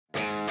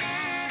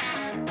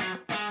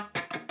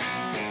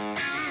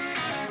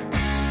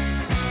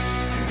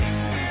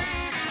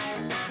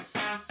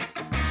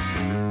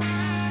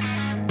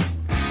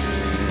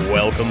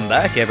Welcome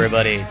back,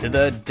 everybody, to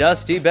the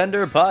Dusty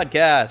Bender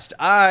Podcast.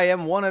 I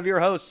am one of your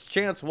hosts,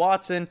 Chance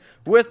Watson.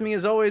 With me,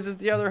 as always, is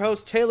the other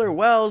host, Taylor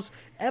Wells.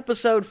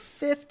 Episode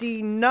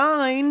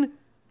 59.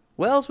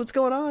 Wells, what's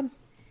going on?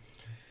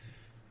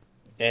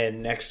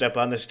 And next up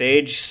on the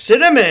stage,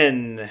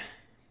 Cinnamon.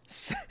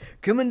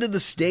 Coming to the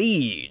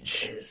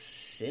stage.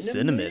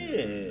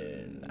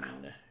 Cinnamon.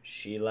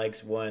 She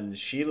likes ones,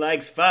 she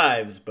likes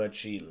fives, but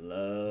she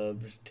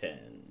loves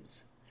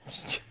tens.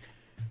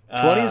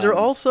 20s are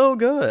also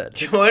good.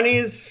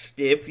 20s,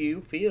 if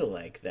you feel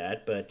like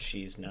that, but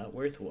she's not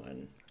worth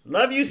one.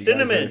 Love you,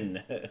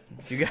 Cinnamon.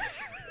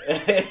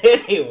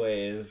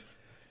 Anyways.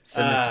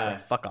 Cinnamon's just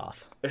like, fuck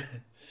off.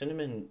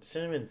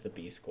 Cinnamon's the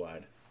B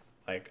squad.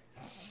 Like,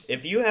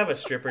 if you have a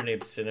stripper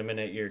named Cinnamon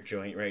at your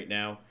joint right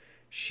now,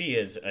 she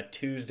is a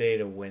Tuesday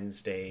to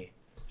Wednesday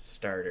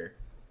starter.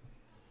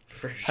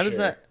 For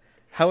sure.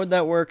 How would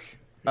that work?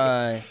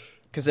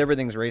 Because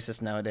everything's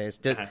racist nowadays.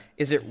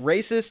 Is it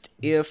racist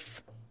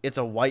if it's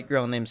a white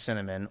girl named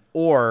Cinnamon,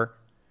 or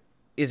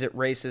is it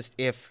racist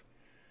if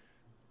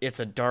it's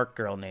a dark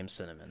girl named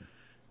Cinnamon?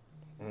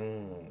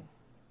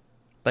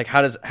 Like,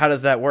 how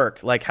does that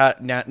work? Like,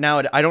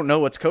 now I don't know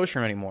what's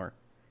kosher anymore.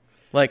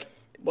 Like,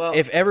 well,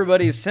 if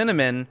everybody's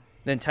Cinnamon,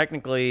 then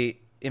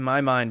technically, in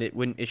my mind,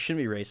 it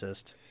shouldn't be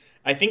racist.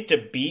 I think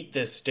to beat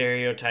the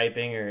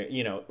stereotyping or,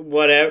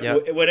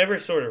 whatever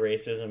sort of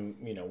racism,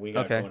 we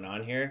got going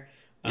on here,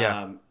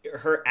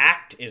 her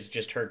act is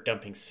just her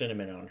dumping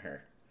cinnamon on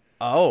her.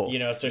 Oh.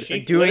 So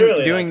she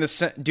doing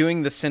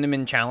the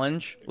cinnamon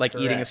challenge, like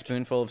correct. Eating a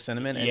spoonful of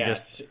cinnamon and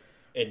just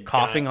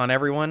coughing on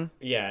everyone.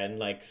 Yeah, and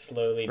like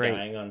slowly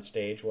dying on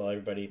stage while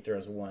everybody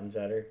throws ones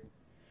at her.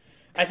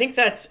 I think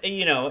that's,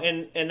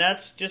 and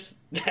that's just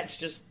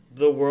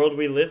the world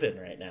we live in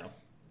right now.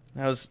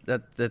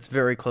 That's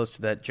very close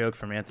to that joke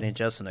from Anthony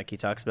Jeselnik. He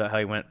talks about how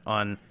he went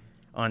on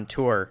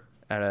tour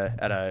at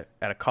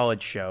a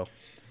college show,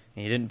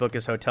 and he didn't book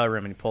his hotel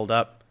room, and he pulled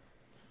up,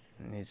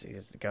 and he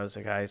goes,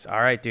 "Guys,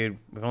 all right, dude,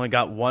 we've only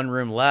got one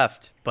room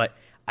left, but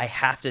I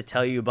have to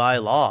tell you by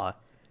law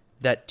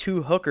that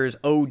 2 hookers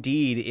OD'd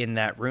in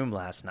that room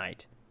last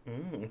night."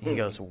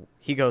 Mm-hmm.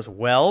 He goes,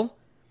 "Well,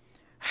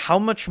 how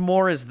much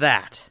more is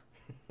that?"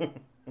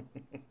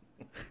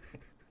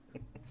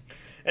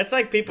 It's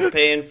like people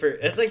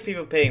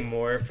paying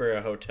more for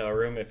a hotel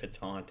room if it's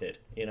haunted,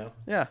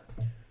 Yeah.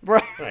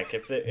 Right. Like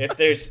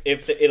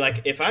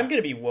if I'm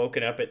gonna be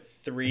woken up at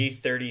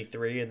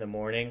 3:33 in the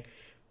morning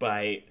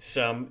by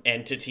some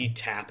entity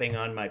tapping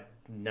on my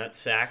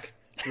nutsack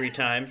 3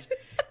 times,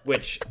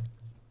 which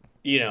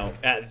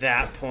at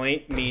that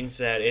point means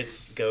that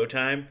it's go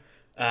time.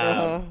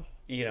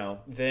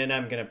 Then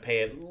I'm gonna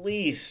pay at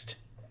least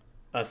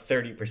a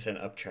 30%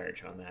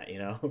 upcharge on that.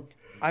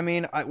 I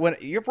mean, when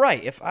you're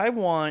right. If I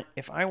want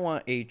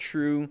a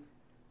true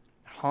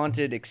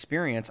haunted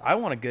experience, I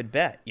want a good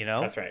bet.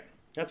 That's right.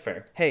 That's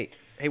fair. Hey.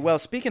 Well,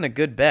 speaking of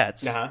good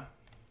bets,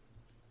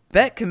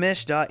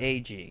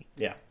 betcommish.ag.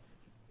 Yeah.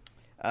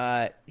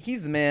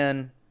 He's the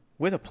man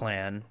with a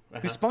plan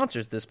who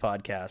sponsors this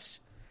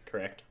podcast.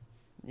 Correct.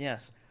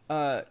 Yes.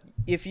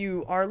 If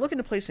you are looking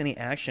to place any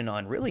action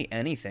on really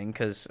anything,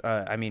 because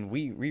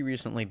we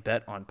recently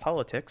bet on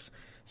politics.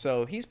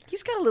 So he's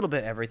got a little bit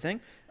of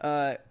everything.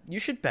 You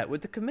should bet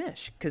with the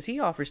commish because he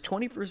offers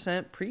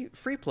 20%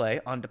 free play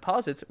on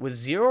deposits with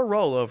 0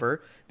 rollover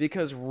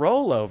because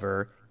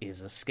rollover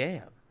is a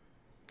scam.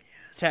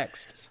 Yes,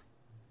 text.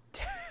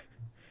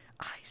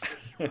 I see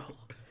rollovers.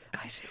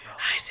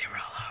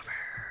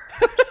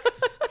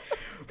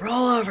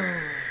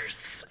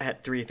 Rollovers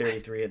at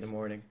 3:33 in the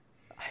morning.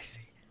 I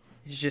see.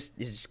 It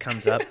just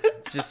comes up.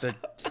 It's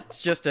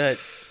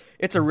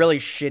a really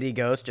shitty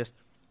ghost.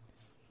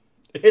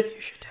 You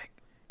should take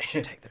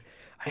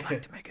I'd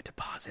like to make a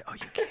deposit. Oh,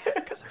 you can't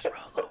because there's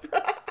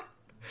rollover.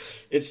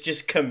 It's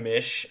just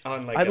commish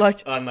on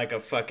a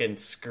fucking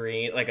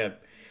screen,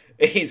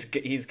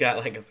 he's got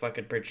like a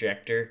fucking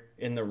projector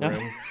in the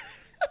room.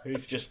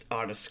 He's just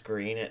on a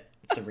screen at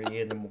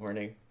 3 in the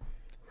morning.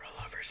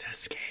 Rollover's a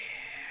scam.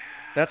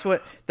 That's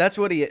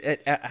what he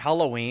at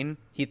Halloween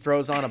he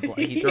throws on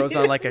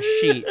like a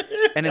sheet,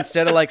 and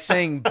instead of like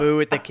saying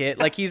boo at the kid,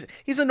 like he's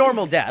a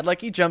normal dad,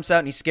 like he jumps out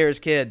and he scares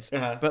kids,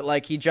 but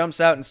like he jumps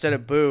out instead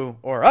of boo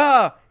or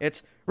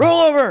it's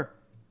rollover.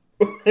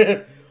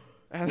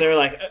 They're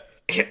like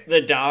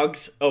the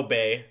dogs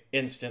obey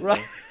instantly,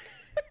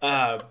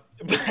 right.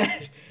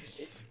 But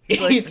he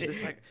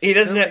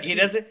doesn't have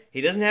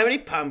any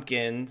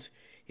pumpkins.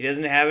 He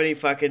doesn't have any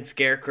fucking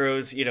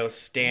scarecrows,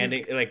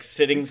 standing,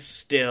 sitting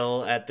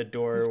still at the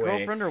doorway. His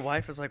girlfriend or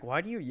wife is like,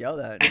 "Why do you yell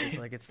that?" And he's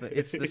like, "It's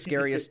the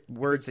scariest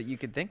words that you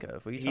could think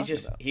of." What are you talking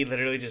about? He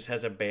literally just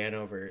has a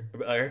banner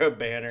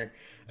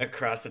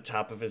across the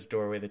top of his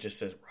doorway that just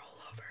says "Roll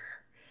over,"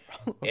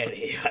 and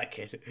he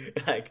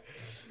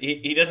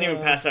doesn't even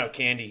pass out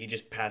candy. He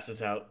just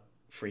passes out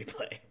free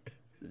play.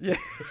 Yeah.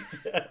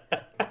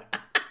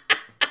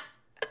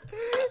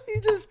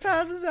 He just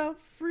passes out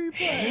free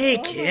play. Hey,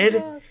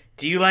 kid.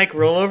 Do you like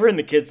rollover? And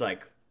the kid's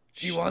like,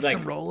 do you want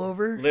some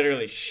rollover?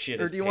 Literally shit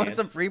his Or do you want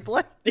some free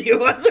play? Do you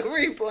want some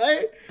free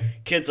play?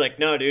 Kid's like,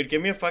 no, dude,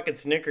 give me a fucking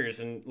Snickers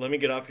and let me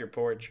get off your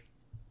porch.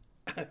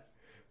 And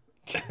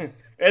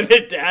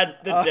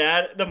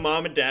the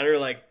mom and dad are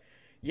like,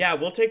 yeah,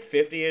 we'll take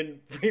 50 in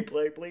free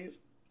play, please.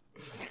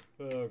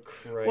 Oh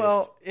Christ.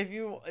 Well, if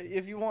you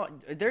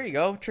want, there you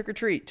go. Trick or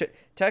treat.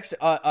 Text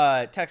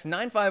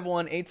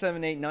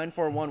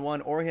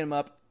 951-878-9411 or hit him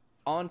up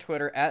on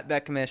Twitter at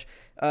Beckamish.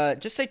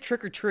 Just say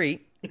trick or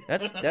treat.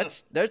 That's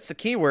the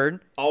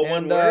keyword. All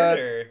one word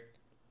or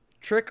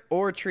trick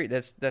or treat.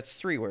 That's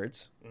 3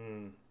 words.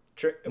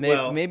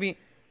 Maybe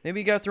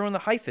you gotta throw in the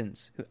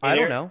hyphens. I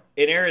don't know.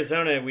 In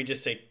Arizona, we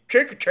just say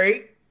trick or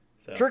treat.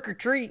 So. Trick or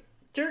treat.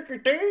 Trick or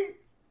treat.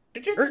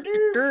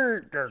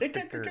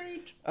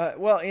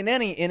 Well, in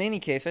any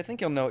case, I think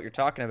he'll know what you're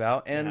talking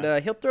about,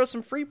 and he'll throw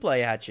some free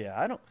play at you.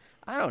 I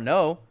don't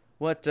know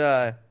what.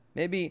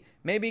 Maybe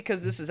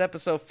because this is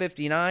episode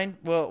 59,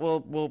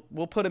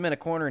 we'll put him in a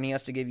corner, and he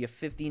has to give you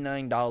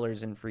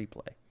 $59 in free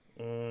play,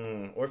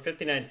 or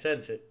 59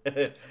 cents,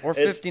 or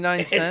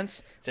 59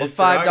 cents, or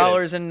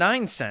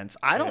 $5.09.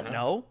 I don't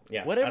know.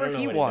 Yeah, whatever don't know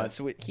he what wants.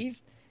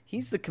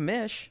 He's the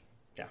commish.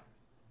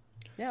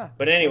 Yeah.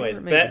 But anyways,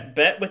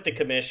 bet with the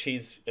commish.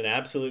 He's an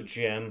absolute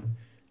gem.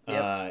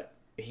 Yep.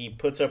 He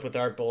puts up with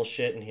our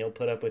bullshit, and he'll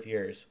put up with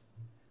yours.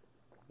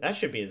 That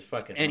should be his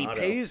fucking motto.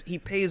 And he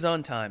pays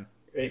on time.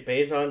 He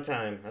pays on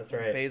time. That's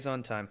right. He pays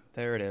on time.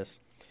 There it is.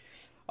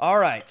 All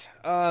right.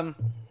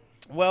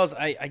 Wells,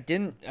 I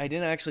didn't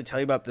actually tell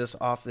you about this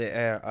off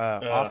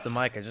the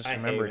mic. I just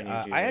remembered.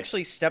 I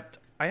actually stepped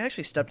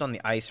on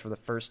the ice for the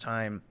first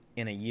time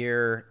in a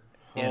year.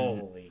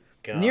 Holy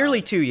God!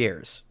 Nearly 2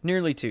 years.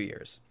 Nearly 2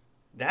 years.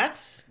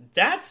 That's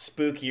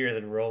spookier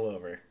than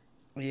rollover.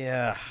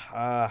 Yeah.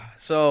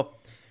 So,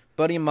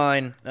 buddy of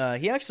mine,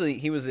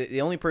 he was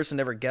the only person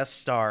to ever guest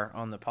star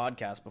on the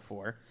podcast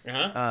before.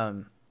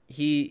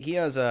 He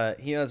has a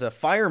team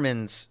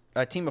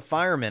of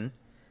firemen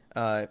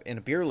in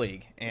a beer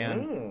league,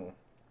 and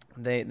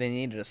they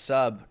needed a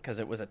sub because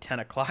it was a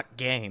 10:00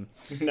 game.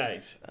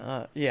 Nice.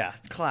 Yeah,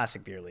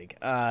 classic beer league.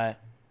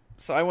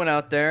 So I went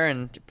out there,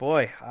 and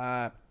boy,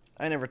 I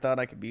never thought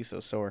I could be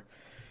so sore.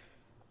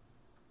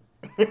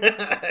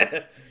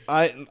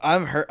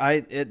 I'm hurt.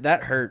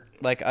 That hurt.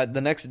 Like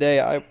the next day,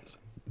 I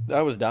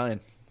was dying.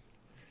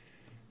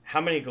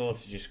 How many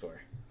goals did you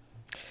score?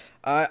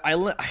 I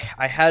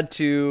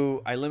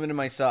limited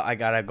myself. I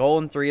got a goal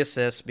and 3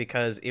 assists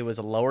because it was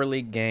a lower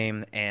league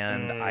game,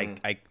 and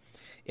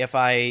if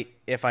I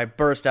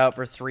burst out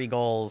for 3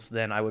 goals,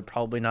 then I would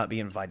probably not be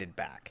invited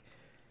back.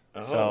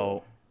 Oh.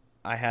 So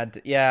I had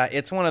to. Yeah,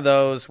 it's one of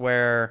those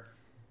where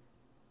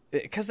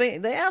because they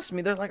asked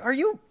me, they're like, "Are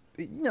you?"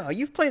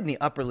 You've played in the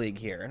upper league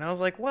here. And I was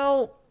like,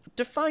 well,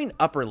 define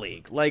upper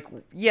league. Like,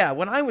 yeah,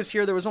 when I was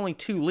here, there was only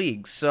 2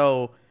 leagues.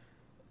 So,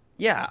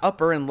 yeah,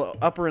 upper and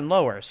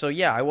lower. So,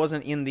 yeah, I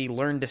wasn't in the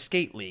learn to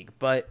skate league.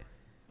 But,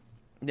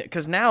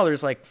 because now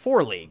there's like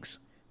 4 leagues.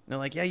 And they're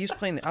like, yeah, you used to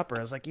play in the upper.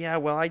 I was like, yeah,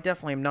 well, I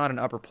definitely am not an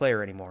upper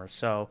player anymore.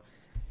 So,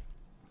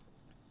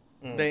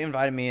 they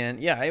invited me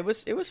in. Yeah, it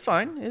was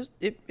fine.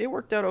 It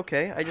worked out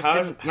okay. I just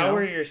didn't. How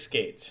were your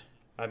skates?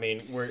 I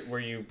mean, were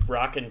you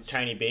rocking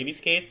tiny baby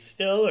skates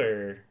still,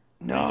 or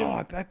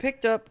no? I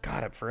picked up.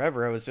 God,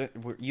 forever. I was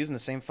using the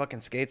same fucking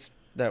skates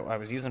that I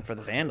was using for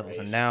the Vandals,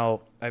 and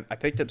now I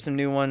picked up some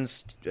new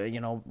ones.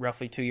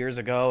 Roughly 2 years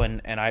ago,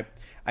 and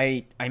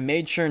I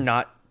made sure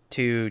not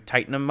to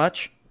tighten them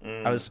much.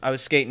 I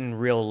was skating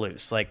real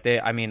loose. Like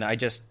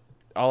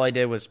all I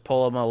did was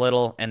pull them a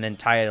little and then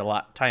tie a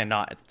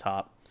knot at the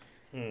top.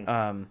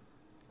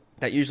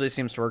 That usually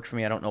seems to work for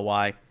me. I don't know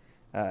why.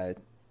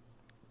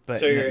 But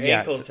so your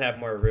ankles have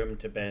more room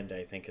to bend,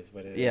 I think, is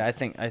what it is. Yeah, I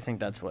think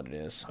that's what it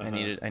is. I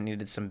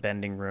needed some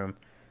bending room.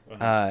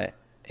 In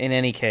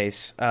any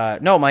case,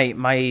 no,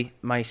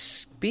 my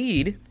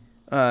speed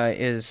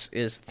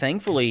is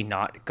thankfully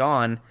not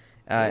gone,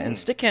 and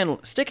stick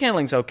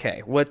handling's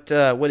okay. What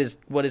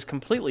is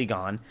completely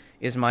gone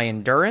is my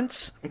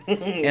endurance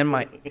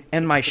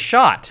and my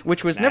shot,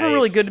 which was never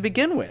really good to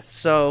begin with.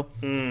 So,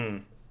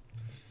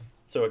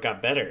 so it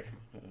got better.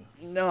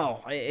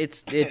 No,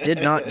 it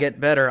did not get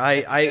better.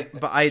 I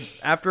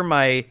after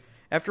my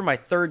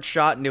 3rd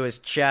shot into his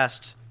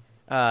chest,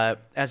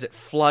 as it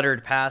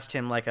fluttered past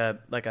him like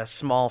a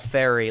small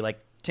fairy,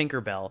 like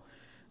Tinkerbell,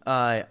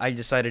 I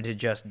decided to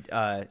just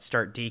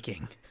start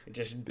deking.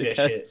 Just dish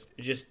it.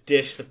 Just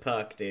dish the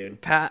puck,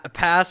 dude.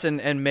 Pass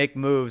and make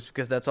moves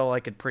because that's all I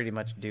could pretty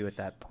much do at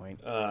that point.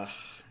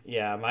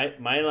 Yeah,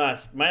 my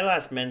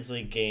last men's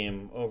league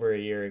game over a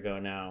year ago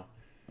now.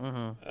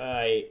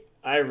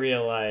 I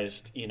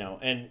realized,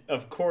 and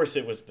of course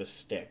it was the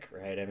stick,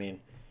 right? I mean,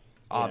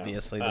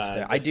 obviously the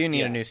stick. I do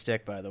need a new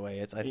stick, by the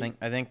way. I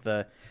think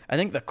the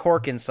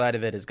cork inside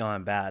of it has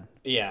gone bad.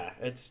 Yeah,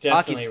 it's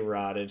definitely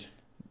rotted.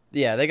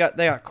 Yeah, they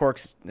got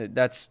corks.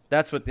 That's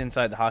what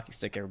inside the hockey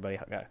stick. Everybody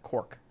got a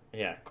cork.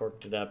 Yeah,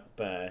 corked it up.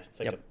 It's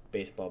like a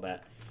baseball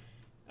bat.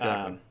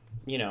 Exactly.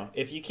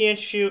 If you can't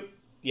shoot,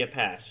 you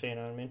pass. You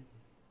know what I mean?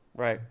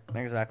 Right.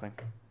 Exactly.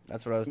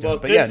 That's what I was doing. Well,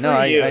 but good yeah, for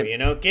no,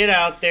 you. Get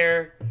out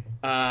there.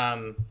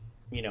 How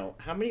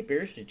many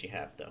beers did you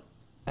have though?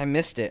 I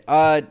missed it.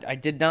 I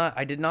did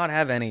not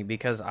have any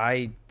because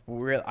I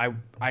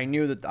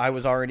knew that I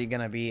was already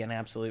gonna be an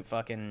absolute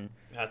fucking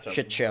That's a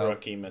shit show.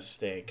 rookie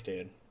mistake,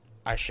 dude.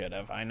 I should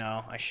have. I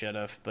know. I should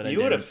have. But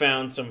you would have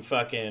found some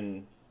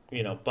fucking,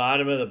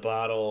 bottom of the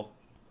bottle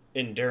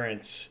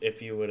endurance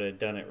if you would have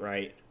done it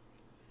right.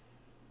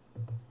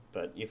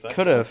 But you fucking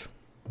could have,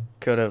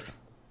 would have,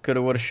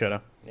 should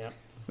have. Yeah.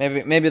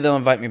 Maybe they'll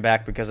invite me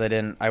back because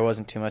I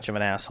wasn't too much of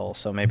an asshole.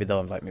 So maybe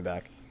they'll invite me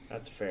back.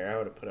 That's fair. I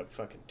would have put up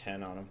fucking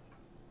 10 on them.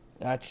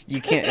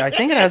 You can't. I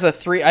think it has a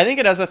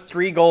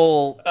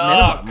 3-goal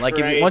minimum. Like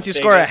once you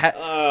score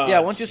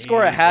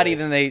score a hattie,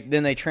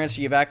 then they transfer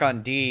you back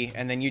on D,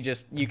 and then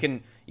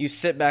you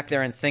sit back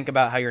there and think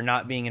about how you're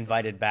not being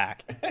invited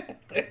back.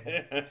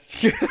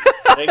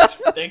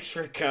 Thanks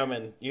for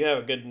coming. You have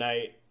a good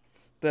night.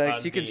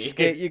 Thanks. You could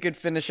skate. You could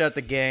finish out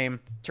the game.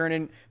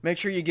 Make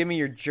sure you give me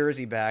your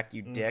jersey back,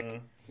 you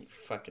dick. You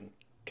fucking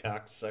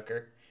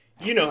cocksucker.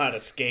 You know how to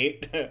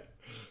skate.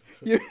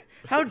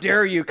 How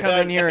dare you come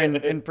in here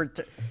and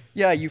pretend?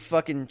 Yeah, you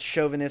fucking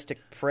chauvinistic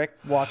prick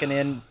walking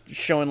in,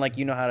 showing like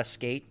you know how to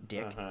skate,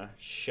 dick.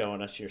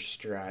 Showing us your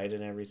stride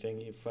and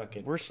everything. You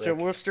fucking. We're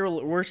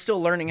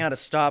still learning how to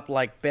stop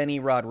like Benny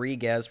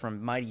Rodriguez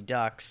from Mighty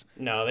Ducks.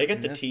 No, they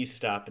got the T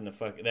stop in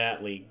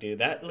that league, dude.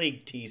 That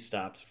league T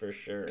stops for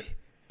sure.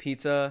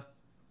 Pizza.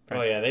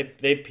 Oh yeah,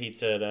 they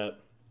pizza it up.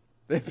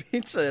 They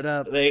pizza it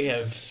up. They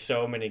have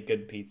so many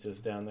good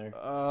pizzas down there.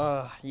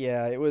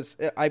 Yeah, it was.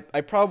 I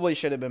probably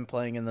should have been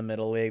playing in the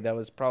middle league. That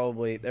was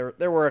probably there.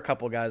 There were a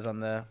couple guys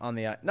on the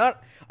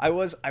not. I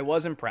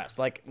was impressed.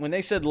 Like when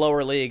they said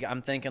lower league,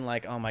 I'm thinking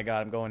like, oh my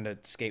god, I'm going to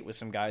skate with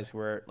some guys who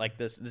are like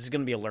this. This is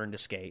going to be a learn to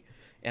skate,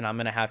 and I'm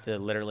going to have to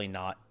literally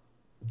not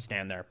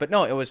stand there. But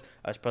no, I was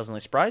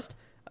pleasantly surprised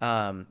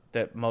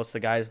that most of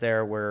the guys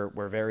there were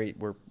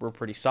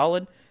pretty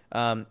solid.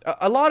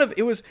 A lot of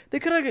it was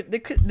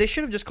they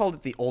should have just called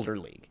it the older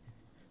league.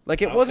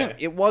 Like it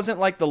wasn't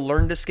like the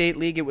learn to skate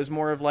league. It was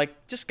more of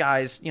like just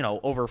guys,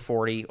 over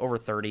 40, over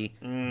 30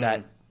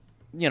 that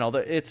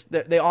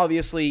they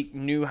obviously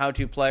knew how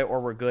to play or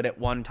were good at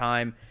one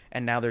time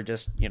and now they're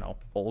just,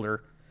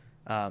 older.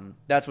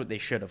 That's what they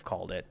should have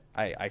called it.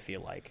 I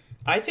feel like.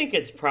 I think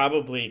it's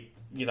probably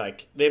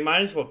like they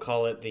might as well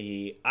call it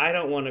the I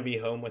don't want to be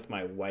home with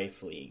my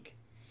wife league.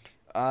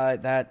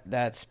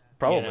 That's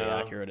probably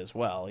accurate as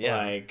well. Yeah.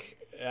 Like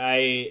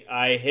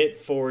I hit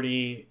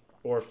 40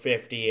 or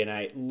 50 and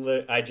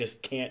I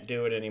just can't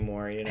do it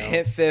anymore, I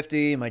hit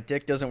 50, my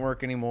dick doesn't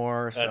work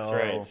anymore. That's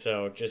right.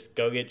 So just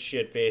go get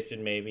shit faced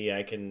and maybe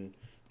I can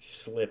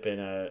slip in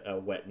a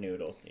wet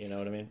noodle. You know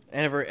what I mean?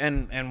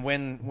 And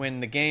when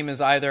the game is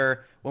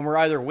when we're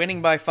either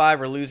winning by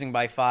 5 or losing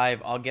by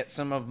 5, I'll get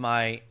some of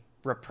my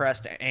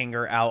repressed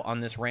anger out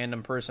on this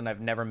random person I've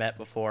never met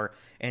before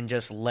and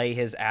just lay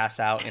his ass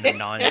out in a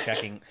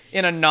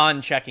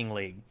non-checking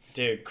league.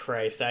 Dude,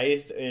 Christ,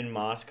 in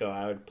Moscow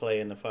I would play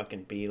in the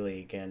fucking B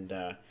League and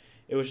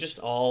it was just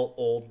all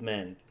old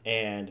men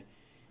and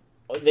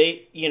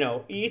they,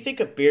 you think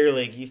of beer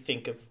league, you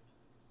think of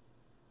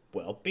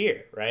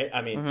beer, right?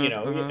 I mean,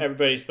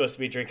 everybody's supposed to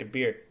be drinking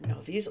beer. No,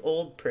 these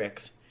old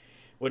pricks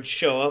would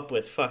show up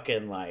with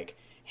fucking like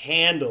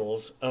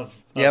handles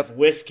of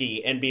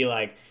whiskey and be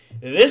like,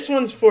 this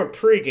one's for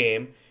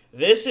pregame.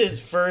 This is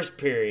first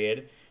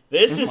period.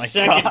 This is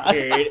second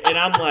period. And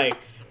I'm like,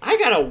 I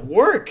gotta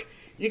work.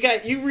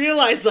 You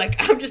realize like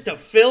I'm just a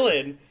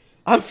fill-in.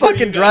 I'm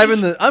fucking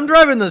driving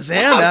the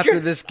Zam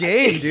after this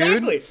game,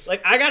 exactly. Dude.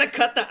 Like I gotta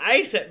cut the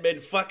ice at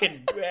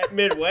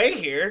midway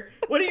here.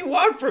 What do you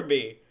want from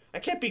me? I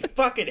can't be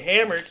fucking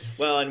hammered.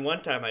 Well, and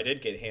one time I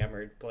did get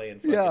hammered playing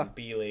fucking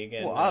B League.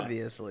 And,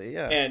 obviously,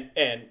 yeah. And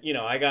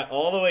I got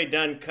all the way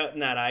done cutting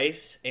that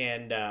ice,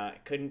 and I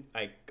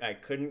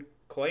couldn't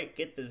quite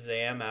get the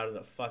Zam out of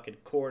the fucking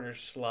corner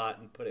slot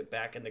and put it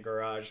back in the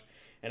garage,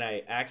 and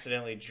I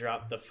accidentally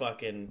dropped the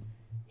fucking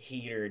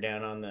heater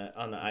down on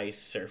the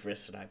ice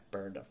surface, and I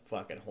burned a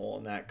fucking hole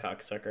in that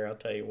cocksucker. I'll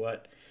tell you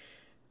what.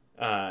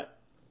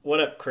 What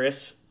up,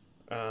 Chris?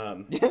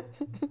 A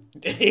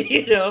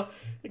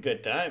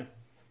good time.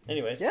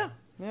 Anyways. Yeah.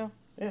 No,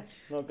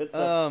 good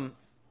stuff.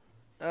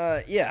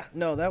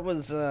 That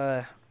was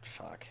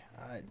fuck.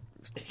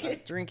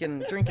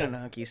 Drinking an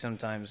hunky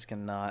sometimes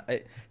cannot.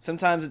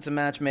 Sometimes it's a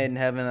match made in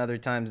heaven. Other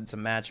times it's a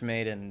match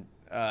made in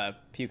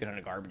puking in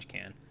a garbage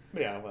can.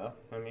 Yeah, well,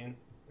 I mean,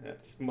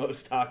 that's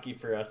most hockey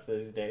for us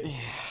these days. Yeah,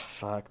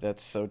 fuck,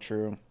 that's so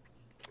true.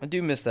 I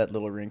do miss that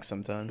little rink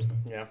sometimes.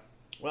 Yeah.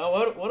 Well,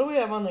 what do we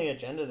have on the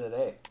agenda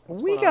today?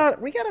 We got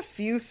a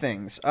few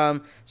things.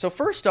 So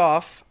first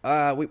off,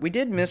 we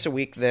did miss a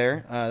week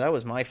there. That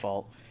was my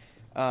fault.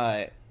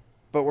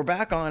 But we're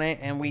back on it,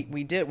 and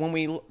we did when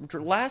we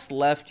last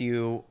left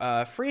you.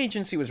 Free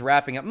agency was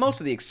wrapping up. Most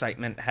of the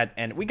excitement had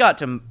ended. We got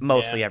to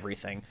mostly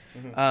everything,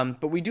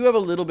 but we do have a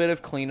little bit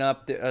of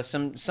cleanup.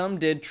 Some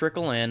did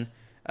trickle in.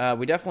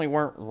 We definitely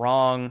weren't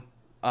wrong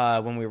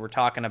when we were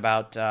talking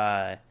about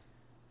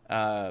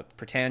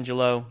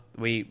Pietrangelo.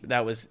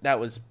 That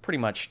was pretty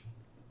much.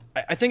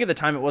 I think at the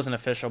time it wasn't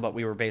official, but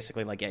we were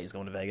basically like, yeah, he's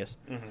going to Vegas.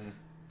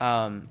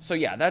 So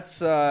yeah,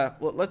 that's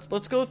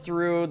let's go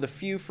through the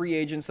few free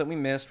agents that we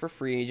missed for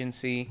free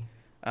agency.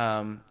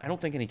 I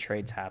don't think any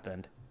trades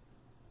happened.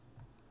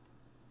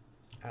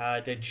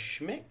 Did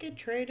Schmidt get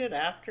traded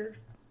after?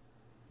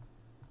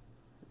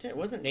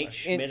 Wasn't Nate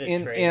Schmidt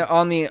a trade?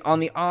 On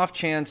the off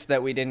chance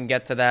that we didn't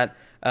get to that,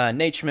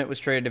 Nate Schmidt was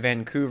traded to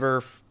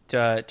Vancouver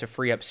to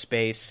free up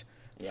space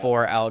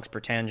for Alex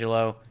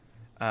Pietrangelo,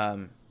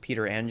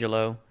 Peter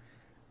Angelo.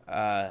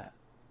 That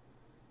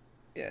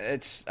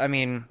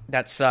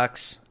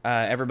sucks.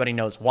 Everybody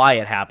knows why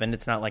it happened.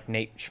 It's not like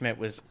Nate Schmidt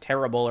was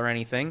terrible or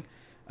anything.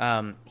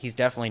 He's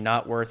definitely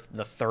not worth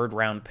the 3rd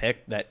round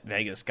pick that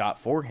Vegas got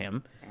for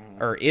him,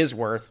 or is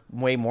worth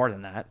way more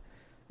than that.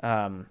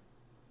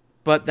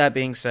 But that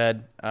being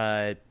said,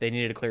 they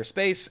needed to clear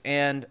space,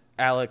 and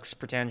Alex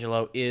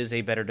Pietrangelo is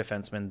a better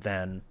defenseman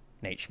than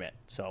Nate Schmidt.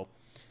 So,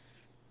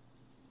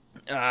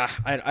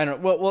 I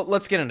don't. Well,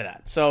 let's get into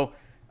that. So,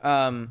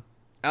 Alex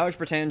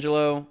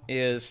Pietrangelo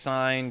is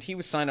signed. He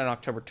was signed on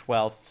October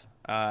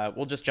 12th.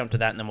 We'll just jump to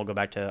that, and then we'll go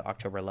back to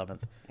October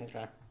 11th.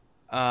 Okay.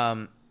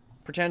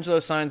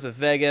 Pietrangelo signs with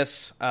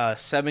Vegas,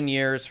 7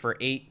 years for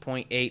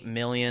 $8.8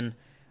 million.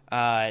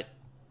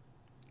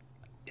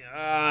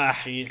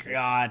 Jesus.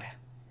 God.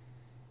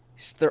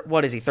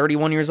 What is he,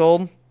 31 years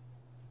old?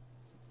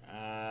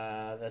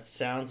 That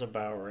sounds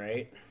about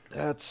right.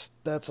 This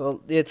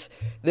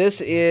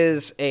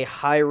is a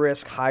high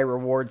risk, high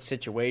reward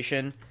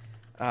situation.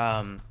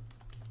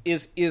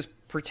 Is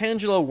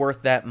Pietrangelo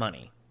worth that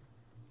money?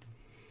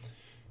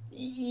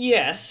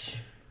 Yes.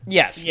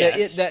 Yes.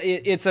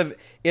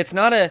 It's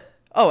not a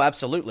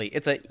absolutely.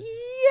 It's a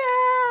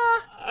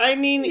I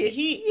mean,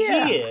 he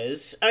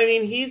is. I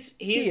mean, he's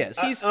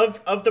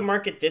of the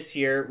market this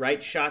year,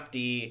 right? Shock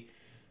D.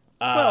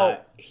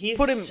 He's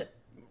put him.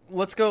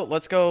 Let's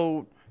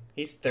go.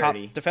 He's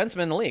 30. Top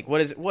defenseman in the league.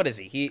 What is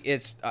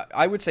he?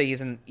 I would say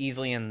he's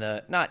easily in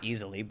the, not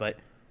easily, but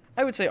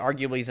I would say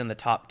arguably he's in the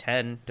top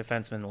 10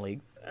 defensemen in the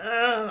league.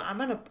 I'm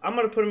gonna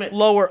put him at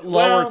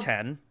lower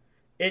 10.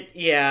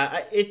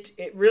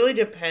 It really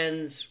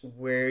depends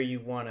where you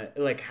want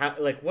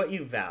to what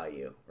you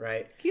value,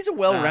 right? He's a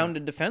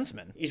well-rounded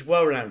defenseman. He's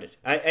well-rounded.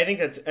 I think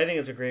that's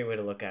a great way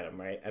to look at him,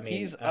 right? I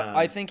mean,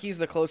 I think he's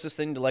the closest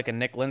thing to like a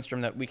Nick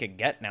Lindstrom that we could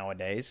get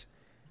nowadays.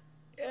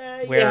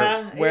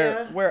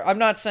 Where I'm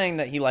not saying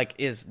that he like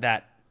is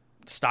that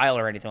style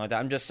or anything like that.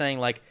 I'm just saying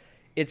like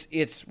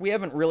it's we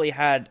haven't really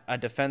had a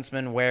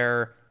defenseman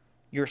where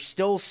you're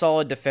still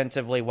solid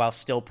defensively while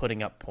still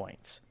putting up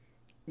points.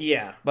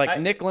 Yeah.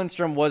 Nick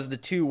Lindstrom was the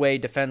two-way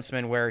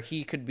defenseman where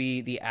he could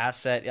be the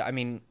asset. I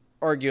mean,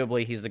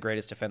 arguably he's the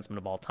greatest defenseman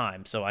of all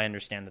time, so I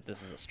understand that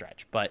this is a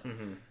stretch. But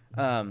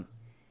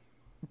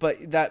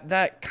but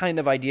that kind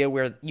of idea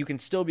where you can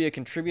still be a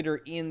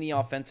contributor in the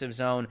offensive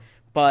zone,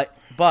 but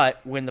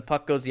when the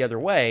puck goes the other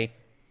way,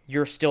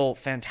 you're still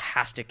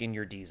fantastic in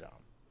your D zone.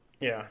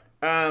 Yeah.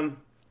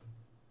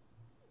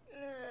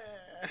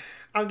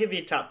 I'll give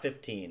you top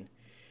 15.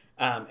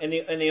 And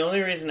the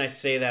only reason I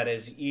say that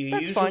is That's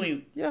usually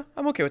fine. Yeah,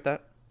 I'm okay with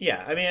that.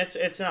 Yeah, I mean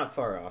it's not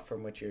far off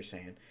from what you're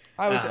saying.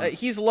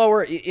 He's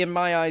lower in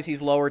my eyes.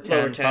 He's lower 10,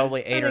 lower 10.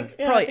 Probably 8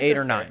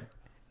 or 9.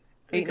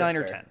 8, 9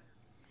 or 10.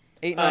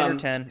 8, 9 or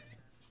 10.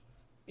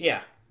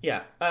 Yeah.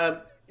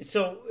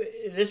 So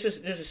this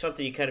is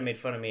something you kind of made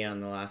fun of me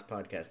on the last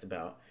podcast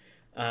about.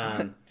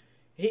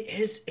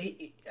 His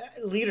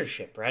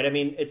leadership, right? I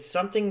mean, it's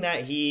something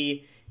that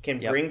he can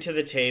bring to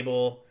the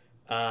table.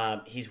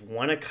 He's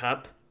won a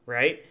cup,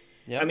 right?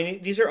 Yep. I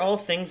mean, these are all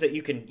things that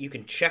you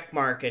can check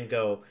mark and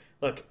go,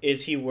 look,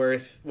 is he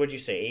worth, what'd you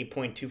say,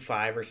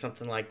 8.25 or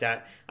something like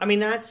that? I mean,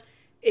 that's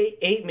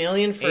 $8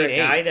 million for a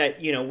guy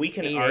that, we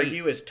can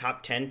argue is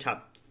top 10,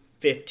 top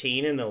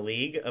 15 in the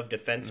league of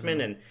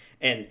defensemen,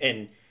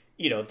 and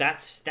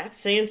that's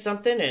saying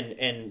something,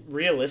 and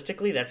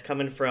realistically that's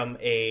coming from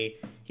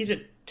he's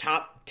a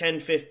top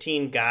 10,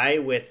 15 guy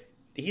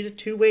he's a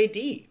two-way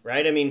D,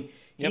 right? I mean,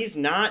 he's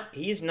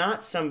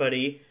not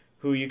somebody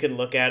who you can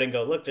look at and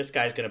go, look, this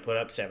guy's going to put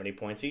up 70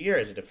 points a year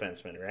as a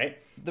defenseman, right?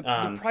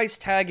 The price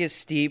tag is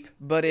steep,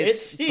 but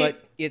it's steep.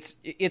 But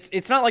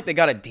it's not like they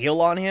got a deal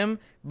on him.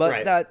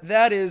 But right.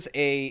 that is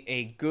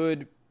a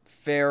good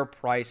fair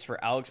price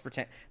for Alex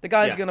Pietrangelo. The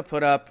guy's going to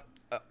put up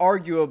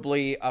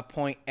arguably a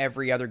point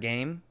every other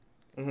game,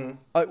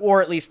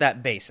 or at least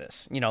that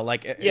basis. He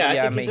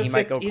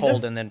might go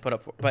cold and then put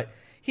up, but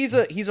he's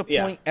a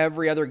point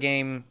every other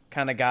game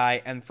kind of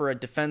guy, and for a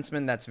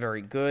defenseman, that's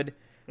very good.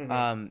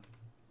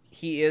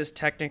 He is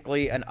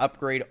technically an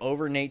upgrade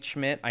over Nate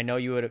Schmidt. I know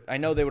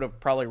they would have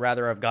probably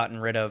rather have gotten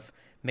rid of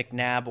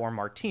McNabb or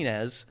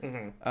Martinez,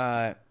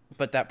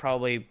 but that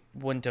probably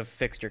wouldn't have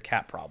fixed your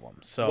cap problem.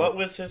 So, what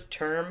was his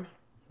term?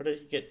 What did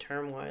he get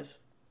term wise?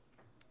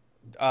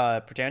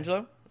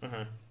 Pietrangelo?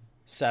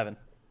 7.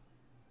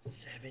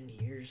 7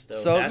 years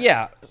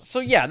though.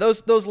 So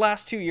those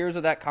last 2 years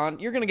of that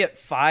you're going to get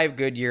 5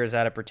 good years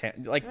out of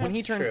Pietrangelo. Like when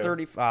he turns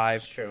 35,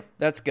 that's true.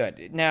 That's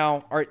good.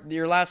 Now,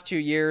 your last 2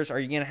 years, are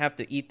you going to have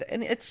to eat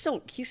and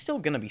he's still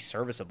going to be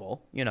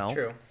serviceable,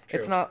 True.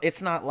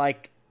 It's not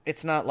like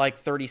It's not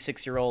like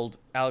 36-year-old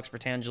Alex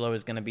Bertangelo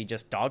is going to be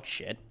just dog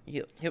shit.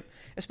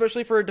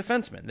 Especially for a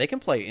defenseman. They can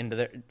play into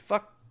their...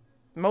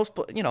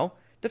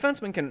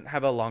 defensemen can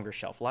have a longer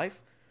shelf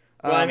life.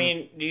 Well, I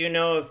mean, do you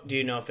know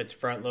if it's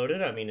front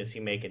loaded? I mean, is he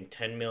making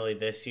 $10 million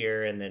this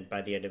year, and then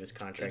by the end of his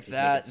contract, he's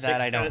making $6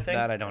 million kind of thing?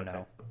 That I don't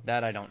know.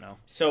 That I don't know.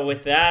 So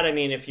with that, I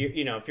mean, if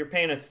you're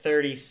paying a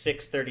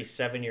 36,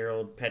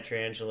 37-year-old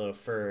Pietrangelo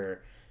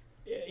for,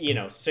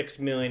 $6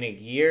 million a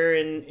year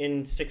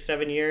in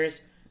 6-7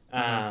 years,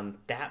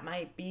 that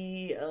might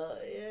be,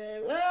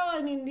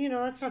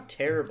 that's not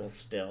terrible.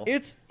 Still,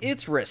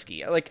 it's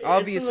risky. Like,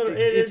 obviously,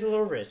 it is a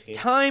little risky.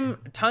 Time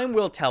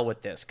will tell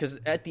with this, because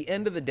at the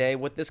end of the day,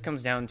 what this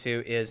comes down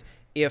to is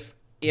if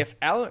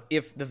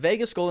the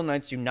Vegas Golden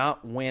Knights do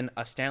not win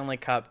a Stanley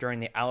Cup during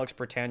the Alex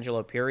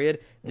Bertangelo period,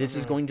 this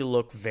is going to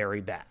look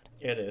very bad.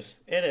 It is.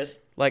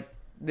 Like,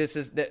 this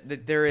is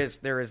there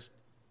is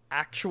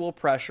actual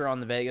pressure on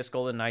the Vegas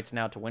Golden Knights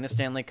now to win a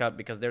Stanley Cup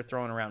because they're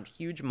throwing around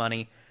huge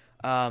money.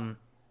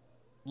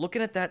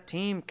 Looking at that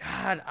team,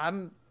 God,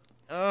 I'm.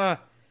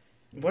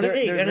 What are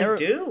they gonna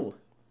do?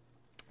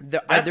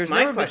 That's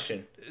my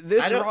question.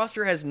 This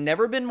roster has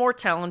never been more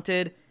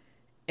talented,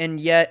 and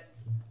yet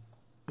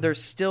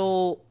there's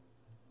still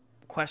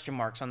question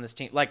marks on this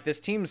team. Like, this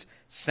team's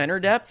center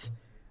depth.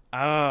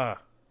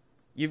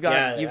 You've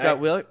got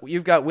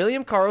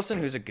William Karlsson,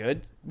 who's a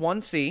good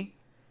 1C,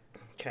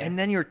 and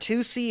then your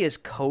 2C is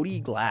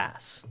Cody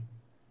Glass.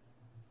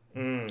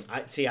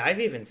 I've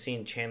even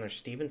seen Chandler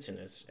Stevenson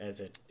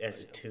as a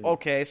 2.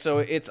 Okay,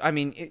 so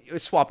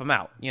swap them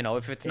out.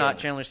 If it's not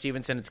Chandler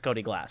Stevenson, it's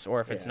Cody Glass, or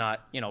if it's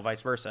not,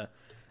 vice versa.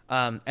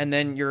 And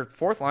then your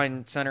fourth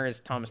line center is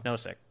Thomas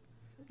Nosek.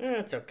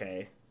 That's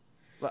okay.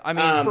 I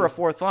mean, for a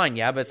fourth line,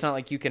 yeah, but it's not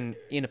like you can,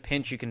 in a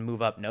pinch, you can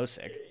move up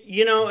Nosek.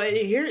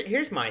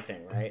 Here's my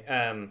thing, right?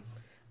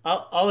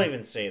 I'll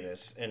even say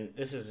this, and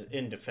this is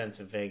in defense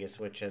of Vegas,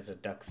 which as a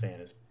Ducks fan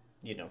is,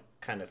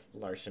 kind of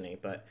larceny,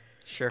 but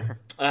sure.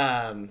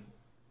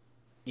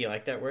 You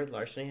like that word,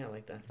 larceny? I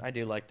like that. I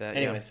do like that.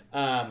 Anyways,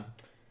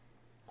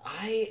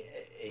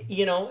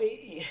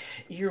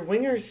 your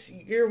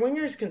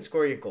wingers can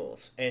score your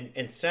goals,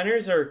 and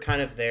centers are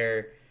kind of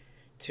there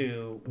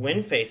to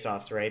win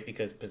faceoffs, right?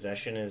 Because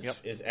possession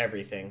is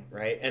everything,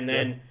 right? And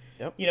then,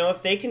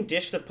 if they can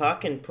dish the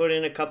puck and put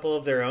in a couple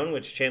of their own,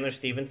 which Chandler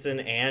Stevenson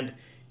and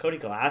Cody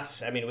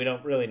Glass, I mean, we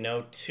don't really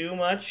know too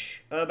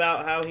much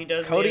about how he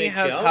does. Cody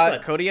has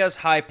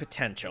high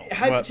potential,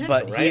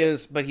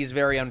 right? But he's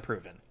very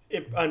unproven.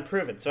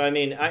 Unproven. So I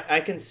mean,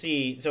 I can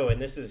see. So,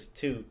 and this is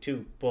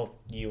to both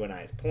you and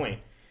I's point.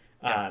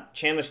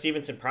 Chandler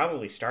Stevenson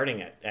probably starting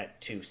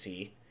at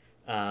 2C.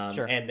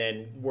 Sure. And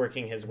then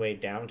working his way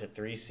down to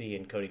 3C,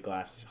 and Cody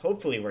Glass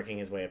hopefully working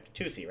his way up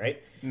to 2C,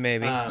 right?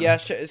 Maybe.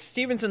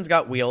 Stevenson's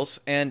got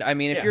wheels, and I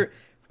mean, if you're,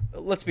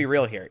 let's be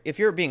real here, if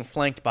you're being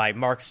flanked by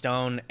Mark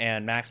Stone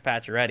and Max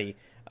Pacioretty,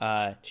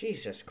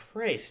 Jesus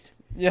Christ.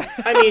 Yeah.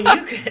 I mean,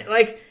 you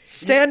could,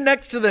 stand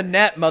next to the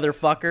net,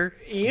 motherfucker.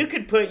 You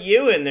could put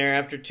you in there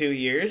after 2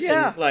 years,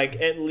 and,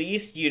 at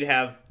least you'd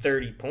have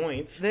 30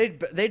 points.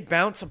 They'd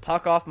bounce a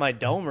puck off my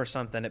dome or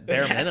something at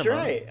bare minimum. That's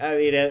right. I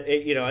mean,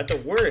 at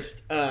the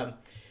worst.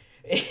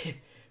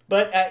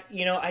 But, I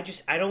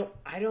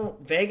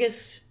don't,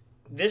 Vegas,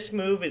 this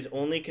move is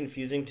only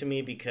confusing to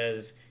me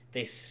because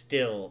they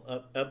still,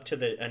 up to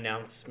the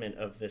announcement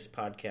of this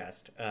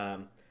podcast,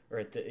 or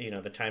at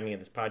the timing of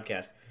this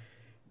podcast,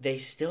 they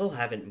still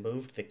haven't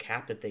moved the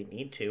cap that they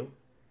need to.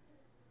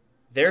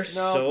 They're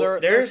so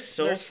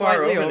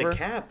far over the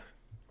cap.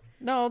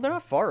 No, they're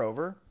not far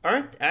over.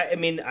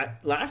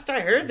 Last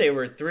I heard they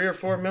were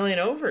 $3 or $4 million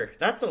over.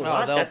 That's a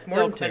lot. That's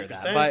more than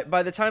 10%.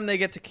 By the time they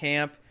get to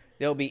camp,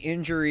 there'll be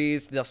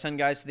injuries. They'll send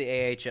guys to the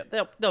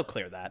AHL. They'll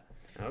clear that.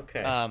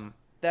 Okay.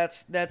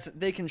 That's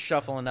they can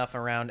shuffle enough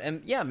around,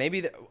 and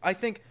maybe they're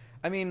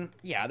going.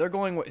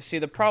 See,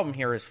 the problem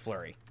here is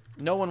Fleury.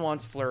 No one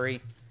wants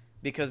Fleury,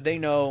 because they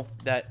know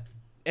that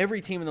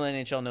every team in the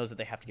NHL knows that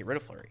they have to get rid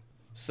of Fleury.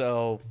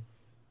 So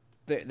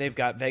they've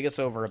got Vegas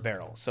over a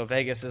barrel. So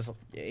Vegas is,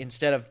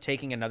 instead of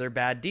taking another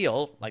bad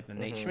deal, like the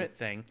Nate Schmidt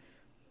thing,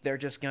 they're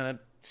just going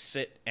to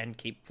sit and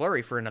keep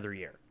Fleury for another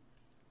year.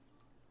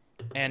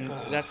 And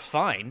that's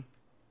fine.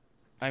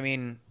 I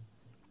mean,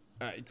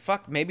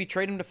 maybe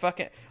trade him to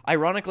fucking...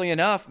 Ironically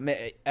enough,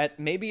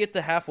 maybe at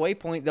the halfway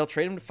point, they'll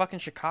trade him to fucking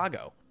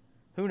Chicago.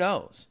 Who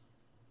knows?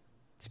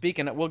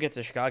 We'll get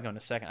to Chicago in a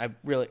second.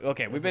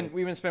 We've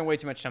been spending way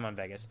too much time on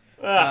Vegas.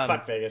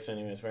 Fuck Vegas,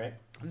 anyways, right?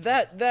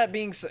 That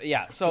being so,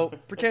 So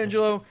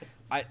Pietrangelo,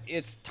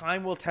 it's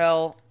time will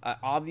tell.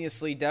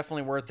 Obviously,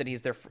 definitely worth it.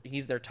 He's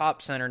their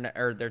top center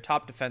or their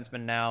top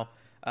defenseman now.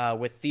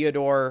 With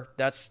Theodore,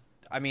 I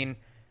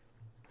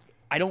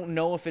don't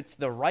know if it's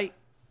the right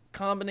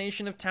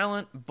combination of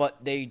talent,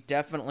 but they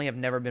definitely have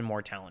never been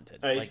more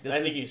talented. I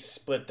think you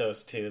split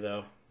those two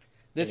though.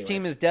 This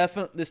team is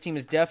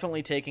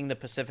definitely taking the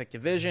Pacific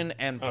Division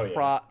and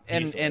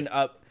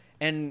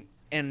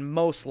and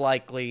most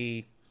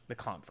likely the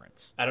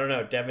conference. I don't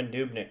know. Devin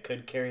Dubnyk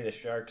could carry the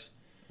Sharks.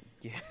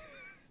 Yeah.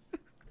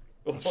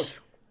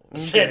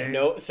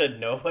 Said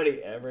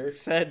nobody ever.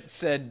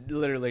 Said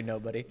literally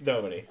nobody.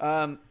 Nobody.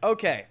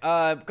 Okay.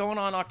 Going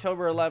on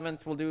October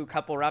 11th, we'll do a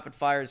couple rapid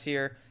fires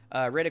here.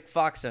 Riddick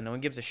Foxa, no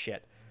one gives a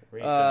shit.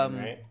 Resign,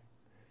 right?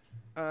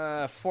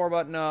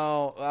 Vladislav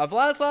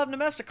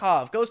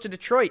Nemestikov goes to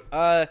Detroit.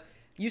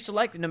 Used to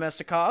like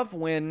Nemestikov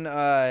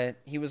when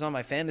he was on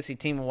my fantasy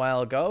team a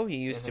while ago. He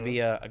used to be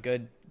a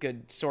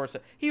good source.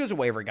 He was a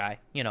waiver guy,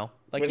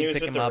 like when he was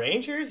pick with him the up.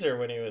 Rangers, or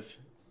when he was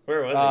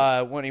where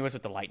was When he was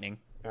with the Lightning.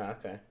 he? Oh,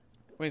 okay.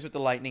 When he was with the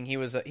Lightning, he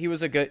was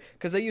a good,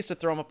 because they used to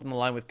throw him up on the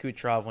line with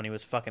Kucherov when he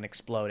was fucking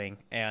exploding,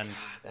 and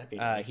That'd be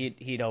nice.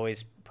 he'd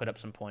always put up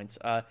some points.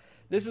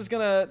 This is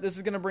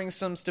gonna bring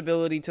some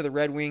stability to the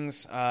Red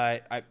Wings.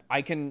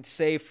 I can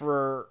say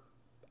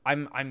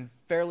I'm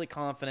fairly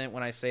confident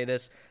when I say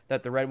this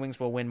that the Red Wings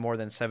will win more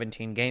than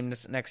 17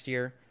 games next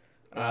year.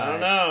 I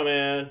don't know,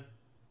 man.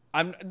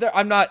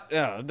 I'm not.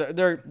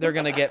 They're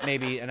gonna get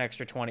maybe an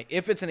extra 20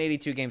 if it's an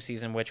 82 game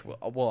season, which we'll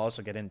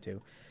also get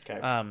into.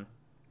 Okay.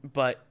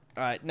 But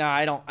no,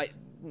 I don't.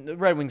 The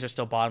Red Wings are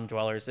still bottom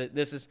dwellers.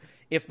 This is,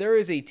 if there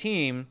is a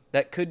team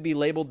that could be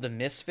labeled the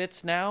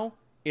misfits now,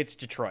 it's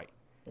Detroit.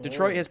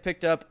 Detroit has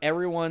picked up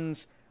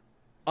everyone's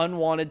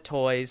unwanted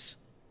toys,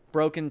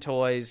 broken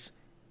toys,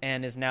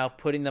 and is now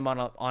putting them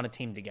on a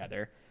team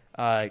together,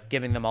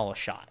 giving them all a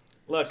shot.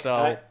 Look,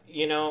 so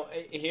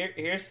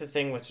here's the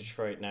thing with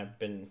Detroit, and I've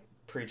been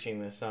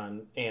preaching this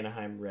on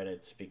Anaheim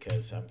Reddits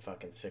because I'm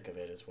fucking sick of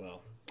it as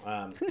well.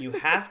 You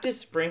have to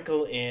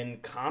sprinkle in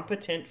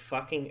competent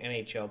fucking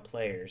NHL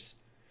players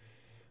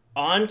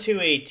onto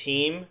a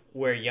team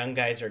where young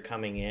guys are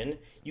coming in.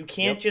 You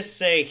can't just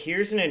say,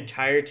 here's an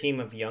entire team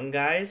of young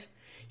guys.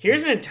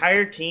 Here's an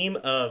entire team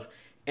of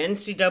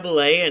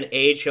NCAA and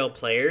AHL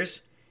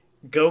players.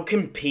 Go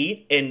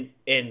compete and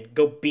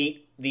go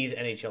beat these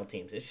NHL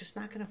teams. It's just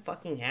not going to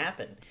fucking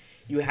happen.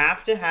 You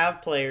have to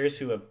have players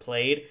who have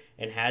played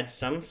and had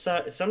some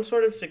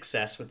sort of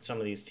success with some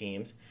of these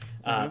teams.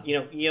 Not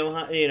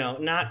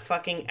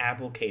fucking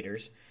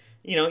applicators.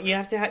 You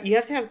have to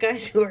have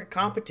guys who are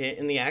competent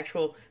in the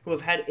actual, who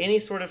have had any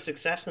sort of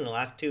success in the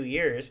last 2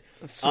 years.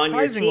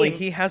 Surprisingly, on your team.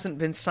 he hasn't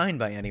been signed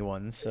by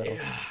anyone. So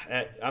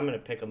I'm going to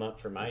pick him up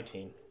for my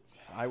team.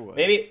 I would.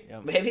 Maybe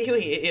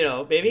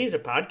he's a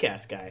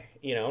podcast guy.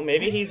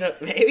 Maybe he's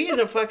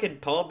a fucking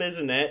Paul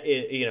Bissonnette,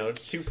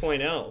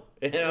 2.0.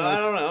 I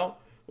don't know.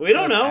 We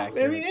don't know.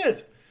 Accurate. Maybe he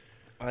is.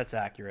 That's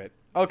accurate.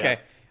 Okay.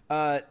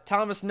 Yeah.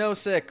 Thomas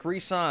Nosek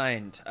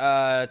re-signed.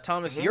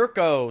 Thomas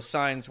Yurko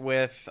signs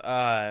with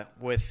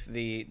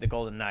the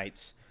Golden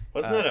Knights.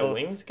 Wasn't that a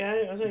Wings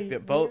guy? Was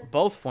that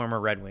both former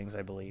Red Wings,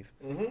 I believe.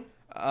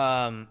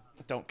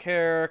 Don't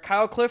care.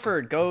 Kyle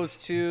Clifford goes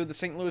to the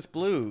St. Louis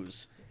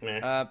Blues.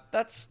 Nah.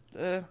 That's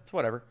it's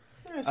whatever.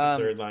 That's the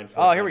third line.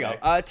 Here we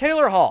go.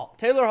 Taylor Hall.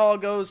 Taylor Hall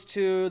goes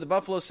to the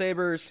Buffalo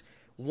Sabres.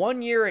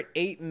 1 year at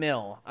 $8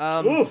 million.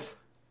 Oof.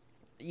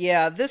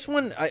 Yeah, this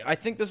one, I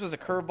think this was a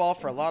curveball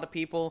for a lot of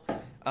people.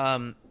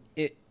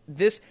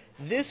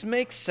 This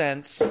makes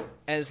sense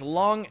as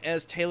long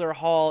as Taylor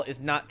Hall is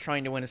not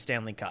trying to win a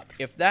Stanley Cup.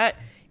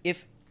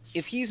 If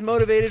he's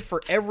motivated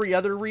for every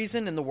other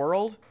reason in the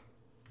world,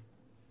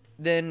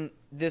 then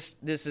this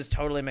is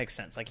totally makes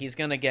sense. Like, he's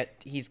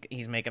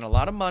making a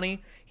lot of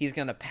money. He's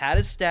gonna pad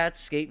his stats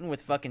skating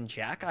with fucking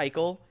Jack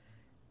Eichel.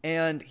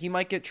 And he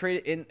might get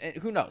traded, and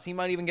who knows? He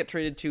might even get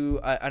traded to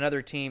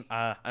another team.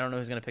 I don't know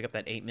who's going to pick up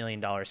that $8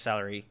 million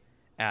salary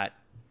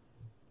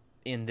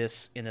in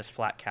this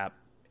flat cap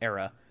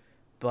era,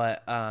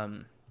 but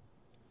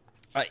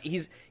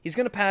he's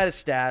going to pad his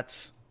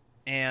stats,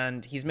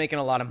 and he's making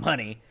a lot of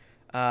money.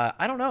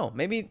 I don't know.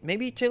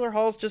 Maybe Taylor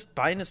Hall's just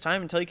buying his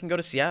time until he can go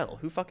to Seattle.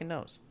 Who fucking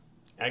knows?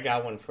 I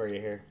got one for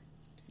you here.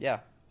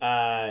 Yeah.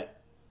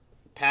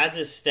 Pads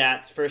his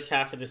stats first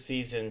half of the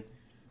season.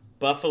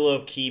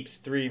 Buffalo keeps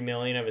 $3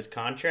 million of his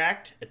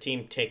contract. A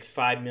team takes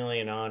 $5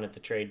 million on at the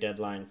trade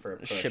deadline for a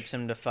push. Ships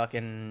him to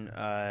fucking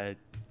a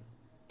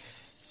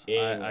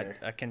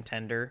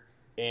contender.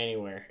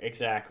 Anywhere,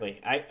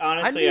 exactly.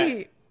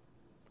 Honestly,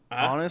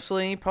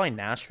 probably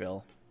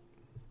Nashville.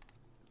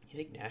 You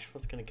think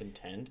Nashville's going to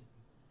contend?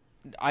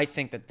 I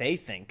think that they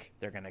think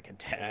they're going to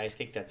contend. I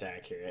think that's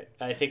accurate.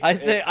 I think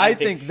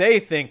they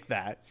think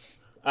that.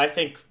 I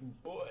think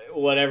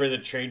whatever the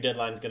trade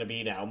deadline's going to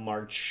be now,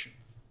 March.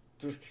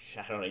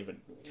 I don't even.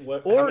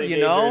 What? Or how many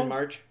days are in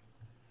March?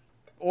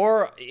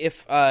 Or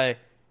if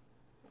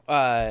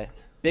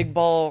Big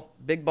Balls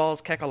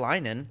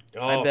Kekalainen,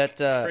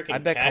 I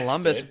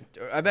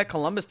bet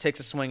Columbus takes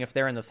a swing if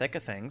they're in the thick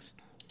of things.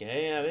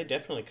 Yeah, they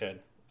definitely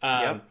could.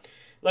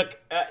 Look,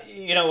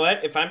 you know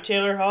what? If I'm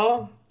Taylor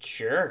Hall,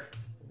 sure.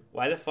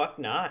 Why the fuck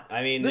not?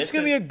 I mean, this is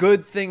gonna be a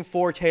good thing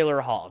for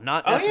Taylor Hall.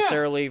 Not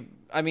necessarily. Yeah.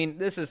 I mean,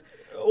 this is.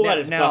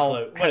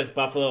 Buffalo? What is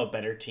Buffalo, a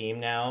better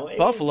team now?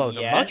 Buffalo's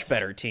a much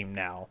better team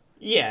now.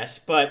 Yes,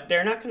 but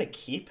they're not going to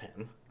keep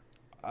him.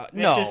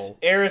 This is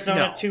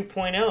Arizona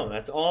 2.0.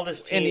 That's all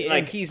this team.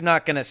 And he's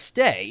not going to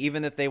stay,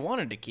 even if they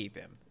wanted to keep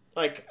him.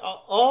 Like,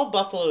 all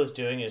Buffalo is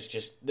doing is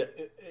just their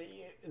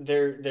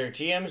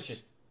GM's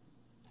just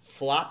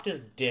flopped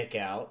his dick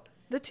out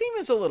The team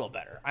is a little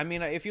better. I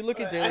mean, if you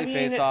look at daily I mean,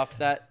 face-off,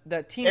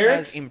 that team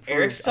has improved.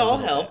 Eric Stahl a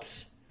little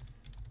helps.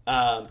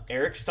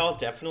 Eric Stahl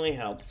definitely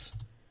helps.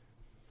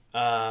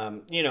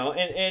 You know,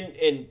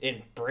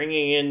 and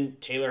bringing in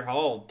Taylor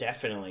Hall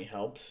definitely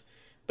helps.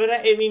 But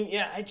I mean,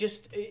 yeah, I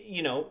just,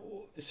 you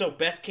know, so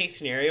best case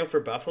scenario for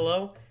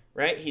Buffalo,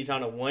 right? He's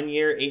on a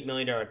 1-year, $8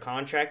 million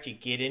contract. You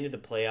get into the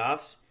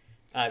playoffs.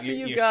 So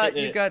you've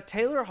got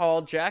Taylor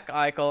Hall, Jack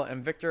Eichel,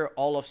 and Victor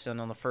Olofsson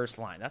on the first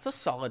line. That's a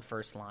solid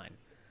first line.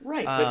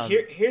 Right, but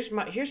here's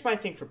my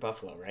thing for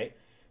Buffalo, right?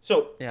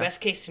 So best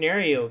case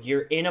scenario,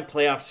 you're in a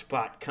playoff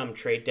spot come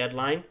trade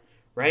deadline,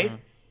 right?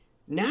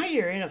 Mm-hmm. Now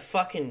you're in a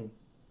fucking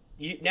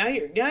now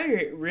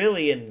you're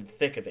really in the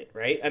thick of it,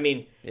 right? I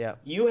mean,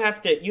 you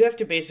have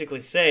to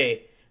basically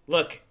say,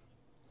 look,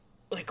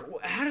 like,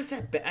 how does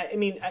that? I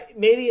mean,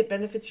 maybe it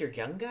benefits your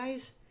young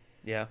guys.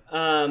 Yeah.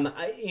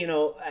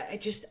 I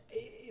just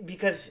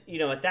because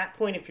at that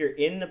point, if you're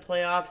in the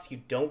playoffs,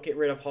 you don't get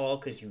rid of Hall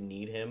because you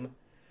need him.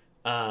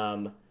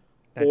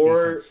 That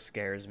defense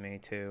scares me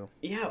too.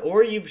 Yeah,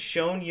 or you've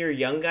shown your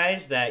young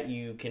guys that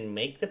you can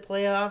make the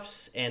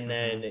playoffs, and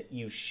then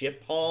you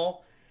ship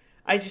Hall.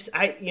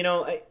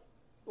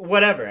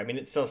 Whatever. I mean,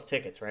 it sells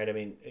tickets, right? I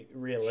mean,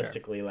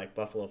 realistically, like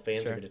Buffalo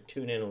fans are going to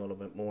tune in a little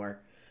bit more.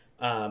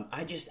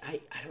 I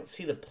don't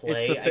see the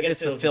play.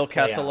 It's the Phil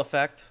Kessel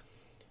effect.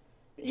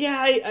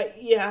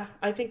 Yeah,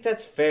 I think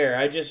that's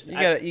fair.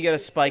 You got a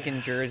spike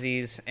in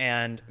jerseys,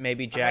 and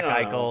maybe Jack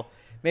Eichel.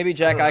 Maybe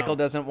Jack Eichel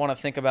doesn't want to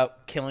think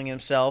about killing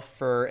himself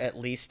for at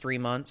least 3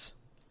 months.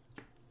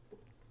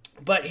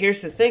 But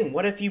here's the thing.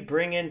 What if you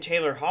bring in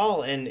Taylor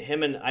Hall and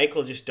him and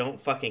Eichel just don't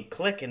fucking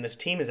click, and this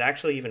team is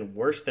actually even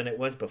worse than it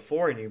was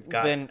before, and you've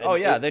got...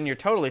 then you're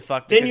totally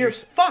fucked. Then you're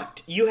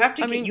fucked. You have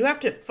to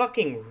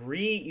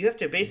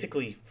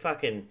basically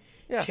fucking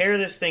tear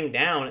this thing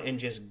down and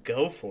just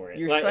go for it.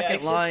 Your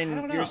second line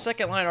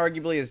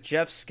arguably is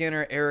Jeff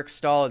Skinner, Eric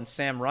Stahl, and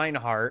Sam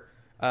Reinhart.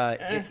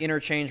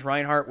 Interchange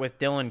Reinhart with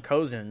Dylan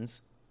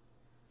Cozens.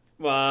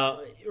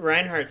 Well,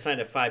 Reinhart signed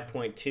a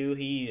 5.2.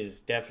 He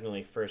is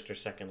definitely first or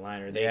second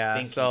liner.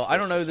 I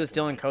don't know who this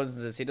Dylan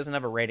Cozens is. He doesn't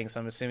have a rating, so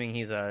I'm assuming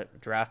he's a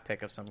draft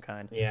pick of some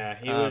kind. Yeah,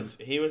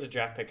 he was a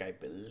draft pick, I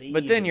believe.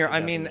 But then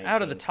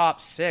out of the top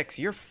 6,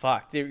 you're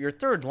fucked. Your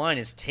third line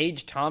is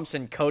Tage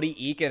Thompson, Cody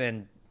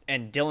Eakin,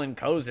 and Dylan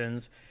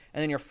Cozens,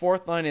 and then your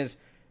fourth line is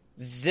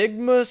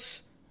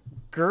Zygmus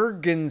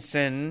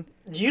Girgensson.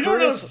 You don't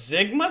know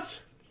Zygmus?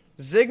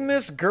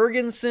 Zygmus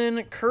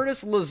Girgensson,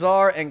 Curtis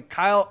Lazar, and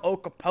Kyle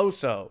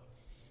Okaposo.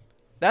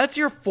 That's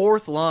your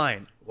fourth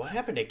line. What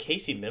happened to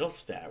Casey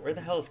Middlestat? Where the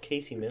hell is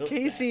Casey Middlestat?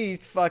 Casey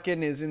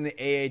fucking is in the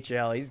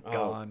AHL. He's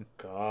gone.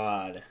 Oh,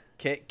 God.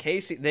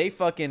 Casey, they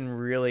fucking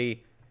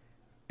really...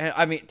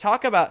 I mean,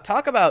 talk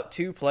about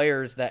two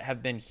players that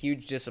have been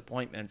huge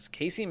disappointments.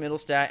 Casey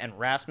Middlestat and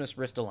Rasmus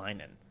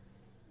Ristolainen.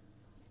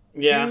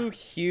 Yeah. Two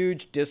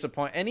huge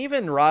disappointments. And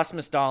even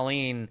Rasmus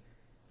Dahlin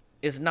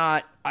is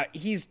not...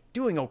 he's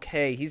doing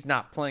okay. He's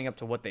not playing up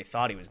to what they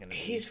thought he was going to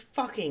be. He's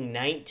fucking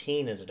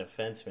 19 as a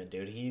defenseman,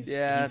 dude. He's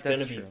going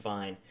to be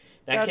fine.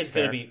 That kid's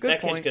going to be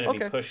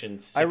pushing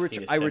 60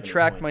 to 70 I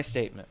retract points. My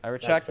statement. I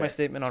retract my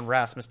statement on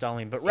Rasmus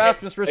Dahlin. But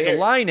Rasmus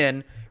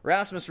Ristolainen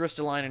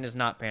is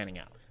not panning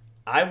out.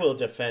 I will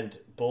defend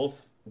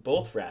both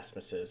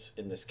Rasmuses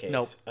in this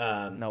case.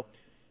 Nope.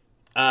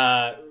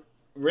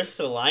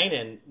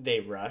 Ristolainen,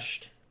 they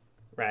rushed,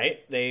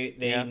 right? They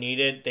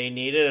needed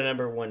a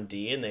number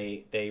 1D, and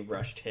they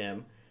rushed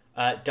him.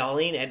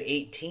 Dahlin at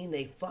 18,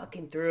 they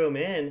fucking threw him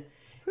in.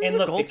 Who's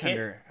the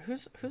goaltender?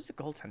 Who's the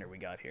goaltender we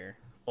got here?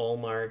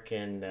 Ullmark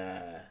and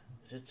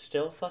is it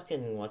still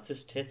fucking what's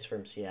his tits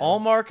from Seattle?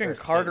 Ullmark and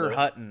Carter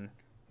Hutton.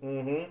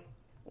 Mm-hmm.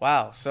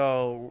 Wow.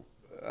 So.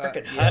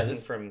 Freaking Hutton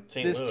from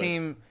St. Louis. This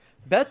team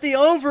bet the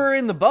over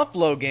in the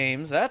Buffalo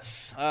games.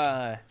 That's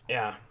yeah.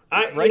 Down.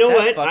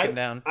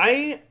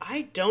 I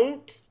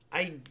don't.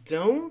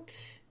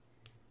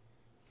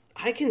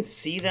 I can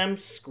see them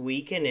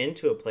squeaking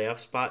into a playoff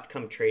spot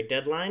come trade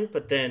deadline,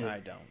 but then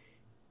I don't.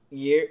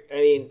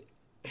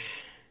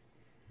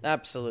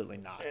 Absolutely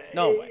not.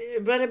 No way.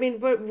 But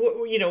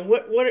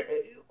what?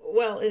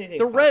 Well, anything.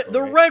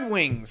 The Red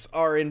Wings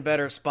are in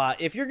better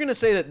spot. If you're going to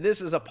say that this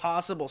is a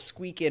possible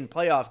squeak-in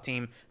playoff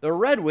team, the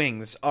Red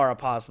Wings are a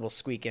possible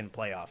squeak-in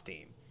playoff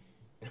team.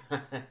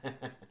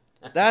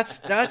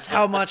 That's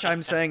how much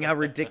I'm saying how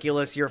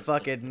ridiculous you're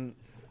fucking...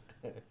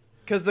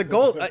 Because the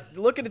goal...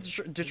 look at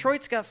it.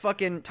 Detroit's got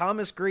fucking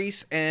Thomas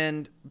Greiss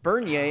and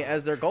Bernier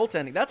as their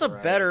goaltending. That's a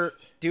better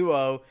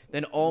duo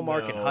than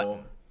Ullmark and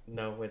Hutton.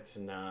 No, it's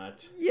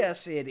not.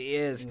 Yes, it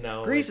is.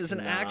 No, Greiss is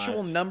an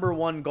actual number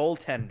 1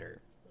 goaltender.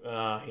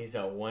 He's a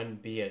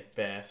 1B at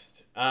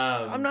best.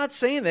 I'm not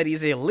saying that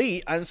he's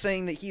elite. I'm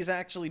saying that he's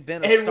actually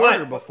been a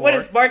starter before. What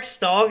is Mark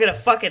Stahl gonna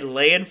fucking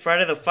lay in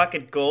front of the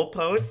fucking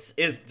goalposts?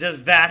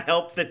 Does that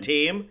help the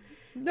team?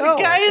 No,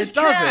 the guy is it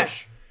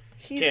trash. Doesn't.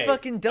 He's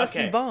fucking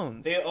dusty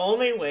bones. The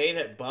only way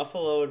that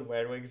Buffalo and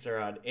Red Wings are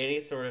on any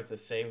sort of the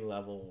same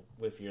level,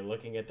 if you're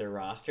looking at their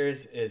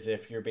rosters, is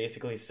if you're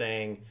basically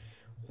saying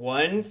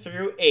 1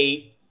 through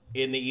 8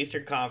 in the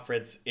Eastern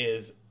Conference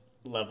is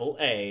level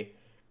A.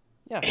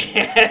 Yeah.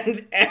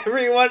 And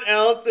everyone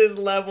else is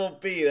level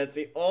B. That's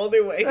the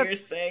only way you're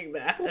saying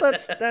that. Well,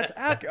 that's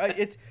accurate.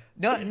 It's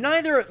not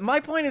neither.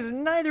 My point is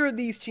neither of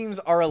these teams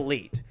are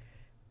elite.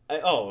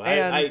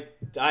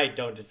 I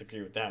don't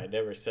disagree with that. I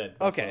never said.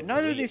 Okay,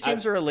 neither of these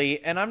teams are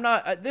elite, and I'm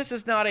not. This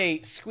is not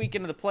a squeak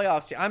into the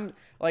playoffs. I'm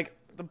like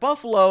the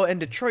Buffalo and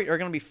Detroit are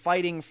going to be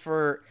fighting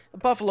for.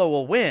 Buffalo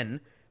will win,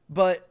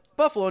 but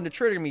Buffalo and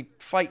Detroit are going to be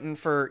fighting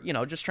for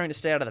just trying to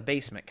stay out of the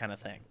basement kind of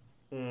thing.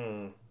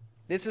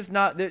 This is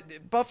not.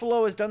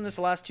 Buffalo has done this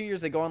the last 2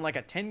 years. They go on like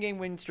a 10-game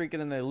win streak,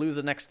 and then they lose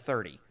the next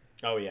 30.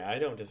 Oh yeah, I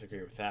don't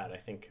disagree with that. I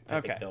think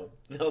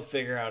they'll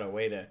figure out a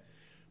way to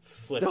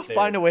flip. They'll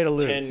find a way to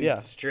lose. 10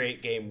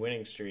 straight game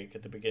winning streak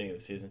at the beginning of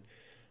the season.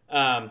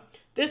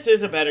 This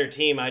is a better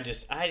team.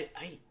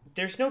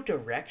 There's no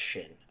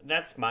direction.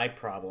 That's my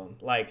problem.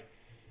 Like,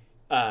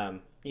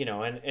 and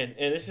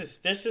this is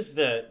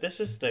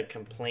the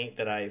complaint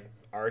that I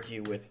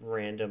argue with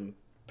random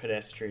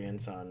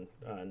pedestrians on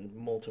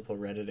multiple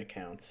Reddit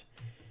accounts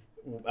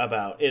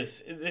about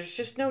is there's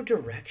just no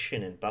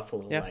direction in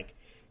Buffalo. Yeah. Like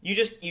you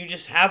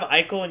just have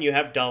Eichel and you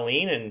have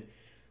Dahlin and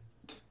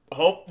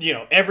hope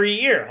every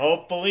year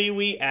hopefully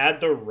we add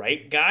the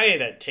right guy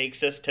that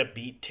takes us to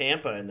beat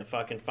Tampa in the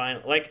fucking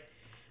final. Like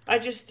I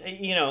just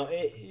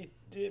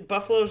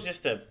Buffalo's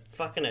just a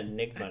fucking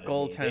enigma.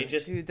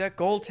 Dude, that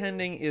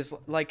goaltending is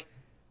like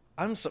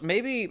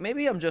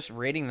maybe I'm just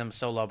rating them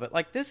so low, but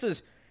like this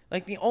is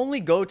like the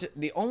only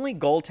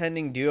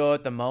goaltending duo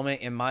at the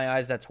moment in my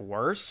eyes that's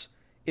worse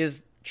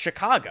is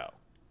Chicago.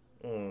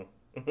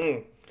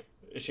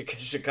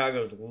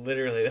 Chicago's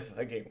literally the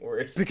fucking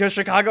worst because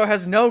Chicago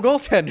has no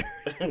goaltender.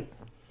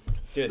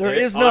 Dude, there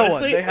is no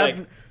one. They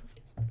have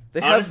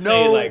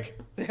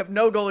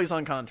no goalies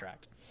on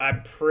contract.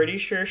 I'm pretty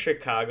sure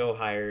Chicago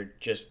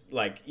hired just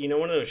like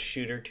one of those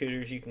shooter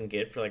tutors you can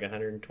get for like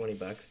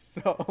 $120.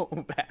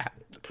 So bad.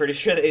 Pretty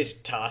sure they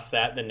just toss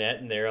that in the net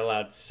and they're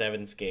allowed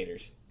 7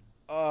 skaters.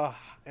 Oh,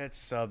 it's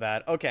so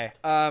bad. Okay,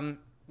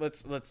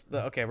 let's.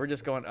 Okay, we're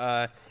just going.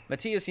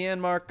 Matthias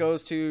Janmark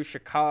goes to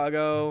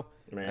Chicago,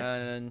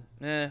 and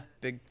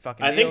big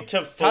fucking. I think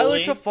Toffoli. Tyler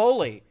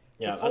Toffoli.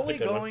 Yeah, Toffoli that's a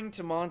good going one.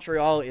 to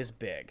Montreal is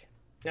big.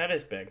 That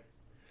is big.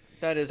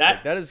 That is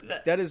big.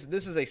 That is.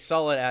 This is a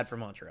solid ad for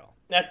Montreal.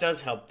 That does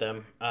help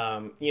them.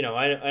 I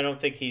don't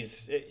think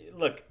he's.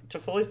 Look,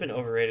 Toffoli's been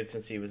overrated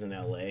since he was in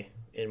LA,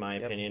 in my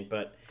opinion.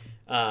 But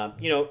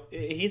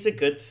he's a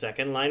good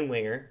second line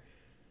winger.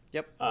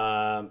 Yep.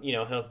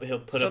 He'll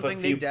put something up a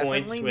few they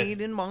points. Definitely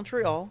need in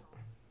Montreal.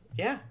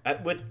 Yeah,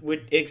 with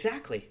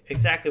exactly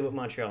what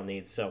Montreal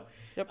needs. So,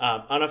 yep.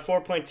 On a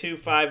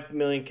 $4.25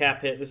 million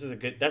cap hit,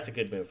 that's a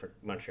good move for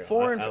Montreal.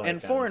 4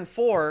 and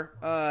 4.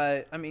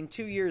 I mean,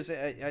 2 years.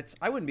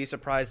 I wouldn't be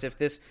surprised if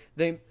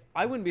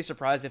I wouldn't be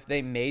surprised if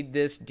they made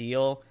this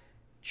deal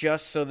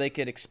just so they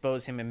could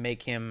expose him and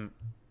make him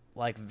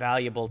like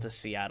valuable to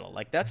Seattle.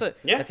 Like that's a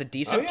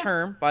decent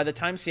term. By the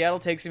time Seattle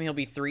takes him, he'll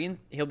be 3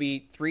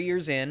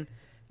 years in.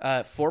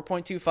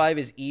 4.25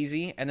 is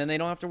easy, and then they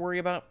don't have to worry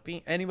about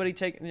anybody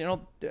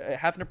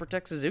having to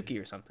protect Suzuki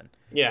or something.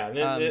 Yeah,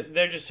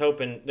 they're just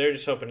hoping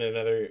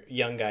another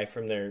young guy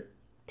from their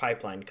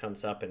pipeline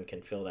comes up and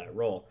can fill that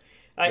role.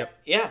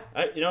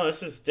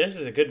 This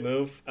is a good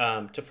move.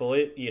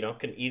 Toffoli,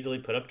 can easily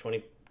put up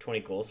 20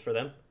 goals for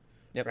them.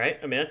 Yep. Right?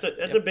 I mean,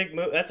 that's a big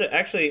move.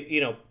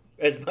 Actually,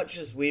 as much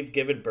as we've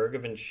given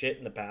Bergevin shit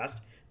in the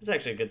past, it's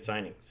actually a good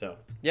signing. So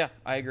yeah,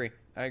 I agree.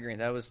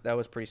 That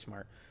was pretty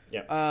smart.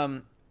 Yeah.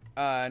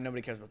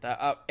 Nobody cares about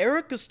that.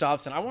 Eric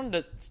Gustafsson, I wanted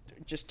to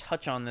just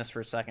touch on this for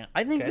a second.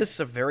 I think this is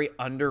a very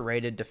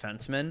underrated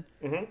defenseman.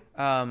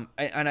 Mm-hmm.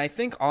 And I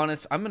think,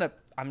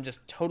 I'm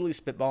just totally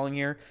spitballing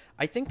here.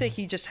 I think that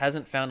he just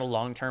hasn't found a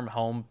long-term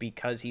home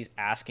because he's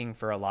asking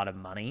for a lot of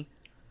money.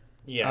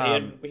 Yeah,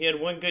 he had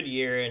one good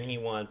year, and he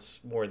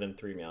wants more than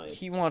 $3 million.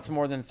 He wants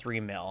more than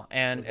 $3 million,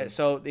 and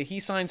so he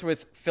signs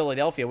with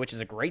Philadelphia, which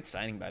is a great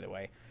signing, by the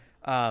way.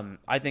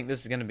 I think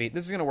this is going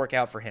to work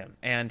out for him,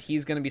 and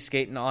he's going to be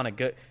skating on a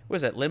good. What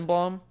is that,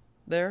 Lindblom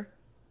there?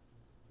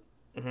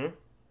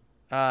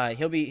 Mm-hmm.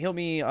 He'll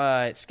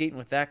be skating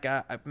with that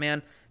guy.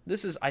 Man,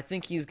 I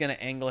think he's going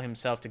to angle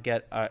himself to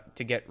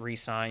get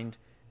re-signed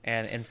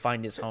and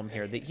find his home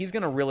here. He's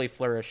going to really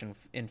flourish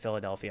in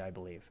Philadelphia, I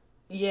believe.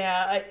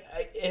 Yeah,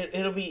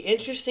 it'll be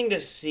interesting to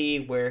see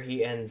where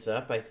he ends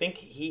up. I think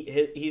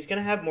he's going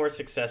to have more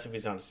success if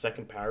he's on a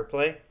second power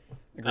play.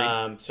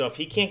 So if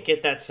he can't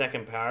get that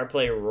second power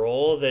play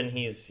role, then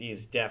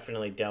he's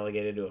definitely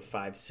delegated to a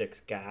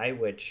 5-6 guy,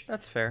 which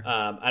that's fair.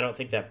 I don't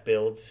think that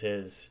builds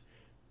his,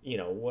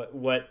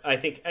 what I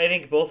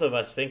think both of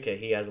us think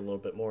he has a little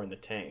bit more in the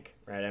tank,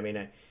 right? I mean,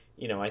 I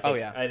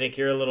think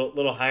you're a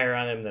little higher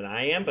on him than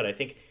I am, but I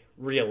think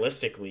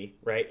realistically,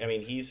 right? I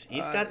mean, he's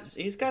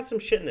got some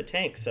shit in the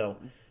tank. So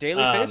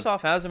Daily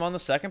Faceoff has him on the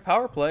second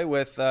power play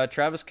with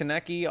Travis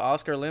Konecny,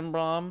 Oscar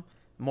Lindblom,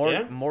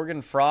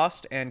 Morgan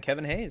Frost, and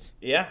Kevin Hayes.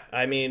 Yeah,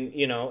 I mean,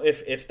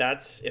 if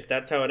that's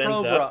how it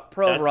ends up.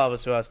 Provorov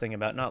is who I was thinking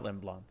about, not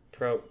Lindblom.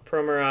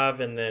 Provorov,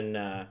 and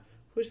then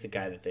who's the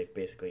guy that they've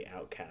basically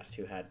outcast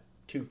who had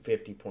two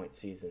 50-point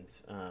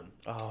seasons.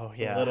 Oh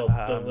yeah,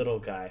 the little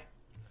guy.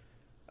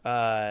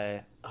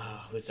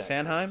 Who's that?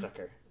 Sanheim?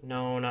 Sucker.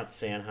 No, not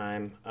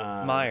Sanheim.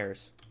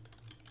 Myers.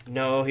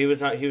 No, he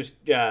was not. He was.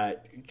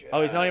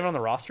 Oh, he's not even on the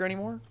roster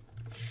anymore.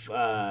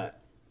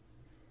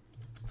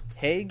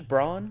 Haig,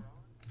 Braun.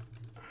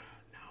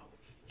 No,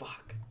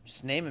 fuck.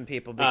 Just naming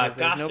people because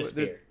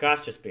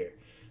Gostisbehere.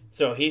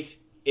 So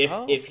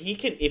if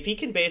he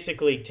can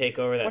basically take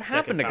over that. What second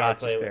happened to power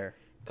play. Gostisbehere?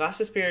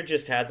 Gostisbehere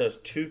just had those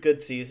 2 good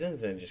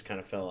seasons, then just kind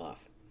of fell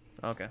off.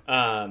 Okay.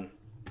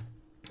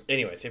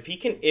 Anyways,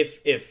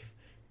 if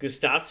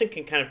Gustafsson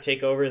can kind of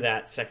take over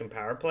that second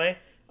power play,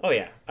 oh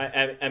yeah,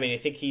 I mean I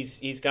think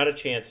he's got a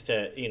chance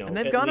to, you know. And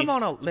they've got him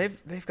on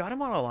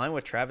a line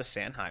with Travis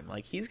Sanheim.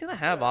 Like he's gonna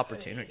have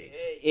opportunities.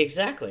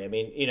 Exactly. I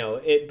mean, you know,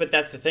 but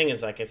that's the thing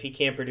is like if he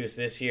can't produce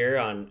this year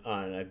on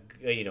a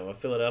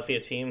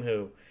Philadelphia team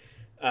who,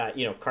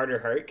 Carter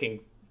Hart can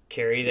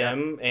carry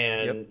them,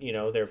 and you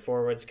know their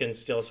forwards can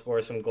still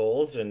score some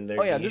goals, and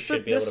this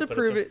will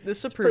prove it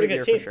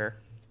here for sure.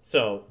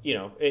 So, you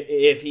know,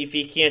 if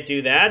he can't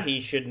do that,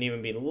 he shouldn't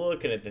even be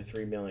looking at the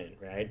 $3 million,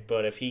 right?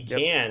 But if he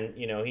can,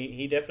 you know,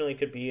 he definitely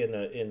could be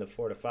in the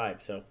 4 to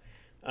 5. So,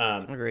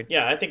 agreed.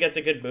 Yeah, I think that's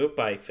a good move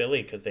by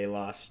Philly because they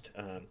lost.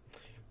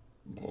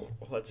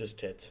 What's his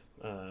tits?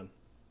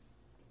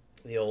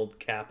 The old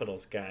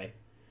Capitals guy.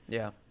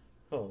 Yeah.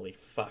 Holy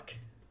fuck,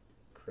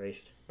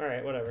 Christ! All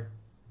right, whatever.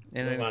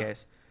 In any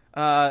case,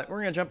 we're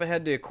gonna jump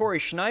ahead to Corey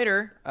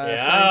Schneider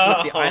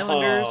signs with the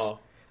Islanders.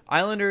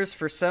 Islanders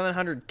for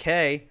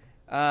 $700K.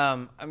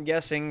 I'm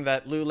guessing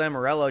that Lou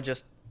Lamoriello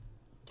just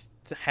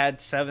had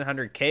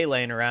 $700K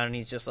laying around, and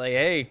he's just like,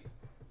 "Hey,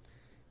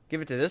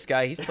 give it to this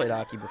guy. He's played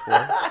hockey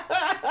before.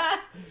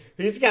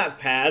 He's got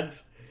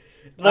pads."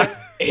 Look,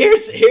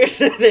 here's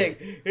the thing.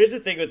 Here's the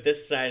thing with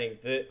this signing: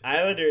 the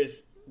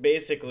Islanders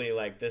basically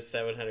like this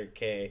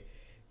 $700K.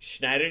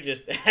 Schneider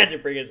just had to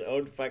bring his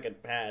own fucking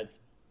pads.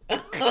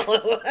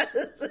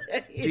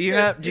 Do you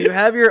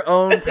have your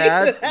own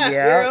pads?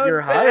 Yeah,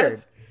 you're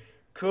hired.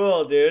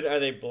 Cool, dude. Are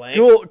they blank?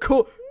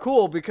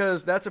 Cool,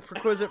 because that's a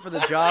prerequisite for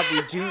the job.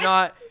 We do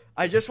not.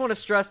 I just want to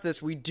stress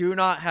this. We do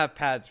not have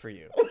pads for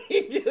you.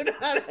 We do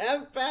not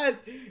have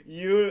pads.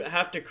 You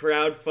have to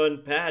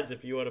crowdfund pads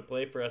if you want to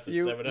play for us at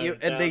 $700,000.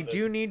 And they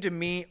do need to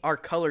meet our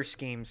color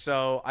scheme,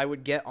 so I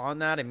would get on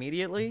that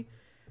immediately.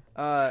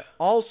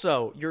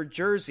 Also, your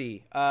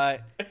jersey.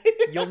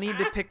 You'll need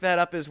to pick that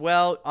up as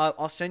well.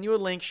 I'll send you a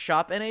link,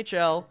 Shop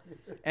NHL,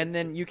 and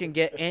then you can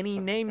get any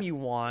name you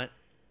want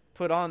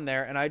put on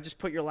there, and I just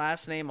put your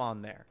last name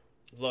on there.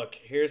 Look,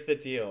 here's the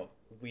deal.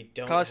 We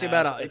don't it costs you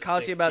about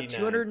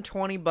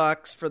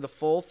 $220 for the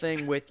full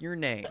thing with your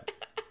name.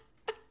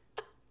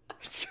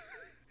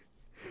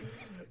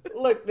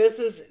 Look, this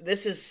is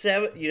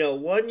 1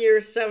 year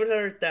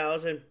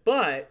 $700,000,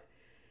 but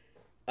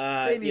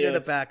they needed a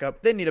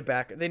backup. They needed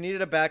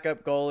a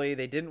backup goalie.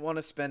 They didn't want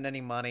to spend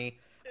any money.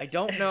 I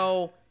don't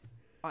know.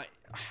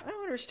 I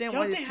don't understand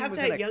why this team was Don't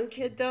they have that young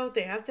kid though?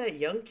 They have that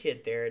young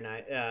kid there in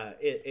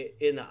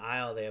the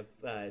aisle. They have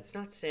it's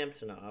not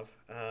Samsonov.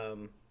 Yeah,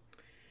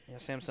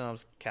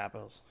 Samsonov's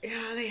Capitals.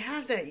 Yeah, they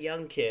have that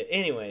young kid.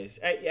 Anyways,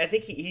 I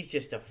think he's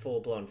just a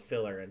full blown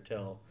filler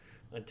until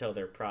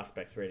their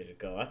prospect's ready to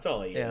go. That's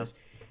all he is.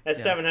 At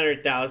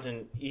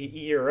 $700,000,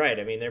 you're right.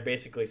 I mean, they're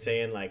basically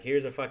saying like,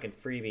 here's a fucking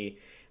freebie.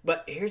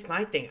 But here's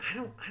my thing. I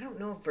don't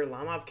know if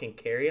Varlamov can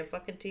carry a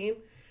fucking team.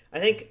 I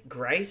think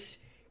Grice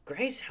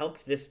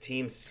helped this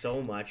team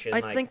so much. And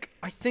I think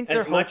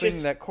they're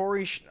hoping that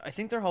Corey. I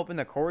think they're hoping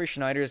that Corey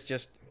Schneider is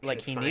just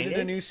like he needed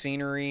a new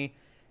scenery.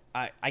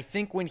 I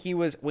think when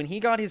he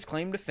got his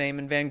claim to fame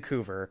in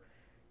Vancouver,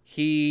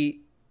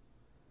 he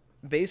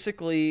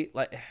basically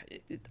like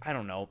I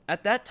don't know.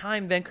 At that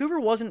time, Vancouver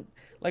wasn't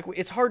like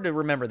it's hard to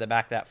remember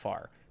back that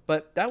far,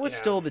 but that was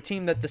still the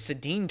team that the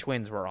Sedin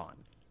twins were on.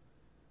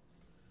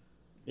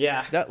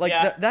 Yeah,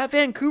 that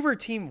Vancouver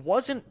team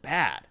wasn't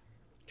bad.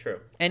 True.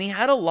 And he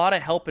had a lot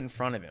of help in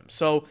front of him.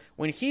 So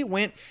when he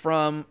went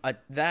from a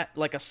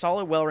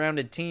solid,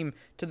 well-rounded team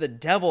to the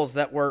Devils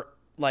that were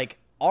like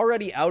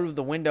already out of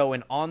the window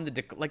and on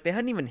the they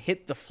hadn't even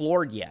hit the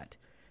floor yet.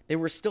 They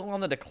were still on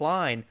the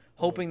decline,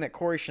 hoping that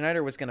Corey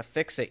Schneider was going to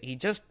fix it. He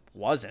just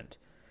wasn't.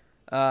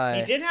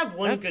 He did have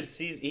one good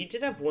season. He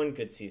did have one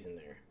good season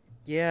there.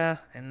 Yeah,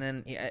 and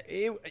then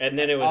it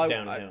was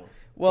downhill.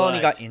 And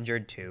he got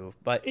injured too.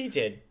 But he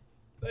did.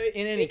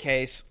 In any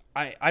case,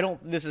 I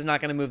don't. This is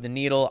not going to move the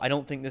needle. I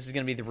don't think this is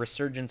going to be the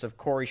resurgence of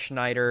Corey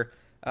Schneider,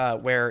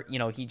 where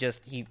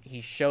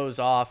he shows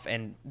off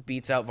and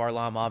beats out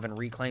Varlamov and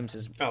reclaims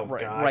his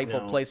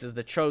rightful place as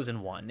the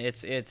chosen one.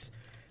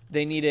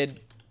 They needed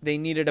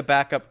a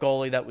backup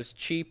goalie that was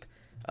cheap.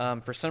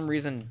 For some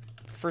reason,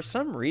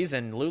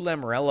 Lou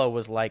Lamoriello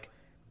was like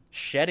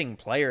shedding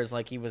players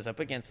like he was up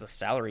against the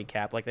salary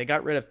cap. Like they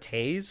got rid of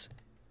Taze.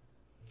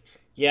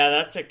 Yeah,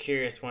 that's a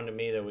curious one to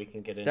me that we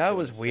can get into. That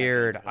was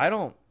weird. I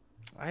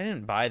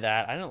didn't buy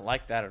that. I didn't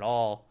like that at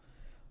all.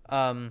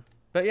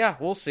 But yeah,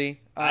 we'll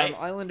see.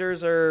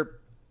 Islanders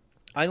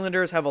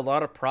have a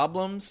lot of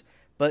problems,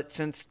 But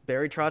since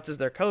Barry Trotz is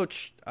their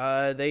coach,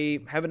 they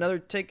have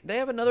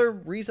another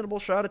reasonable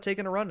shot at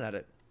taking a run at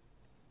it.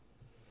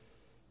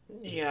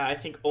 Yeah, I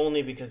think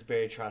only because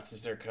Barry Trotz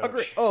is their coach.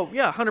 Agree. Oh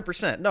yeah,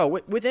 100%. No,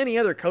 with any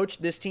other coach,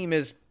 this team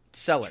is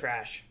stellar.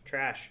 Trash.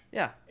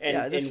 Yeah,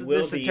 This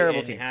is a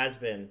terrible team. Has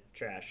been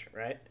trash,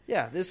 right?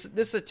 Yeah, this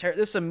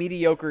is a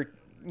mediocre,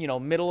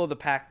 middle of the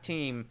pack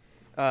team.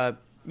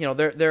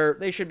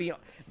 They should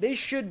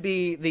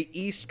be the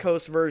East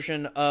Coast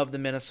version of the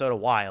Minnesota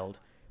Wild,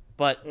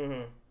 but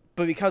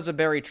because of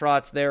Barry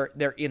Trotz,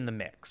 they're in the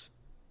mix.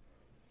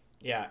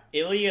 Yeah,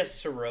 Ilya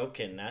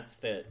Sorokin. That's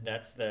the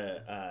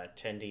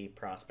Tendy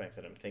prospect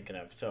that I'm thinking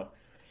of. So,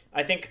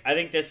 I think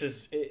this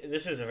is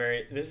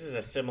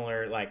a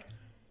similar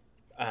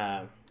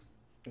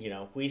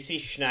we see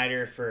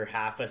Schneider for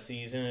half a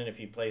season, and if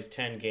he plays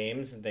 10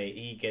 games,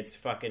 he gets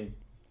fucking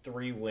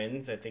 3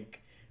 wins. I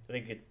think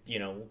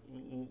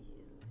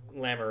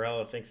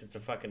Lamoriello thinks it's a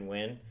fucking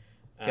win.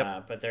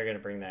 Yep. But they're gonna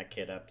bring that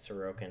kid up,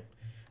 Sorokin.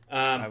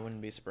 I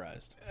wouldn't be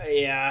surprised.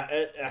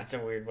 Yeah, that's a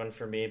weird one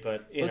for me,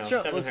 but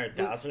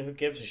 700,000. Who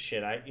gives a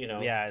shit?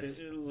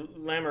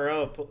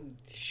 Lamoriello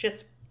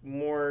shit's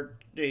more.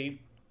 He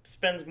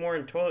spends more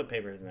in toilet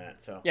paper than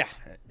that. So yeah,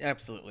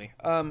 absolutely.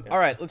 All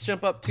right, let's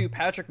jump up to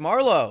Patrick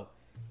Marleau.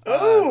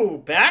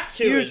 Back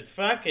to his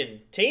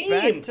fucking team.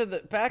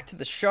 Back to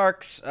the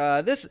Sharks.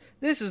 This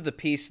is the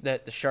piece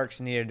that the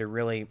Sharks needed to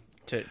really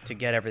to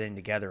get everything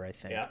together, I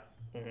think. Yeah.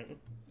 Mm-hmm.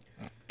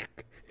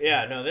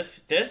 Yeah, no,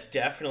 this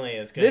definitely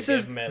is going to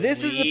give them at least.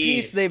 This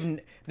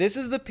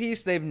is the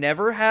piece they've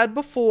never had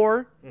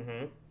before.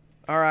 Mm-hmm.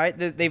 All right,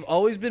 they've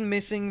always been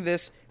missing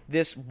this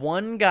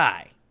one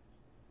guy.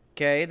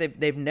 Okay,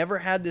 they've never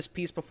had this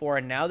piece before,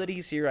 and now that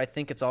he's here, I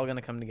think it's all going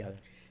to come together.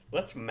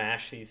 Let's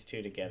mash these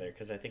two together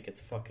because I think it's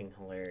fucking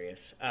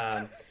hilarious.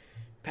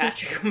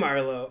 Patrick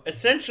Marleau,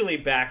 essentially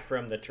back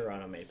from the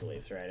Toronto Maple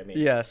Leafs, right? I mean,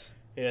 yes,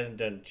 he hasn't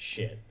done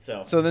shit.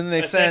 So then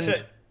they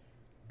send.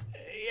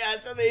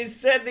 Yeah, so they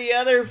sent the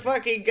other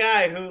fucking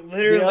guy who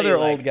literally... The other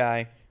old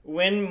guy.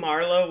 When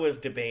Marleau was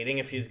debating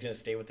if he was going to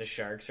stay with the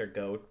Sharks or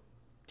go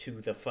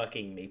to the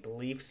fucking Maple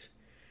Leafs,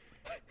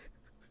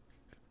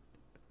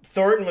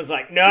 Thornton was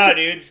like, nah,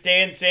 dude,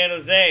 stay in San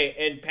Jose.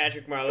 And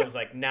Patrick Marleau was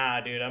like,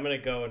 nah, dude, I'm going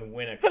to go and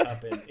win a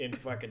cup in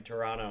fucking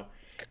Toronto.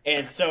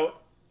 And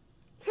so...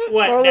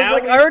 What, Marleau's now?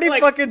 I already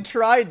fucking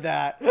tried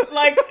that.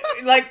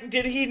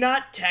 Did he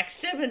not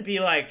text him and be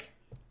like,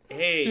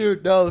 hey...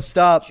 Dude, no,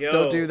 stop. Joe,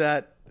 don't do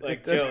that.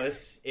 Joe,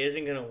 this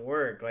isn't going to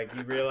work.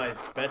 You realize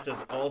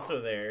Spezza's also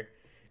there.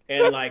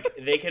 And,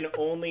 they can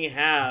only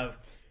have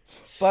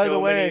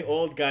many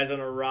old guys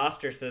on a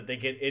roster so that they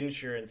get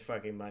insurance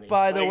fucking money.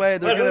 By the way,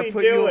 they're going to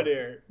put you...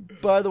 Here?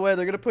 By the way,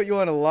 they're going to put you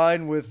on a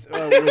line with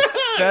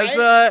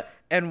Spezza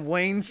and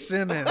Wayne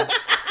Simmons.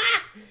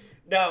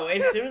 No,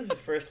 Wayne Simmons is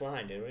first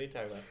line, dude. What are you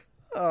talking about?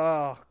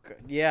 Oh,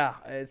 yeah.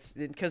 It's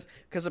because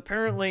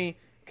apparently...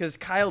 Because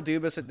Kyle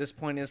Dubas at this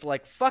point is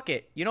like, fuck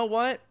it. You know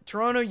what,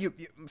 Toronto, you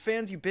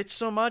fans, you bitch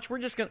so much. We're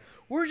just gonna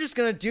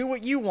do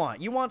what you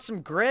want. You want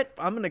some grit?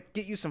 I'm gonna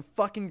get you some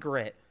fucking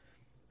grit.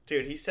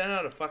 Dude, he sent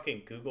out a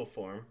fucking Google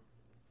form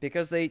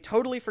because they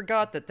totally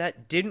forgot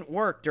that didn't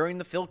work during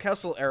the Phil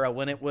Kessel era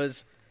when it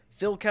was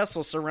Phil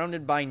Kessel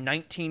surrounded by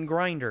 19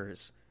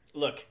 grinders.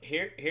 Look,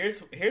 here's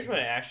what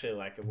I actually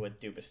like of what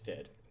Dubas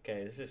did.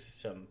 Okay, this is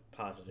some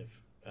positive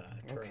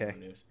Toronto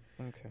news.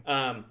 Okay.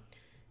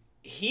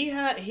 He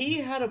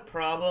had a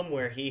problem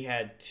where he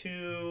had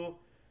 2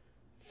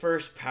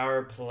 first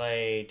power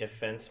play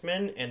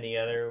defensemen and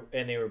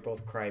they were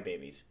both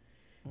crybabies.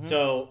 Mm-hmm.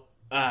 So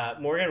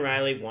Morgan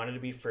Rielly wanted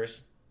to be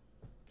first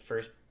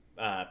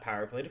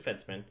power play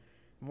defenseman.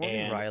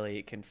 Morgan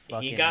Rielly can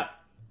fucking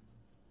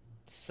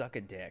suck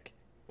a dick.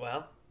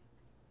 Well,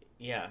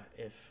 yeah,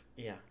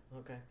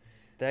 okay.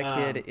 That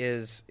kid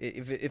is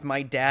if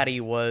my daddy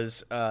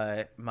was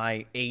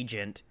my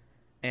agent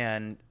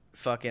and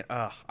fucking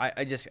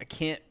I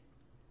can't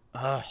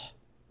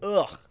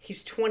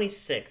He's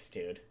 26,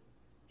 dude.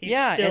 He's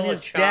and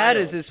his dad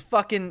is his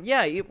fucking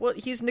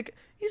he's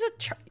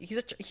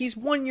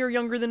 1 year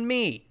younger than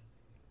me.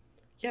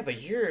 Yeah,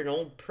 but you're an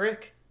old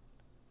prick.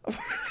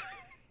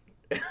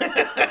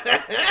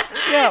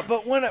 Yeah,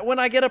 but when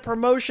I get a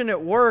promotion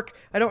at work,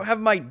 I don't have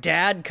my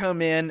dad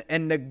come in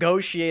and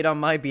negotiate on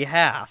my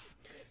behalf.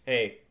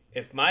 Hey,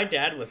 if my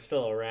dad was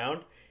still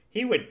around,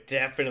 he would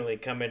definitely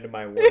come into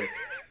my work.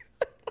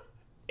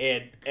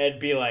 And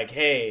be like,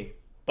 hey,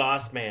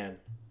 boss man,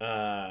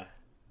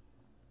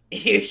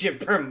 you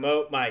should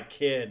promote my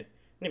kid.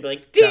 And he'd be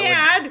like,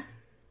 Dad!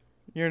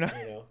 You're not...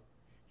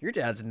 Your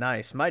dad's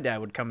nice. My dad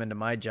would come into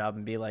my job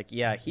and be like,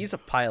 yeah, he's a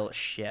pile of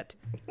shit.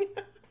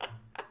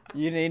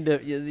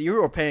 You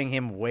were paying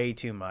him way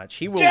too much.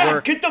 He will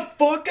Dad, get the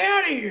fuck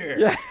out of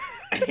here!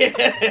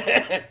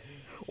 Yeah.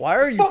 Why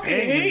are you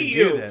paying him to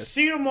do this?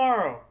 See you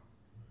tomorrow.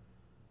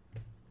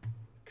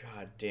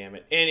 God damn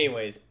it.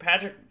 Anyways,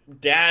 Patrick,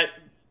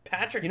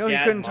 he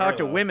couldn't talk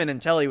to Marleau. women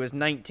until he was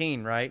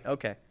 19, right?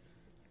 Okay.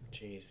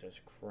 Jesus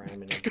Christ.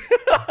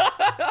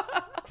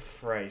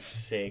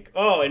 Christ's sake.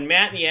 Oh, and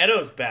Matt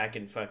Nieto's back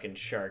in fucking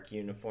Shark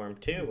uniform,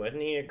 too.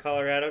 Wasn't he a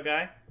Colorado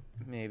guy?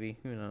 Maybe.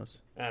 Who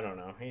knows? I don't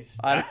know.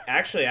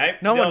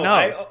 No one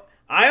knows.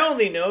 I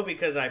only know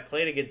because I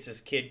played against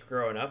this kid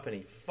growing up, and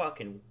he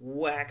fucking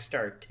waxed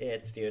our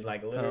tits, dude.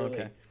 Like,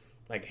 literally,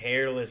 like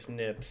hairless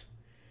nips.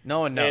 No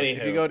one knows.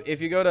 Anywho.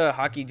 If you go to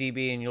Hockey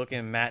DB and you look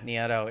at Matt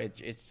Nieto,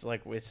 it's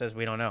like it says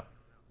we don't know.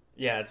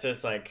 Yeah, it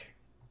says like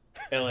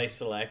LA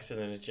selects, and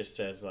then it just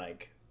says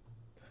like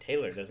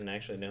Taylor doesn't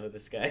actually know who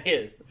this guy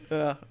is.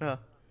 Yeah.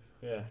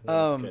 Yeah.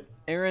 No, that's good.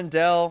 Aaron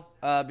Dell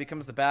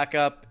becomes the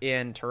backup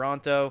in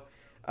Toronto.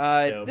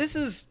 This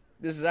is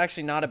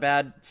actually not a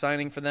bad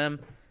signing for them.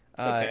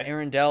 Okay.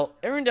 Aaron Dell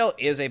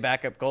is a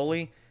backup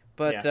goalie,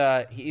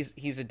 but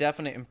he's a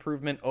definite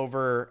improvement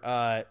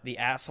over the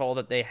asshole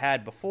that they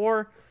had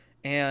before,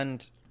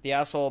 and the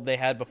asshole they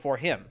had before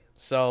him.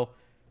 So,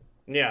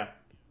 yeah,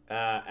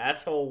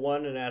 asshole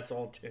 1 and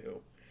asshole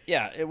 2.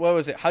 Yeah, what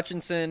was it?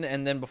 Hutchinson,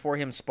 and then before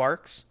him,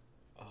 Sparks.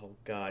 Oh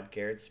God,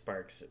 Garrett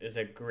Sparks is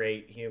a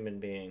great human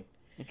being.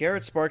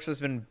 Garrett Sparks has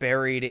been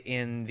buried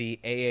in the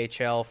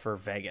AHL for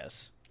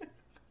Vegas.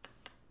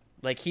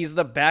 Like, he's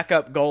the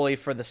backup goalie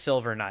for the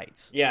Silver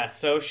Knights. Yeah,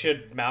 so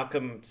should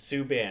Malcolm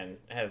Subban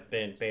have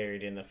been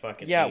buried in the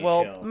fucking Yeah, AHL.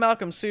 well,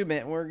 Malcolm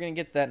Subban, we're going to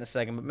get to that in a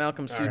second, but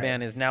Malcolm Subban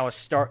right. is now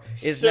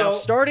now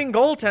starting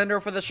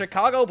goaltender for the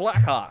Chicago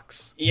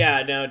Blackhawks.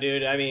 Yeah, no,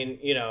 dude, I mean,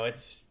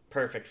 it's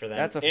perfect for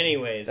them.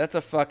 Anyways. That's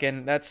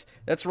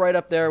right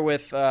up there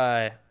with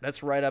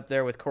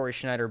Corey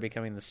Schneider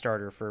becoming the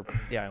starter for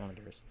the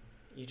Islanders.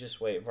 You just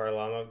wait.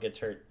 Varlamov gets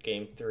hurt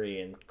game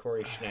 3, and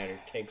Corey Schneider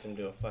takes him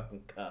to a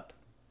fucking cup.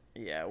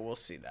 Yeah, we'll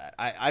see that.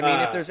 I mean,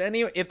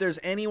 if there's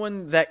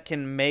anyone that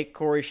can make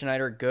Corey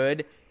Schneider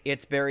good,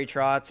 it's Barry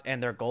Trotz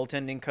and their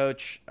goaltending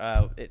coach,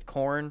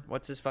 Korn.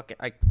 What's his fucking?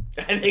 I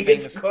think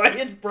it's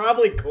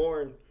probably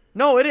Korn.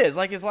 No, it is.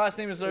 Like, his last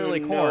name is literally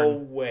Korn. No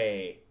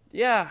way.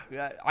 Yeah,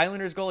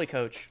 Islanders goalie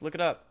coach. Look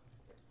it up.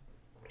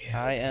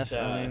 Yeah,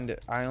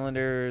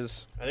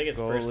 Islanders. I think his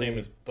first name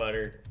is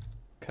Butter.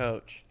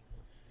 Coach.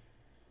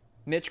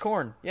 Mitch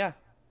Korn. Yeah.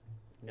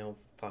 No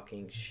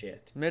fucking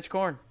shit. Mitch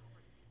Korn.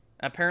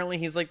 Apparently,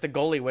 he's like the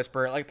goalie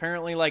whisperer. Like,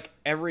 apparently, like,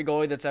 every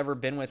goalie that's ever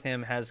been with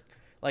him has,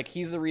 like,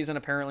 he's the reason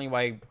apparently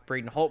why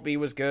Braden Holtby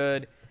was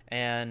good,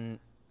 and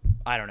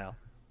I don't know.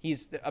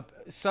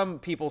 Some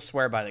people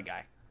swear by the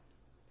guy.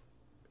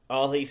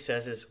 All he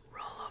says is,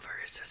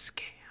 rollover is a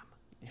scam.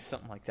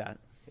 Something like that.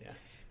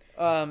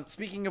 Yeah.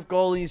 Speaking of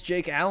goalies,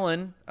 Jake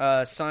Allen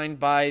signed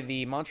by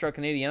the Montreal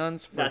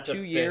Canadiens for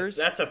 2 years.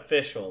 That's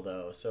official,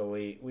 though, so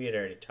we had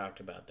already talked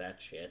about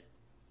that shit.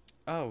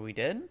 Oh, we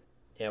did?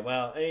 Yeah,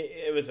 well,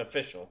 it was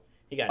official.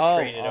 He got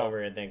traded over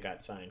and then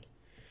got signed.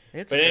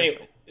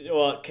 Anyway,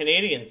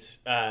 Canadians,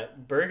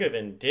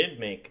 Bergevin did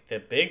make the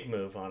big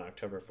move on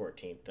October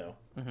 14th, though.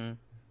 Mm-hmm.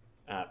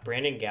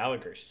 Brandon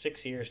Gallagher,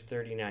 6 years,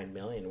 $39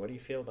 million. What do you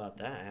feel about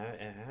that?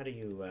 How do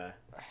you?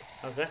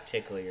 How's that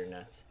tickle your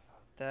nuts?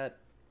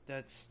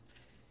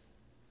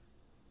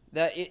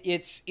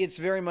 It's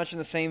very much in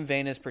the same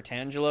vein as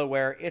Pertangelo,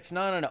 where it's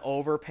not an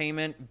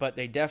overpayment, but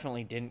they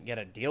definitely didn't get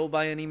a deal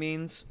by any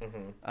means.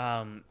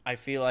 Mm-hmm. I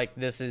feel like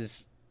this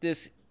is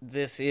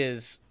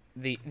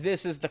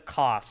the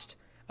cost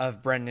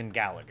of Brendan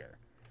Gallagher.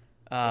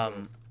 I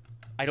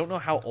don't know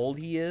how old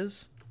he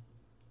is,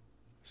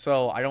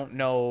 so I don't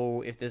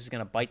know if this is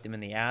going to bite them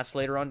in the ass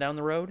later on down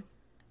the road.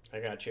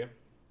 I got you.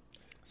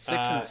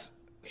 6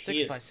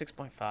 by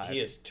 6.5. He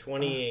is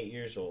 28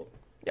 years old.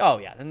 Oh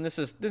yeah, then this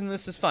is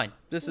fine.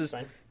 This is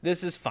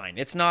fine.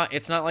 It's not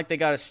like they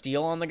got a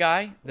steal on the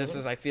guy.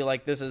 I feel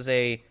like this is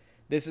a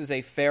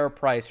fair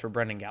price for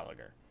Brendan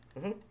Gallagher.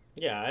 Mm-hmm.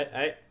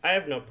 Yeah, I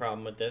have no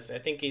problem with this. I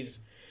think he's.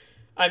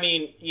 I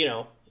mean,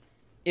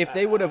 if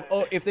they would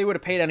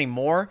have paid any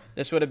more,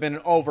 this would have been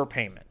an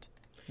overpayment.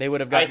 They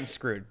would have gotten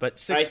screwed. But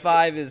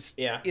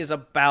 6.5 is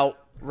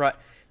about right.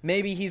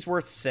 Maybe he's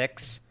worth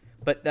 6,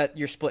 but that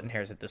you're splitting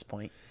hairs at this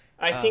point.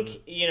 I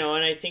think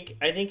and I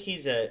think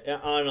he's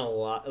on a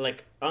lot,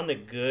 like on the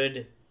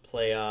good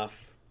playoff,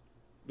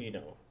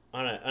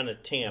 on a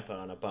Tampa,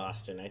 on a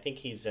Boston. I think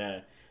he's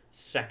a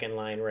second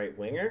line right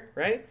winger,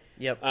 right?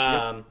 Yep.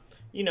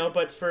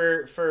 But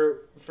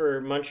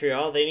for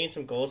Montreal, they need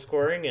some goal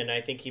scoring, and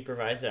I think he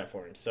provides that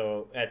for him.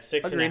 So at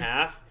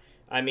 6.5,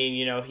 I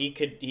mean,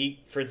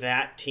 he for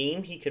that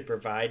team, he could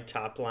provide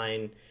top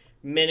line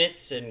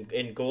minutes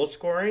and goal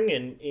scoring,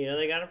 and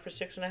they got him for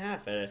 6.5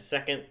 at a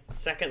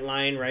second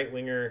line right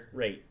winger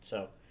rate.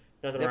 So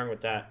nothing wrong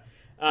with that.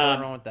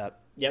 Nothing wrong with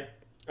that. Yep.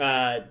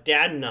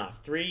 Dadonov,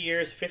 3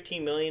 years,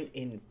 $15 million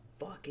in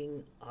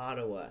fucking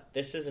Ottawa.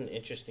 This is an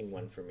interesting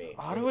one for me.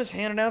 Ottawa's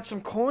handing out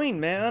some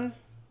coin, man.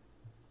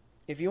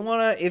 If you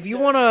wanna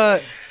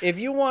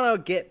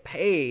get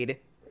paid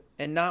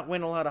and not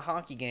win a lot of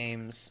hockey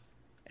games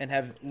and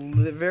have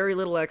very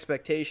little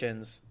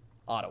expectations,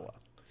 Ottawa.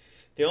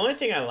 The only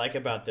thing I like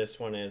about this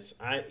one is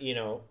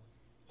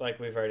like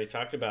we've already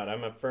talked about,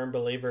 I'm a firm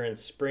believer in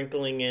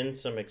sprinkling in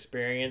some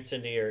experience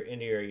into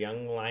your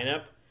young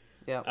lineup.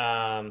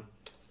 Yeah.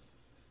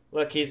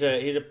 Look, he's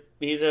a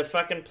he's a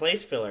fucking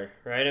place filler,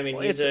 right? I mean,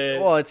 Well, he's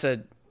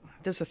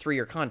this is a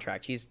 3-year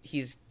contract.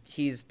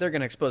 They're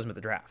going to expose him at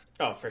the draft.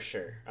 Oh, for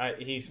sure.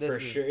 He's This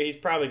for is- sure. He's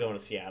probably going to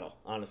Seattle.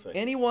 Honestly,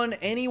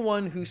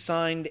 Anyone who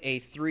signed a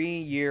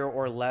 3-year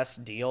or less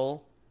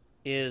deal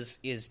is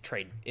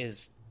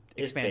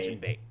expansion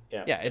bait.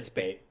 Yeah, it's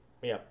bait.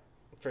 Yeah,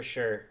 for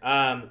sure.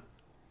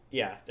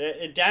 Yeah,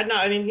 Dad.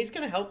 I mean, he's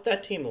going to help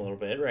that team a little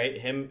bit, right?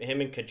 Him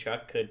and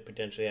Kachuk could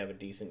potentially have a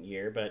decent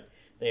year, but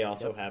they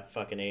also have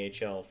fucking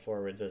AHL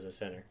forwards as a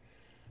center.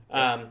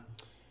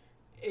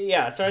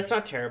 Yeah, so it's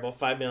not terrible.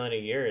 $5 million a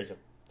year is a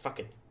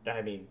fucking.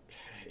 I mean,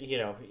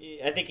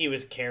 I think he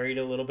was carried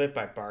a little bit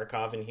by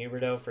Barkov and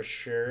Huberdeau for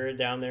sure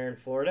down there in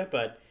Florida,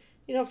 but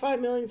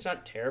 $5 million is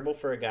not terrible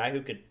for a guy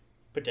who could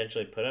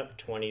potentially put up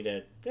 20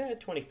 to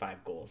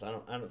 25 goals. I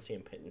don't see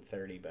him hitting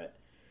 30, but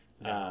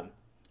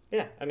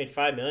yeah, I mean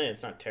 $5 million,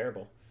 it's not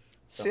terrible.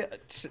 So.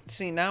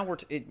 See, now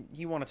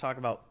you want to talk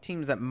about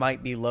teams that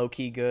might be low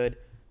key good.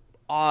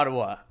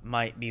 Ottawa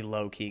might be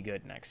low key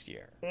good next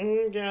year.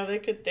 Yeah, they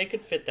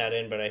could fit that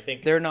in, but I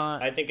think they're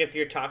not. I think if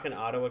you're talking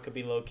Ottawa could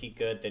be low key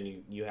good,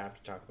 then you have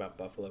to talk about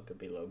Buffalo could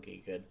be low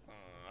key good.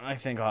 I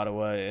think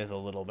Ottawa is a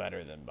little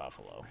better than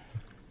Buffalo.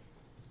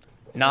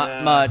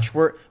 Not much.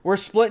 We're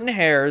splitting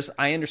hairs.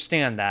 I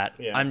understand that.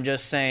 Yeah. I'm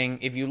just saying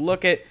if you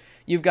look at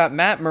you've got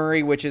Matt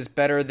Murray, which is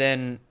better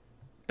than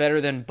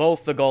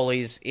both the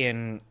goalies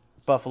in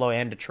Buffalo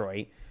and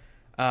Detroit.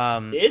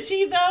 Is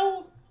he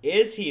though?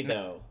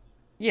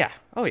 Yeah.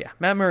 Oh yeah.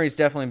 Matt Murray's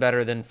definitely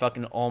better than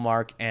fucking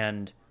Ullmark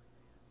and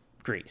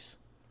Grice.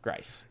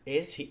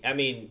 Is he? I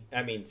mean,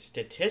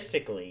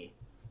 statistically,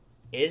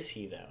 is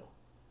he though?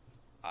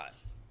 I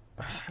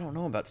don't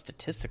know about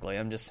statistically.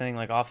 I'm just saying,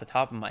 like, off the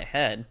top of my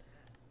head.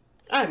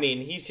 I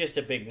mean, he's just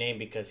a big name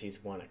because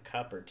he's won a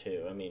cup or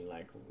two. I mean,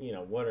 like,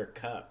 what are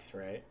cups,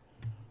 right?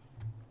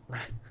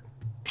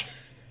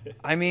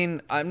 I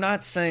mean, I'm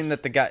not saying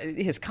that the guy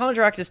his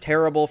contract is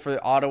terrible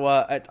for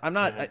Ottawa. I'm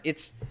not.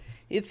 It's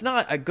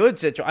not a good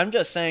situation. I'm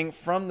just saying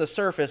from the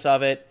surface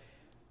of it,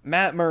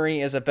 Matt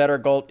Murray is a better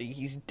goal.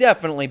 He's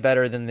definitely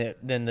better than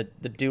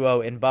the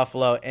duo in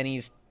Buffalo, and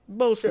he's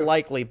most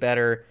likely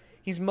better.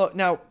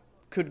 Now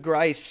could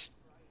Grice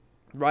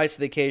rise to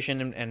the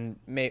occasion and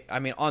I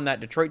mean on that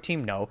Detroit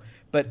team, no,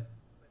 but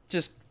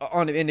just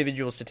on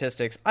individual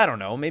statistics, I don't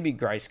know. Maybe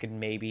Grice could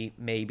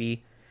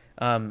maybe.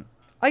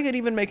 I could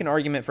even make an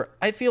argument for.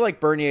 I feel like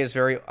Bernier is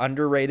very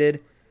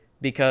underrated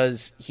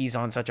because he's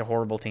on such a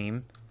horrible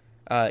team.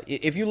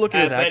 If you look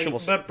at his actual,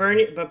 but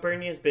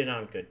Bernier's been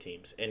on good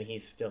teams, and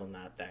he's still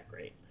not that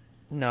great.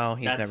 No,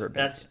 he's never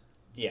been.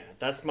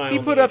 That's my. He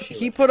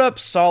put up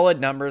solid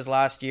numbers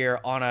last year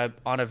on a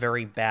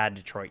very bad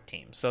Detroit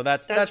team. So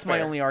that's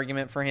my only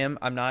argument for him.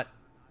 I'm not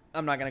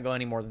going to go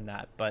any more than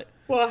that. But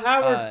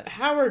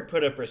Howard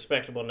put up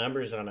respectable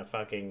numbers on a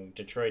fucking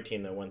Detroit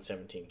team that won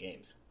 17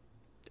 games.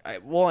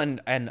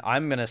 And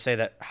I'm going to say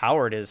that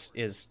Howard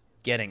is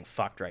getting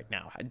fucked right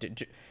now.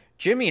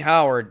 Jimmy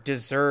Howard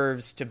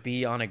deserves to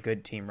be on a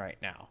good team right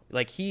now.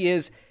 Like he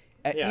is,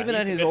 even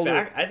at his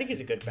older. I think he's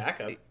a good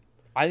backup.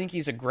 I think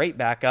he's a great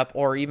backup,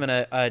 or even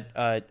a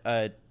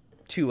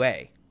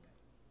 2A,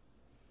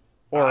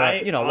 or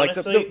honestly, like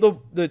the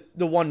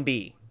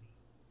 1B.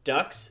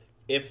 Ducks.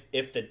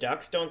 If the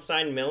Ducks don't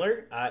sign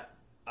Miller,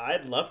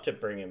 I'd love to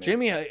bring him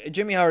in.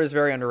 Jimmy Howard is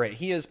very underrated.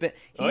 He has been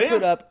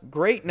put up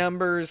great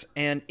numbers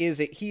and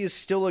he is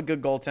still a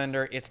good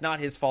goaltender. It's not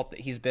his fault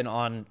that he's been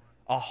on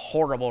a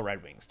horrible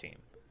Red Wings team.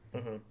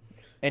 Mm-hmm.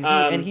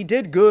 And he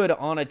did good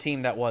on a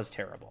team that was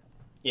terrible.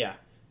 Yeah.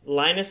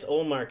 Linus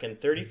Ullmark in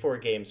 34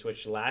 games,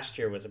 which last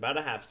year was about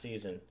a half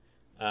season,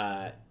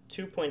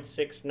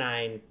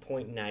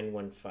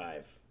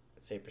 2.69.915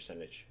 save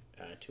percentage,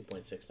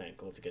 2.69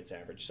 goals against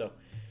average. So,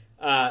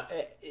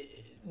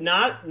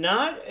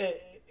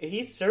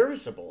 he's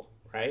serviceable,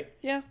 right?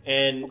 Yeah.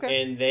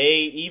 And they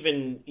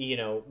even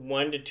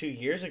 1 to 2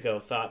 years ago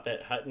thought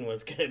that Hutton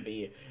was going to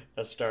be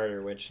a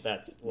starter, which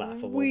that's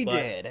laughable. We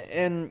did,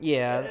 and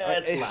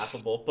it's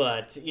laughable.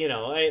 But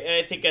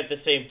I think at the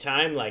same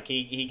time, like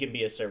he can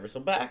be a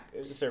serviceable back.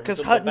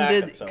 Because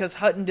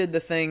Hutton did the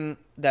thing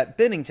that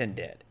Binnington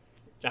did,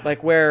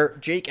 like where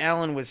Jake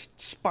Allen was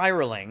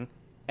spiraling,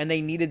 and they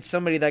needed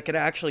somebody that could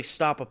actually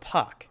stop a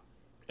puck.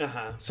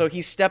 So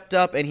he stepped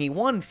up and he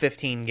won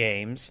 15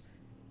 games,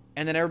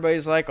 and then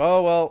everybody's like,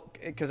 "Oh well,"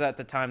 because at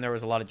the time there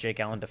was a lot of Jake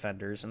Allen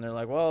defenders, and they're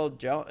like, "Well,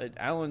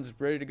 Allen's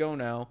ready to go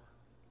now."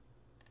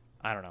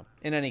 I don't know.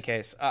 In any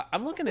case,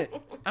 I'm looking at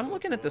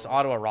this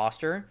Ottawa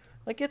roster.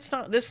 Like this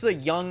is a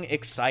young,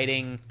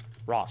 exciting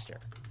roster.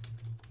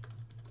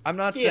 I'm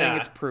not saying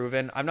it's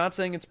proven. I'm not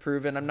saying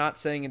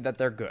that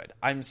they're good.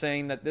 I'm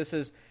saying that this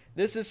is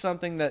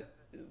something that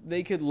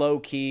they could low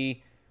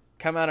key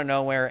come out of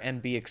nowhere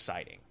and be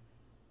exciting.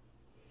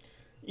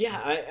 Yeah,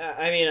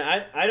 I mean,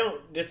 I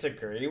don't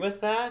disagree with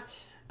that.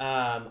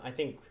 I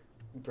think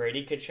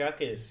Brady Tkachuk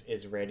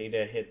is ready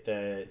to hit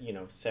the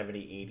 70,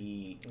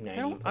 80,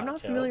 90. I'm not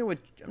familiar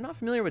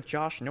with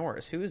Josh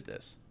Norris. Who is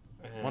this?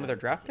 One of their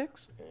draft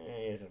picks?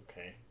 He's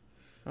okay.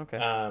 Okay.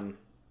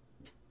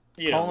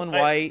 Colin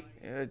White,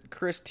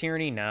 Chris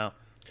Tierney, no.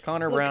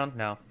 Connor Brown,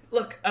 no.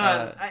 Look,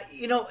 not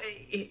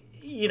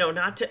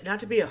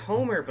to be a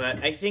homer,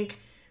 but I think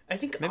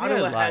Maybe Ottawa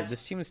I lied.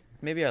 has.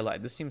 Maybe I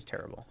lied. This team's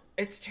terrible.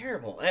 It's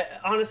terrible.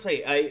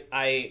 Honestly,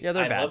 yeah,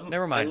 they're bad.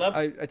 Never mind.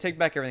 I take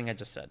back everything I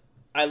just said.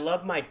 I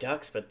love my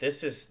Ducks, but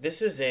this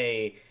is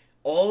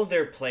all of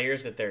their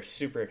players that they're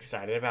super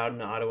excited about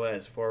in Ottawa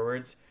as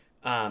forwards.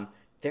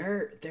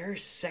 They're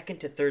second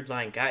to third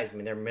line guys. I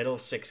mean, they're middle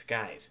six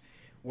guys.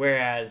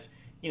 Whereas,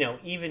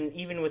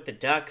 even with the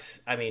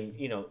Ducks, I mean,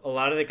 a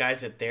lot of the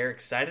guys that they're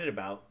excited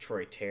about,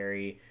 Troy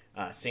Terry,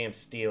 Sam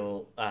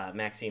Steele,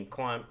 Maxime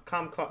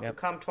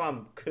Comtois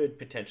could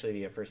potentially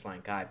be a first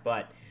line guy,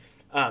 but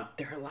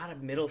there are a lot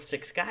of middle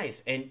six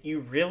guys, and you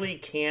really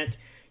can't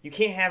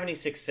have any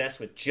success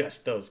with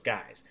just those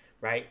guys,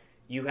 right?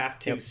 You have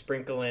to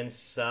sprinkle in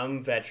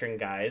some veteran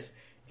guys,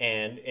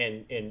 and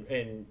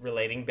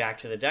relating back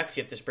to the Ducks,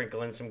 you have to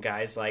sprinkle in some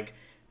guys like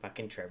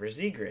fucking Trevor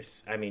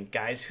Zegras. I mean,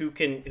 guys who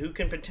can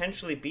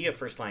potentially be a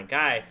first line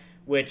guy,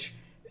 which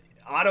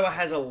Ottawa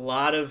has a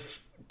lot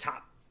of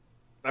top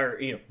or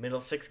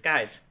middle six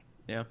guys.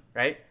 Yeah.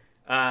 Right.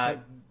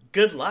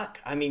 Good luck.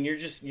 I mean, you're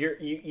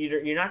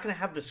not going to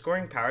have the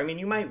scoring power. I mean,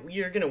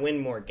 you're going to win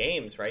more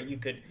games, right? You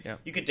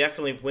could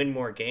definitely win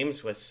more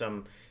games with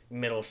some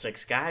middle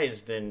six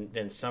guys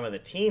than some of the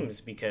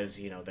teams because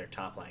their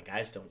top line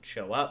guys don't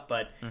show up.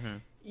 But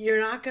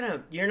you're not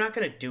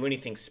gonna do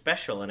anything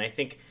special. And I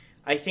think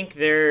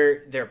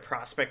their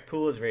prospect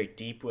pool is very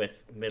deep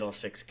with middle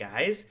six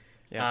guys.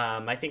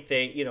 Yeah. I think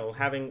they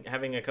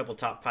having a couple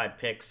top 5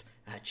 picks.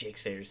 Jake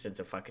Sanderson's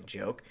a fucking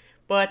joke,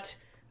 but.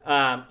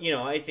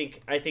 I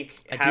think I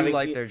do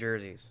like their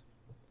jerseys.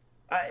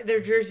 Their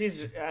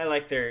jerseys, I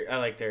like their. I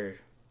like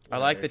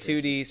the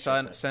 2D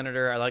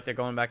Senator. I like they're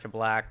going back to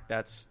black.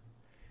 That's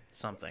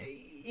something.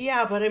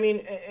 Yeah, but I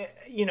mean,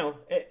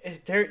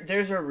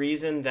 there's a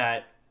reason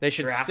that they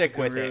should stick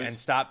with it and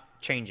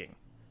stop changing.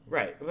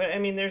 Right, but I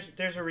mean,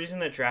 there's a reason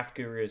that Draft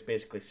Gurus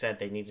basically said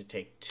they need to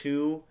take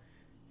 2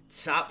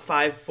 top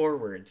 5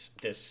 forwards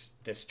this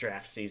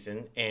draft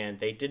season,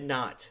 and they did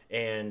not,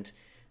 and.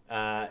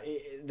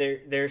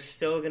 They're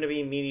still going to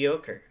be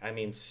mediocre. I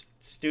mean,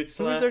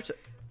 Stützle.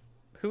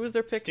 Who was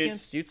their pick again?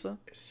 Stützle.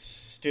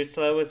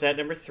 Stützle was at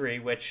number 3,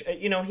 which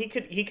he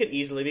could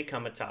easily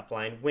become a top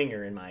line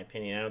winger in my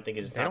opinion. I don't think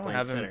he's a top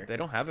line center. They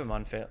don't have him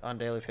on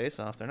daily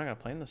faceoff. They're not going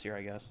to play him this year,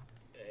 I guess.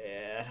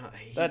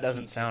 That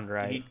doesn't sound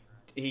right.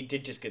 He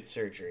did just get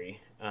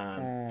surgery.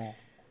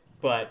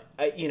 But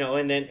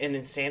and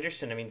then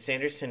Sanderson. I mean,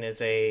 Sanderson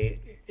is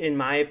in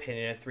my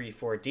opinion, a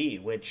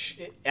 3-4D, which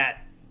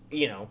at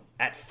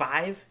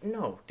 5,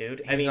 no,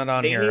 dude. He's not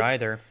on here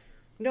either.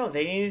 No,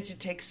 they needed to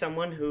take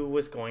someone who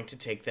was going to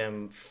take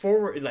them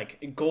forward,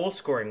 like goal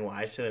scoring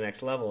wise, to the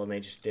next level, and they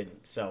just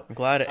didn't. So I'm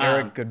glad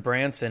Eric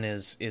Goodbranson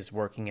is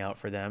working out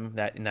for them.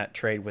 That in that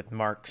trade with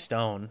Mark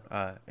Stone,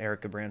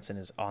 Eric Goodbranson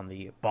is on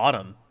the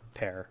bottom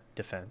pair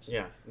defense.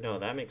 Yeah, no,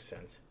 that makes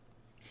sense.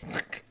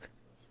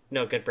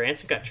 No,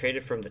 Goodbranson got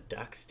traded from the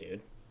Ducks,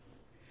 dude.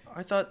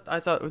 I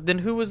thought. Then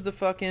who was the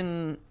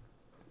fucking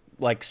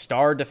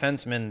star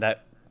defenseman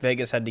that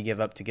Vegas had to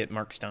give up to get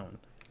Mark Stone?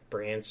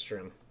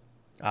 Brandstrom.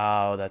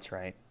 Oh, that's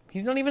right.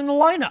 He's not even in the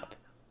lineup.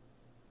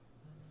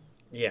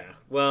 Yeah.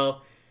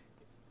 Well,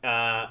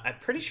 I'm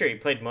pretty sure he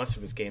played most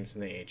of his games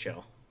in the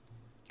AHL.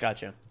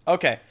 Gotcha.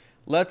 Okay.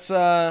 Let's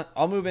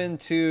I'll move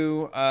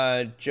into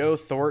Joe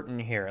Thornton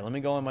here. Let me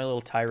go on my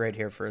little tirade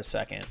here for a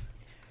second.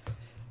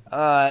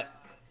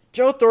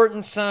 Joe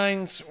Thornton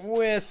signs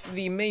with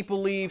the Maple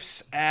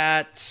Leafs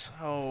at,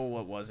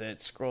 what was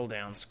it? Scroll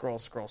down. Scroll.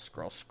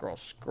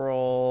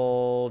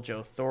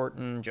 Joe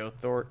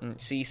Thornton.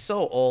 See, he's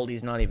so old,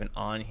 he's not even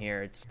on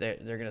here. They're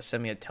going to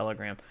send me a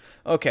telegram.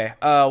 Okay,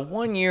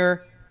 1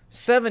 year,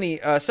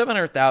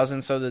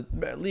 700,000, so the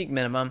league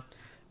minimum.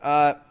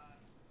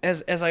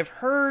 As I've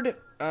heard,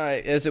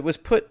 as it was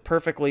put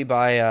perfectly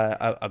by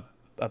a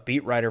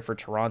beat writer for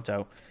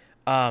Toronto,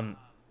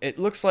 it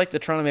looks like the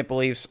Toronto Maple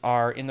Leafs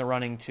are in the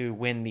running to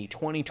win the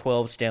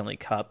 2012 Stanley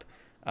Cup.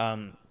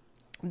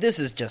 This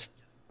is just,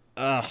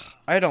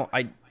 I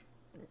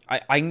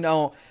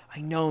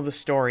know the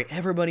story.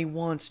 Everybody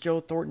wants Joe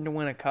Thornton to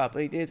win a cup.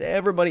 It's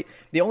everybody.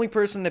 The only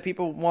person that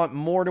people want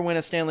more to win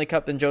a Stanley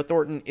Cup than Joe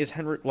Thornton is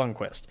Henrik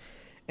Lundqvist.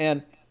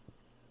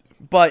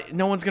 But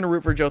no one's going to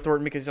root for Joe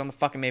Thornton because he's on the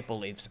fucking Maple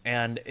Leafs.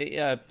 And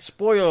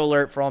spoiler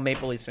alert for all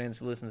Maple Leafs fans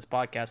who listen to this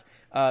podcast,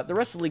 the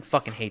rest of the league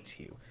fucking hates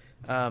you.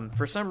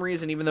 For some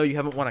reason, even though you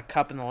haven't won a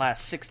cup in the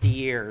last 60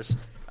 years,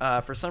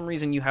 for some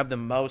reason you have the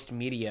most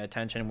media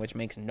attention, which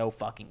makes no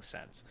fucking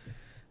sense.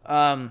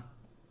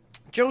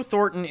 Joe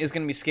Thornton is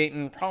going to be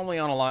skating probably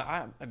on a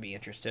line. I'd be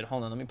interested.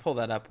 Hold on, let me pull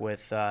that up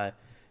with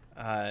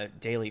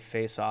Daily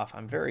Face-Off.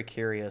 I'm very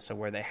curious of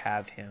where they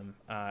have him.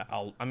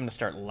 I'm going to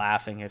start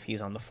laughing if he's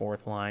on the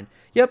 4th line.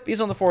 Yep,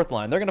 he's on the 4th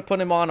line. They're going to put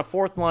him on a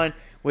 4th line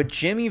with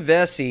Jimmy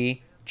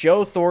Vesey,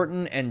 Joe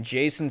Thornton, and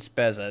Jason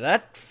Spezza.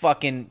 That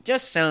fucking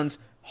just sounds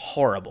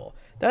horrible.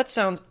 That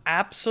sounds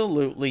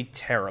absolutely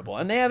terrible.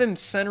 And they have him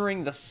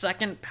centering the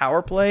second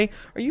power play.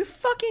 Are you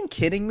fucking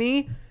kidding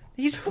me?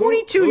 He's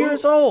 42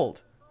 years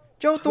old.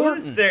 Joe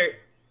Thornton.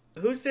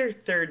 Who's their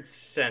third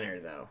center,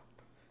 though?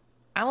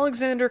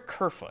 Alexander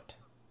Kerfoot.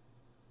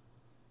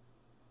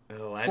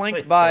 Oh,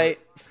 flanked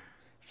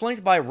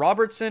by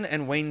Robertson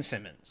and Wayne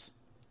Simmons.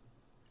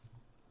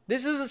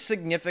 This is a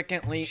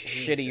significantly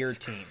shittier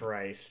team.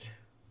 Christ.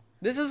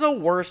 This is a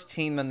worse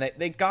team than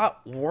they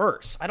got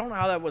worse. I don't know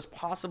how that was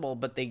possible,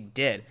 but they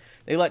did.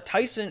 They let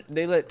Tyson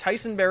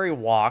Barrie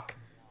walk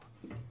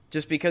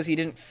just because he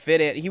didn't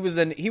fit it. He was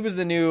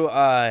the new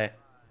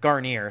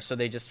Garnier, so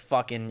they just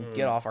fucking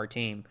get off our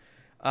team.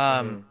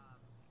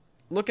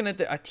 Looking at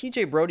the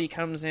TJ Brody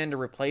comes in to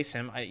replace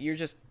him. You're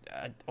just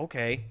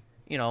okay.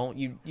 You know,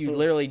 you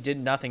literally did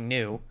nothing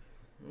new.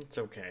 It's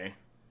okay.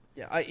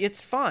 Yeah,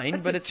 it's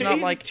fine, but it's not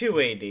like 2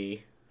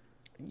 AD.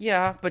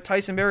 Yeah, but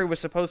Tyson Barrie was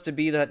supposed to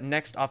be that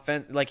next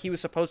he was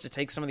supposed to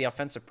take some of the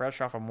offensive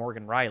pressure off of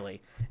Morgan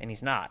Riley, and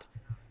he's not.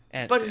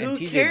 But who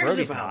cares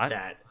about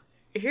that?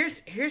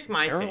 Here's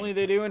my thing. Apparently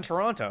they do in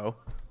Toronto.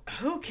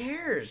 Who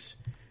cares,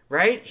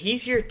 right?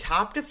 He's your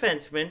top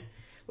defenseman.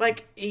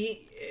 Like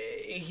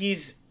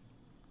he's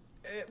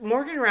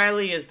Morgan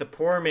Riley is the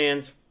poor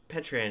man's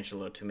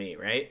Pietrangelo to me,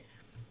 right?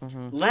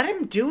 Mm-hmm. Let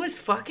him do his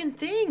fucking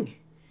thing,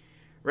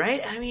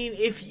 right? I mean,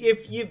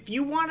 if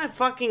you want a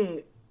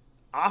fucking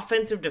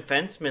offensive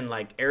defenseman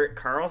like Erik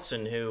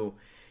Karlsson, who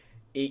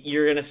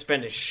you're going to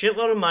spend a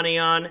shitload of money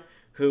on,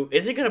 who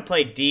isn't going to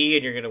play D,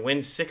 and you're going to win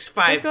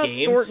 6-5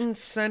 games. Thornton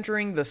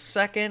centering the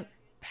second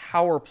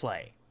power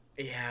play.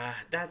 Yeah,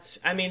 that's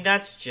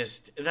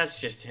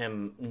just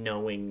him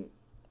knowing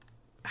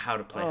how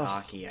to play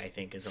hockey, I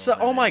think, is all.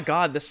 Oh my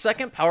God, the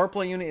second power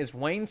play unit is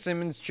Wayne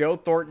Simmons, Joe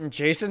Thornton,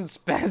 Jason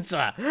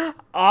Spezza.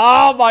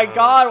 Oh my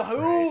God,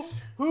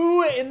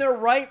 who in their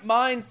right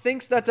mind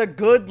thinks that's a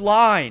good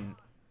line?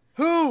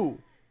 Who?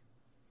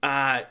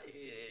 The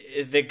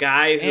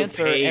guy who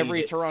paid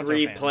every Toronto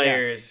three fan.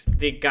 players. Yeah.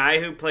 The guy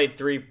who paid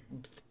three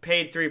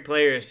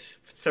players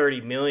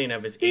 $30 million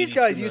of his $82 million These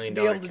guys used to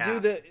be able cap. to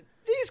do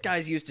These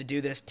guys used to do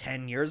this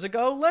 10 years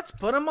ago. Let's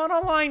put them on a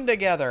line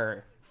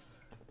together.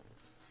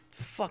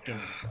 Fucking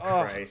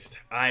Christ!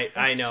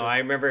 I know. I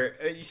remember.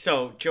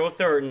 So Joe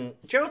Thornton.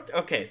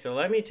 Okay, so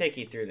let me take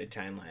you through the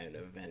timeline of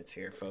events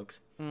here, folks.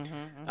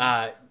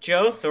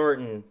 Joe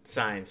Thornton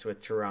signs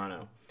with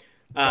Toronto.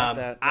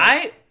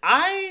 I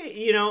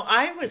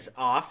was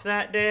off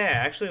that day. I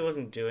actually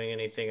wasn't doing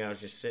anything. I was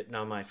just sitting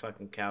on my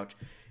fucking couch,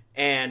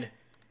 and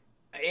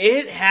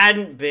it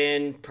hadn't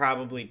been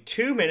probably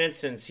 2 minutes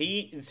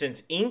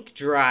since ink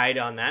dried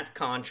on that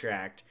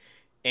contract,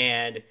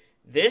 and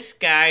this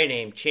guy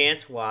named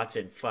Chance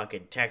Watson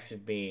fucking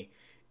texted me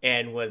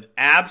and was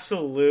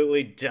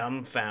absolutely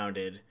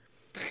dumbfounded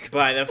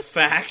by the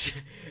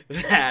fact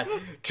that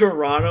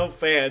Toronto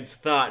fans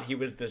thought he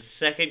was the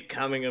second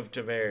coming of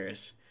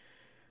Tavares.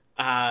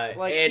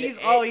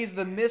 He's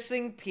the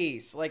missing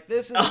piece. Like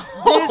this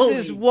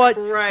is what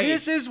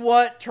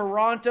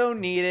Toronto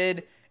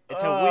needed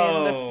to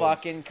win the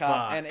fucking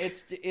cup, and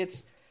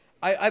it's.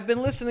 I've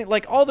been listening,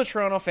 like all the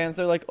Toronto fans,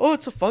 they're like, "Oh,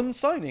 it's a fun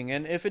signing,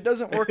 and if it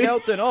doesn't work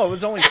out, then it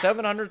was only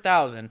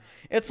 $700,000."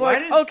 It's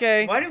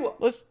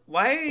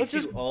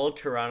all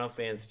Toronto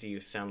fans do you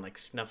sound like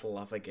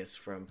Snuffleupagus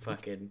from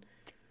fucking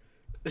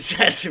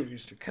Sesame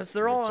Street? Because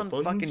they're all on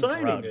fucking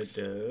drugs.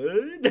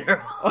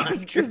 They're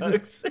on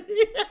drugs.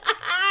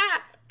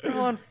 They're all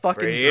on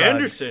fucking Ray drugs.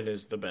 Anderson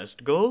is the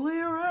best goalie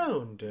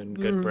around, and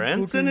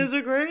Goodbranson is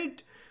a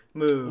great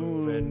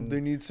move. And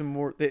they need some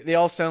more. They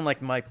all sound like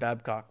Mike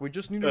Babcock. We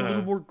just need a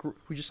little more.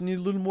 We just need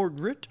a little more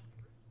grit.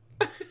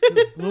 A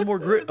little more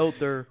grit out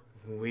there.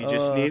 We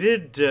just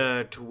needed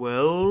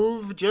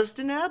 12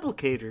 Justin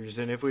applicators,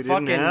 and if we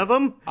didn't have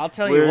them, I'll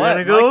tell you what,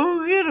 we're gonna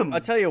go get them.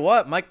 I'll tell you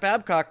what, Mike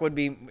Babcock would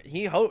be.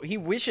 He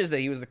wishes that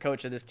he was the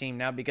coach of this team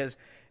now, because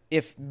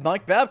if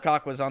Mike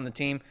Babcock was on the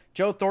team,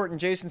 Joe Thornton,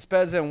 Jason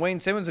Spezza, and Wayne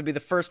Simmons would be the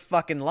first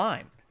fucking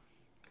line.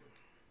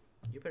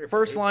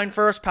 First line,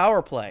 first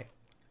power play.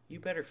 You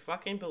better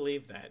fucking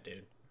believe that,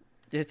 dude.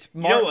 It's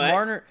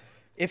Marner.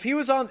 If he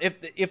was on,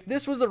 if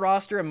this was the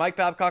roster and Mike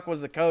Babcock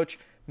was the coach,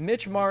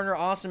 Mitch Marner,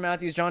 Austin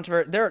Matthews, John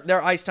Tavares,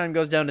 their ice time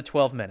goes down to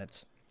 12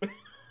 minutes.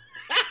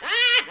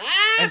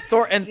 and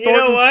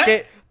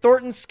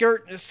Thornton's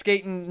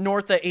skating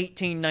north of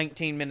 18,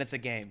 19 minutes a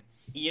game.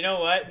 You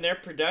know what? And their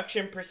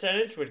production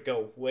percentage would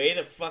go way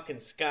the fucking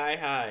sky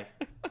high.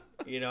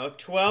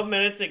 12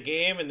 minutes a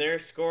game, and they're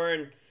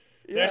scoring.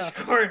 They're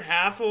scoring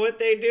half of what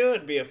they do.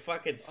 It'd be a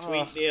fucking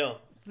sweet deal.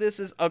 This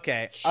is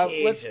okay.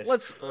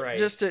 Let's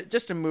Christ.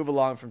 just to move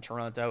along from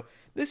Toronto.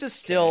 This is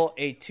still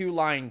a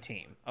two-line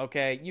team.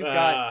 Okay, you've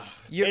got.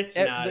 It's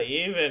not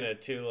even a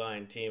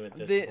two-line team at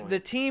this point. The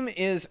team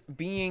is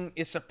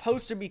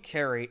supposed to be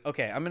carried.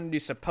 Okay, I'm going to do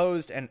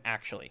supposed and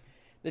actually.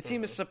 The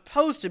team is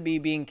supposed to be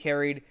being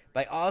carried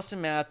by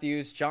Austin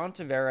Matthews, John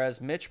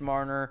Tavares, Mitch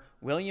Marner,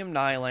 William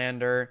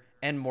Nylander,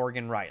 and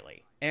Morgan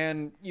Riley.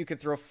 And you could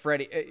throw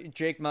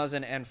Jake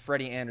Muzzin and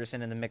Freddie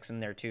Anderson in the mix in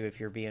there too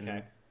if you're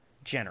being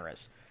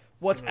generous.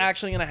 What's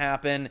actually going to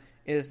happen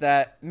is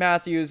that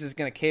Matthews is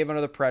going to cave under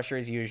the pressure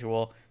as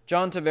usual.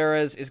 John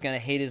Tavares is going to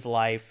hate his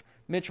life.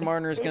 Mitch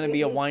Marner is going to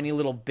be a whiny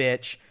little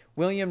bitch.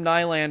 William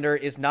Nylander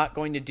is not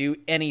going to do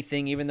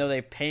anything, even though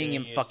they're paying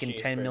him fucking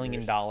 $10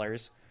 million.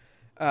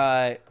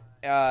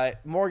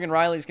 Morgan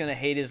Riley's going to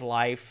hate his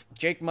life.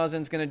 Jake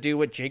Muzzin's going to do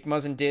what Jake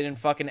Muzzin did in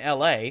fucking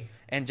LA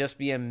and just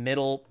be a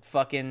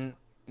middling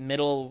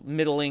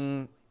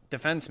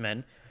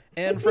defenseman.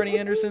 And Freddie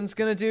Anderson's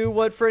going to do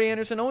what Freddie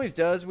Anderson always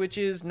does, which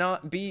is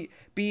not be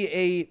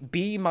a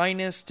B-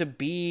 to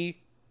B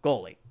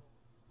goalie.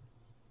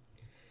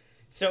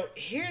 So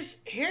here's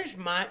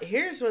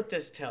what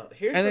this tells.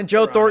 And then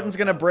Joe Thornton's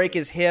going to break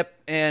his hip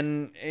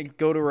and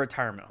go to a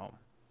retirement home.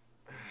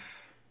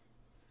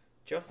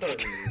 Joe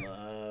Thornton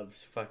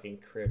loves fucking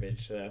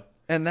cribbage, though.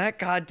 And that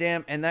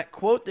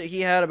quote that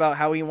he had about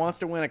how he wants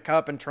to win a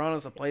cup and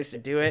Toronto's the place to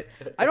do it.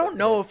 I don't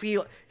know if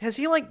has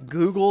he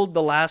Googled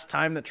the last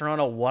time that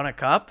Toronto won a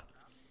cup?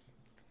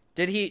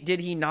 Did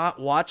he not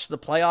watch the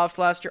playoffs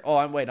last year? Oh,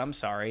 I'm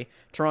sorry.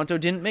 Toronto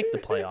didn't make the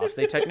playoffs.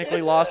 They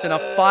technically lost in a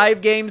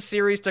 5-game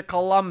series to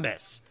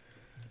Columbus.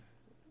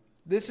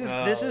 This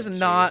is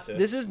not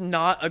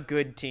a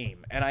good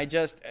team. And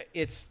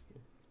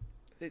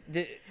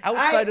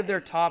outside of their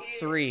top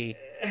 3,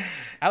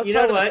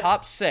 outside of the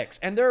top 6,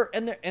 and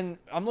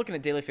I'm looking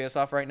at Daily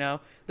Faceoff right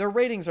now. Their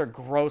ratings are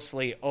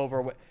grossly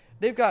over.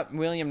 They've got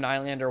William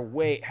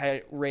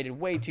Nylander rated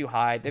way too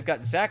high. They've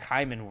got Zach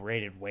Hyman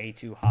rated way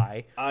too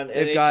high. On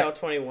They've NHL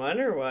 21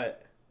 or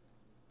what?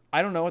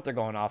 I don't know what they're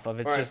going off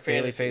of. It's just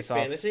Daily Faceoff's.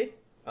 Fantasy?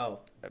 Oh,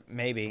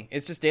 maybe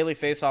it's just Daily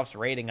Faceoff's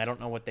rating. I don't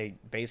know what they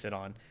base it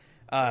on.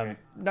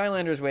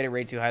 Nylander's rated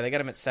way too high. They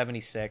got him at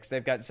 76.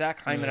 They've got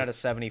Zach Hyman at a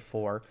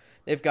 74.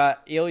 They've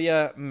got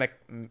Ilya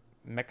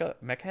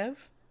Mikheyev.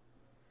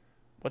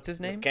 What's his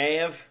name?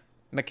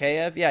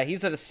 Mikheyev. Yeah,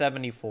 he's at a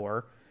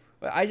 74.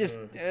 But I just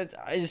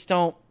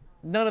don't.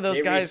 None of those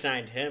guys. They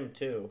re-signed him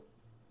too.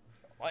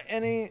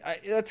 And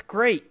that's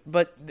great,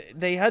 but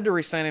they had to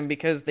re-sign him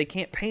because they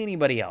can't pay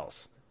anybody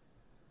else.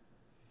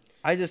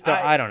 I just don't.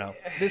 I don't know.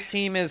 This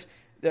team is.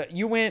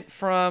 You went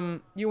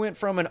from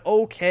an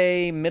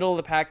okay middle of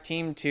the pack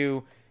team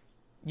to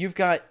you've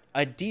got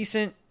a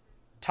decent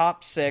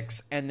top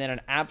 6 and then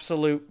an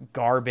absolute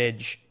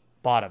garbage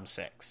bottom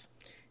 6.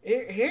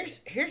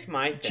 Here's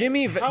my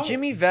thing.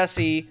 Jimmy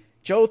Vesey,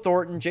 Joe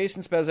Thornton,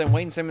 Jason Spezza, and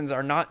Wayne Simmons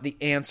are not the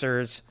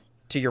answers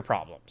to your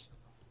problems.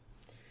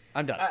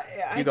 I'm done.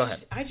 Go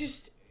ahead.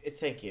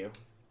 Thank you,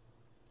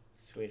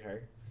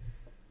 sweetheart.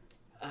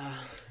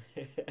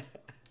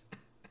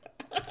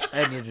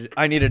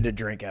 I needed a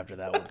drink after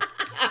that one.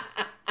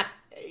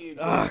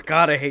 Oh,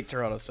 God, I hate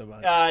Toronto so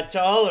much.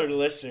 To all our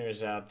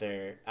listeners out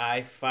there,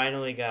 I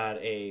finally got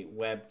a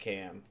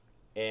webcam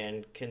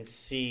and can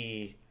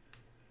see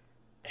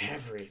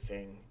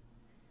everything.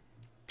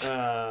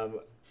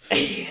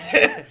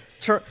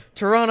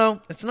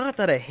 Toronto, it's not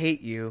that I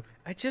hate you.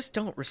 I just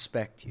don't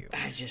respect you.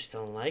 I just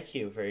don't like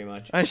you very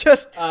much. I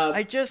just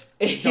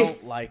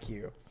don't like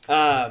you.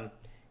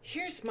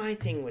 Here's my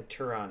thing with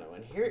Toronto,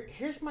 and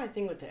here's my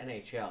thing with the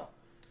NHL.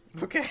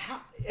 Okay.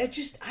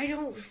 I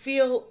don't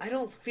feel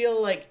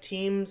like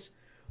teams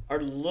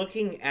are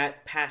looking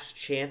at past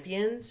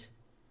champions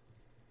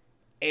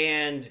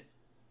and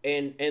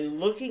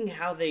looking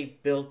how they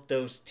built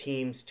those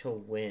teams to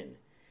win.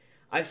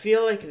 I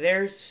feel like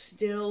they're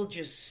still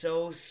just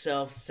so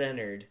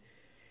self-centered.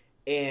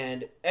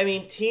 And I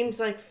mean, teams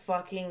like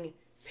fucking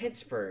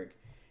Pittsburgh,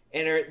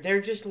 and they're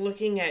just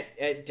looking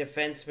at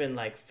defensemen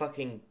like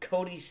fucking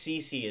Cody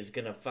Ceci is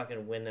gonna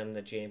fucking win them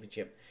the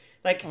championship.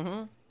 Like,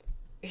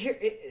 here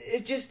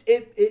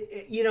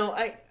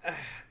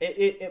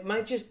it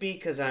might just be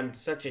because I'm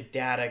such a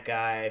data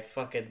guy.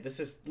 This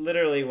is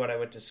literally what I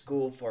went to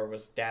school for,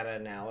 was data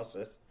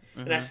analysis,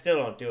 and I still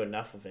don't do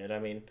enough of it. I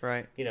mean,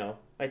 right?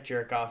 I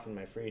jerk off in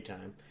my free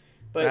time,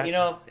 but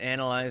that's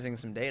analyzing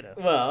some data.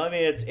 Well, I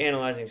mean, it's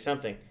analyzing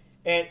something,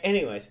 and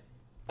anyways,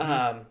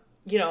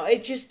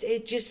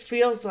 it just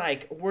feels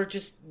like we're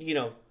just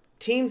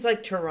teams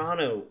like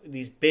Toronto,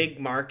 these big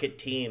market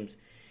teams,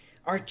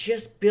 are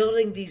just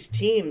building these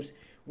teams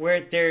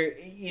where they're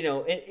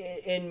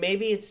and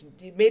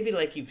maybe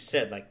like you've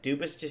said, like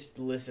Dubas just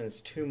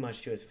listens too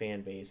much to his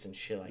fan base and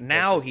shit like that.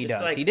 Now he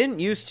does. Like, he didn't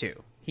used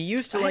to. He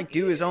used to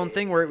do his own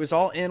thing where it was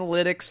all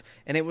analytics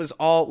and it was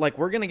all like,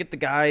 we're going to get the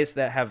guys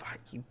that have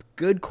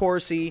good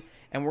Corsi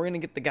and we're going to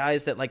get the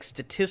guys that like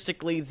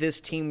statistically this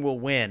team will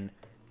win.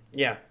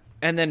 Yeah.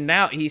 And then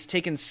now he's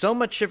taken so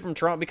much shit from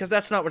Toronto because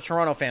that's not what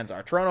Toronto fans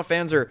are. Toronto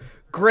fans are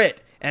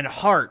grit and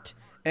heart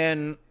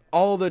and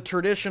all the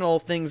traditional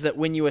things that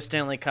win you a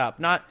Stanley Cup.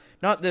 Not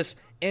this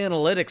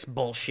analytics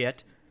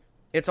bullshit.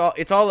 It's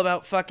all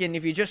about fucking,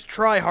 if you just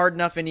try hard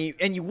enough and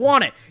you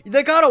want it.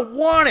 They got to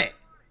want it.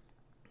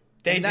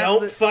 They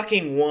don't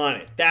fucking want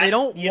it. They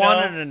don't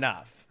want it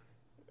enough.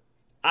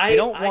 They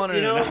don't want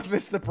it enough.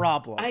 It's the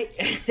problem.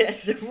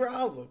 That's the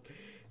problem.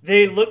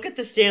 They look at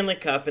the Stanley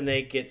Cup and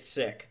they get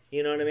sick.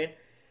 You know what I mean?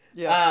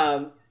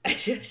 Yeah.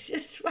 It's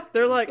just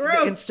they're like,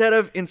 gross. instead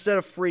of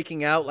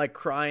freaking out, like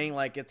crying,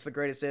 like it's the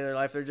greatest day of their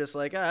life, they're just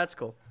like, that's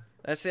cool.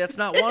 That's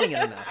not wanting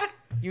it enough.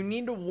 You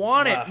need to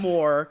want it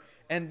more.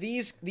 And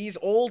these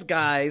old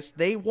guys,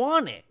 they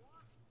want it.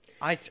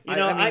 I You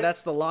know, mean,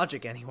 that's the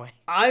logic anyway.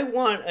 I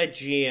want a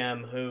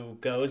GM who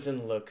goes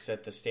and looks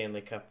at the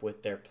Stanley Cup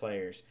with their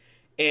players.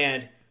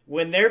 And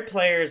when their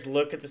players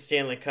look at the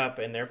Stanley Cup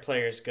and their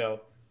players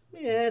go,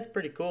 yeah, it's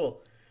pretty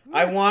cool.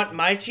 I want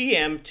my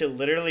GM to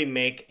literally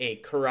make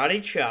a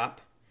karate chop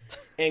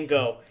and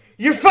go,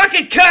 you're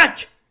fucking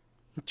cut!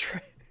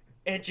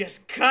 And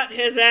just cut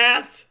his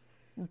ass.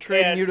 I'm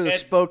trading you to the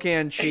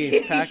Spokane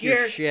Chiefs. Pack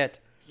your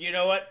shit. You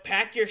know what?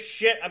 Pack your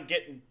shit. I'm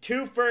getting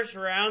 2 first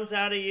rounds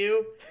out of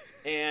you.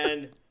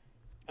 And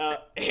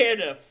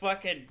a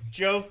fucking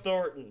Joe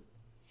Thornton.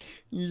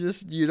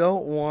 You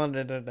don't want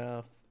it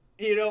enough.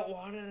 You don't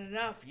want it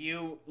enough.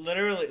 You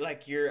literally,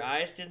 like, your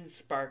eyes didn't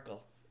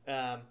sparkle.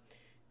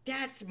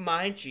 That's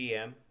my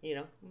GM. You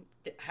know,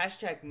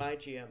 hashtag my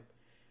GM.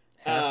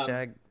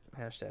 Hashtag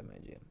my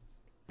GM.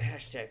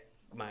 Hashtag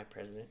my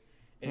president.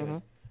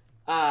 Anyways,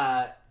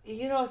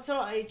 you know, so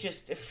I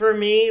just, for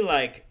me,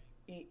 like,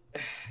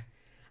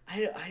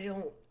 I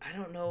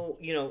don't know.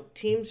 You know,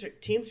 teams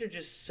are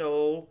just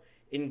so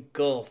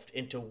engulfed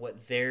into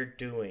what they're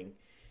doing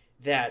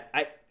that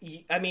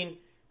I mean,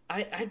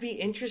 I'd be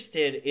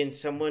interested in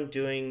someone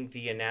doing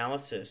the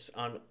analysis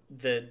on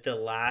the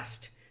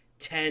last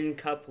 10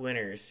 Cup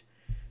winners.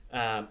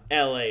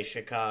 L.A.,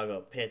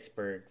 Chicago,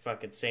 Pittsburgh,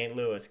 fucking St.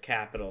 Louis,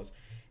 Capitals.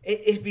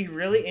 It'd be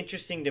really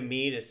interesting to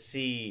me to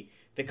see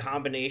the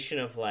combination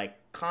of like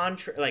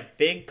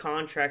big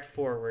contract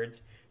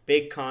forwards,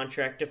 big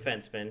contract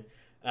defensemen,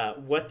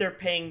 what they're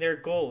paying their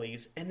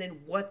goalies, and then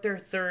what their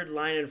third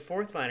line and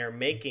fourth line are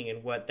making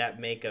and what that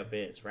makeup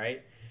is,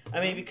 right? I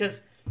mean,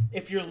 because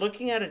if you're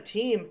looking at a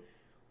team,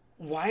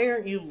 why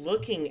aren't you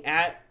looking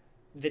at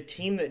the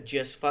team that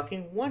just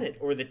fucking won it,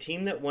 or the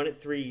team that won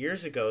it 3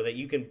 years ago that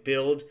you can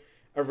build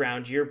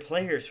around your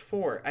players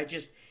for?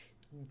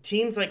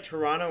 Teams like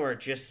Toronto are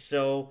just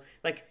so,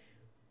 like,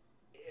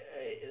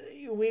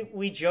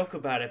 we joke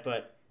about it,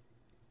 but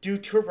do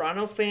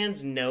Toronto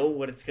fans know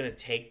what it's going to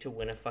take to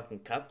win a fucking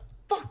cup?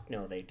 Fuck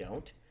no, they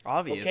don't.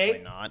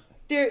 Obviously not.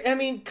 I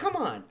mean, come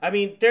on. I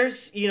mean,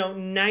 there's,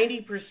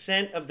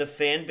 90% of the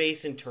fan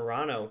base in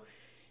Toronto,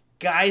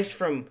 guys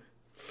from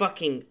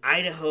fucking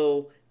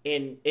Idaho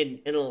and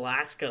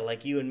Alaska,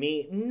 like you and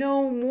me,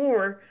 know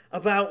more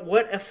about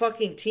what a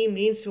fucking team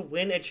needs to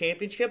win a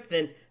championship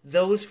than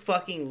those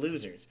fucking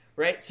losers,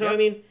 right? So, yep. I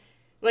mean,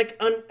 like,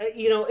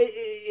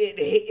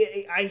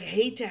 I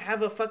hate to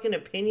have a fucking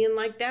opinion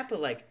like that,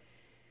 but, like,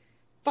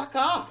 fuck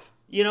off,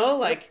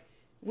 like,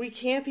 we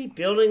can't be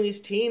building these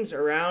teams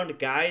around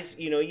guys,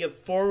 you have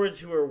forwards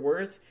who are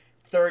worth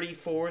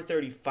 34,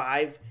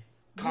 35.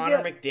 Connor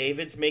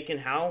McDavid's making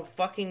how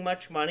fucking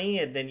much money,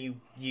 and then you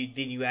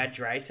add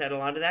Draisaitl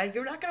onto that.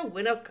 You're not going to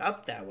win a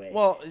cup that way.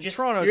 Well,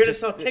 Toronto's you're going to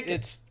sell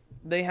tickets.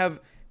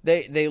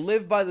 They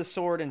live by the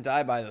sword and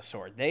die by the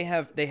sword. They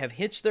have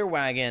hitched their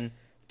wagon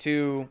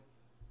to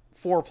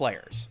 4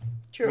 players.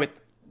 True. With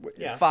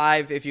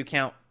 5 if you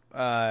count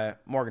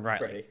Morgan Rielly.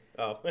 Freddie.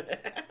 Oh.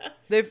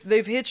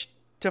 they've hitched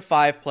to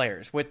 5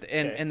 players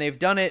and they've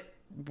done it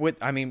with,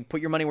 I mean,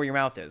 put your money where your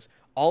mouth is.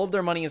 All of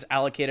their money is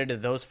allocated to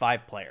those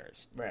 5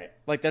 players. Right.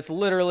 Like, that's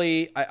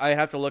literally, I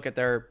have to look at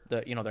their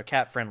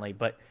cap friendly,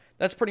 but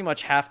that's pretty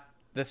much half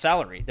the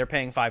salary. They're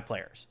paying 5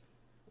 players.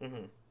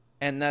 Mm-hmm.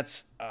 And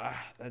that's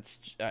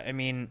I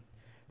mean,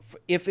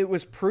 if it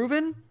was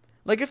proven,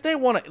 like, if they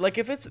want to, like,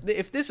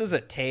 if this is a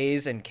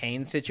Taves and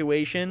Kane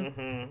situation,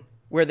 mm-hmm.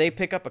 where they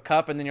pick up a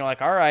cup and then you're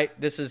like, all right,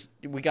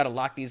 we got to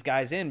lock these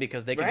guys in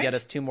because they could get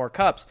us 2 more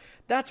cups.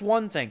 That's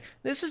one thing.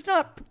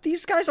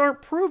 These guys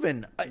aren't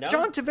proven. No.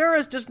 John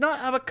Tavares does not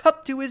have a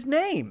cup to his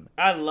name.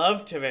 I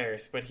love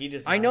Tavares, but he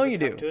does not have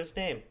a cup to his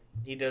name.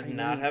 He does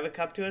not have a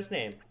cup to his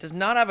name. Does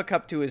not have a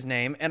cup to his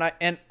name. And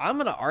I'm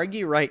going to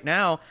argue right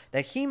now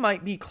that he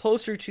might be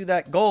closer to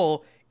that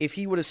goal if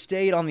he would have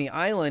stayed on the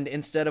island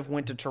instead of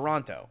went to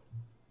Toronto.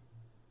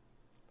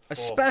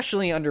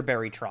 Especially under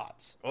Barry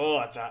Trotz. Oh,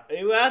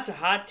 that's a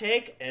hot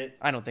take.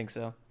 I don't think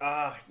so.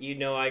 You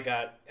know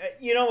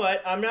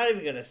what? I'm not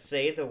even going to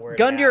say the word.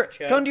 Gun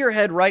to your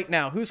head right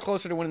now. Who's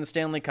closer to winning the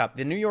Stanley Cup?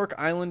 The New York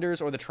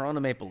Islanders or the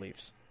Toronto Maple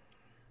Leafs?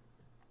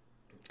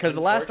 Because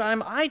the last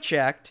time I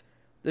checked,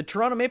 the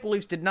Toronto Maple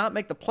Leafs did not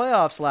make the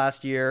playoffs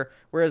last year,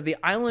 whereas the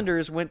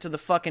Islanders went to the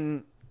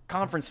fucking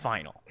conference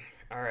final.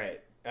 All right.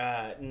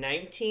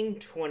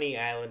 1920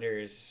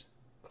 Islanders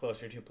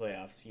closer to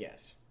playoffs,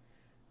 yes.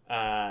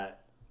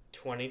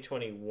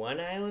 2021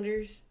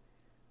 Islanders?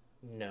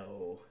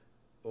 No.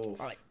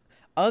 Oof. All right.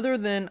 Other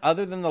than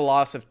the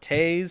loss of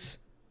Taves,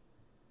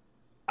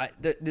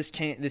 this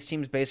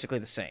team's basically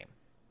the same.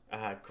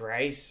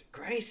 Grice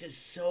is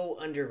so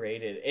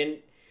underrated, and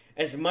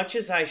as much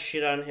as I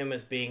shit on him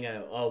as being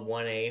a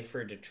 1A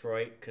for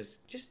Detroit, because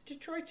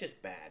Detroit's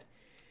just bad.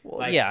 Well,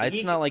 like, yeah,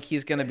 it's not like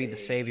he's going to be the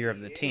savior of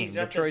the team. He's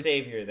not the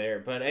savior there,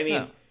 but I mean.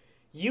 No.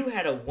 You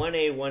had a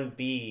 1A,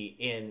 1B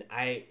in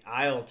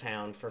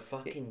Isletown for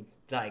fucking,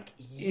 like,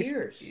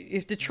 years.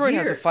 If Detroit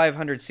has a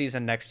 500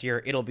 season next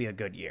year, it'll be a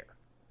good year.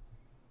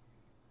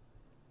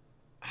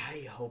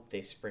 I hope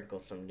they sprinkle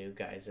some new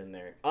guys in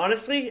there.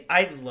 Honestly,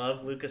 I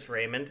love Lucas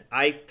Raymond.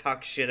 I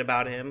talk shit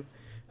about him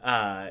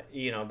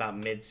about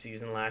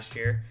mid-season last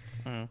year.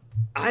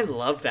 I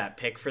love that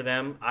pick for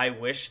them. I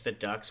wish the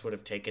Ducks would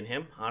have taken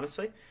him,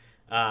 honestly.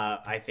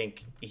 I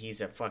think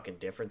he's a fucking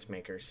difference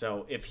maker.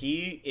 So if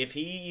he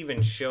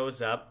even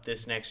shows up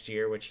this next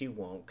year, which he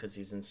won't because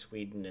he's in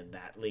Sweden and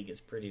that league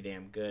is pretty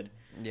damn good.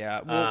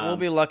 Yeah, we'll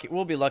be lucky.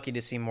 We'll be lucky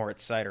to see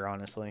Moritz Seider,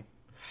 honestly.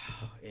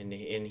 And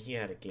he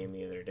had a game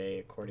the other day,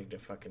 according to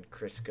fucking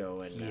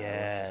Crisco and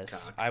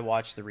yes, I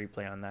watched the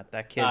replay on that.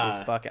 That kid is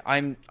fucking.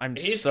 I'm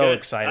he's so good.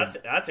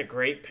 excited. That's a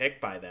great pick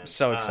by them.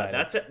 So excited.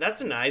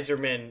 That's an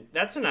Yzerman.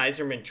 That's an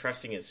Yzerman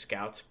trusting his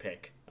scouts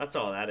pick. That's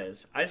all that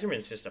is.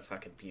 Yzerman's just a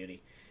fucking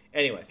beauty.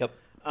 Anyways, Yep.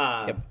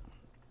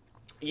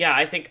 Yeah,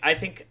 I think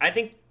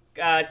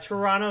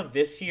Toronto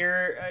this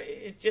year.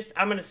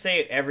 I'm going to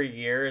say it every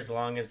year as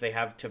long as they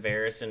have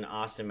Tavares and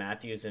Austin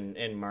Matthews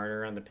and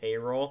Marner on the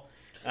payroll.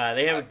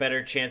 They have a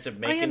better chance of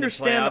making the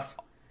playoffs.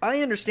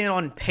 I understand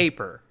on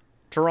paper,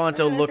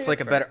 Toronto looks like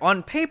a better.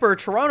 On paper,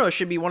 Toronto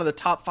should be one of the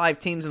top 5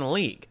 teams in the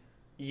league.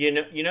 You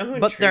know who?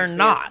 But they're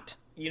not.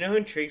 You know who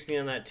intrigues me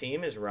on that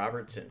team is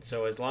Robertson.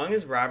 So as long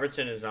as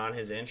Robertson is on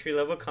his entry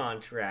level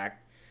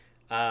contract,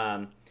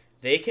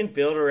 they can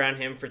build around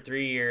him for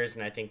 3 years,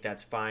 and I think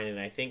that's fine. And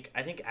I think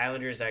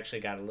Islanders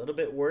actually got a little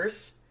bit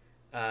worse.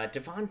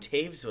 Devon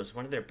Taves was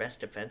one of their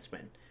best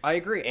defensemen. I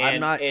agree.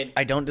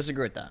 I don't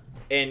disagree with that.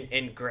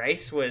 And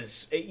Grice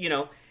was,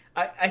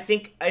 I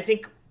think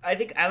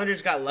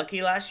Islanders got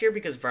lucky last year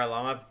because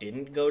Varlamov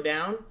didn't go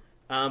down.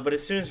 But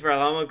as soon as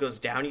Varlamov goes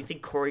down, you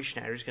think Corey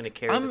Schneider's going to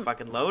carry the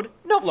fucking load?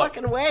 No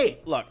fucking way.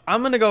 Look,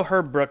 I'm going to go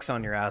Herb Brooks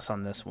on your ass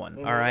on this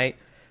one. All right,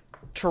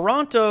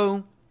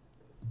 Toronto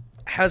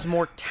has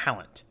more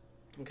talent.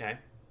 Okay.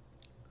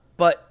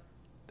 But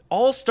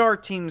all-star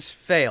teams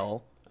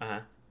fail Uh-huh.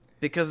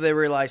 because they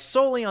rely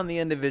solely on the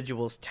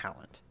individual's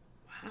talent.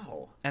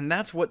 Wow. And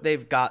that's what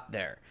they've got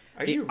there.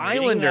 Are the you reading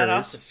Islanders, that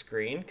off the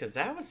screen? Because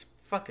that was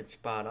fucking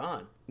spot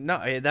on.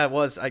 No, that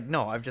was I've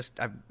got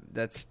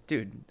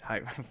the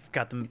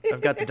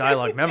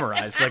dialogue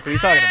memorized. Like, what are you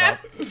talking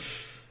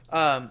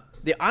about?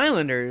 The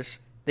Islanders,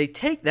 they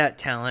take that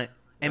talent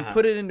and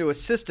put it into a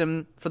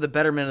system for the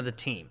betterment of the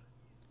team.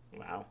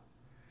 Wow.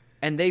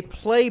 And they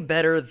play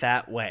better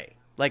that way.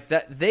 Like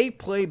that, they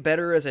play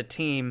better as a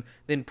team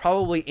than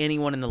probably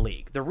anyone in the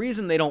league. The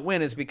reason they don't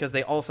win is because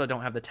they also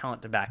don't have the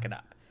talent to back it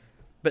up.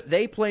 But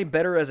they play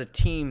better as a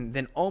team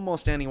than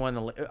almost anyone in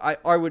the league.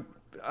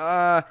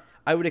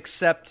 I would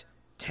accept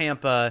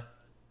Tampa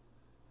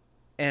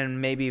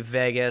and maybe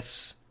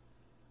Vegas.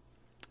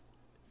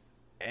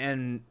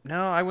 And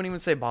no, I wouldn't even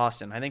say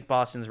Boston. I think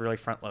Boston's really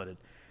front loaded.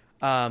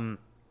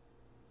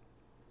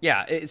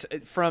 Yeah, it's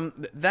from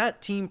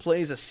that team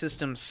plays a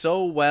system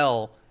so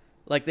well.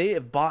 Like, they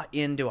have bought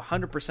into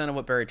 100% of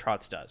what Barry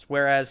Trotz does.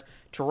 Whereas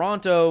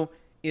Toronto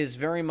is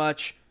very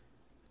much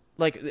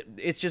like,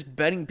 it's just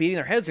beating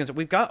their heads against it.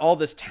 We've got all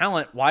this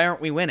talent. Why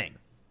aren't we winning?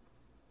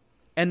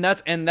 And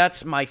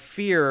that's my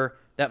fear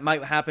that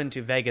might happen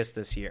to Vegas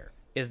this year,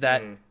 is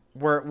that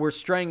we're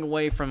straying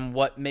away from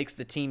what makes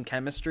the team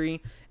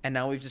chemistry, and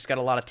now we've just got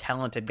a lot of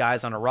talented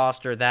guys on a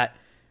roster that,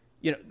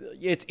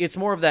 it's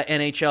more of that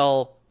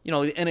NHL, the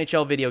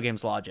NHL video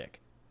games logic.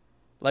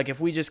 Like,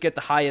 if we just get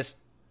the highest,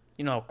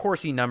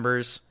 Corsi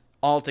numbers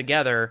all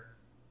together,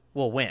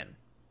 we'll win.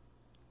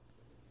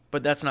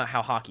 But that's not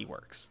how hockey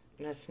works.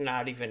 That's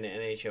not even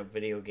NHL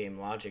video game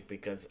logic,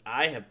 because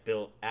I have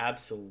built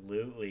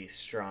absolutely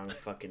strong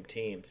fucking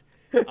teams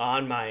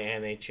on my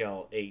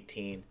NHL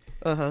 18.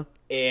 Uh-huh.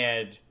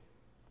 And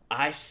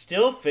I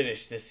still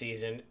finished the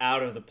season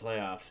out of the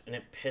playoffs, and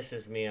it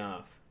pisses me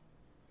off.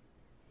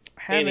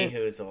 Any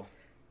hoozle.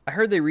 I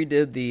heard they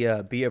redid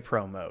the Be a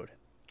Pro mode.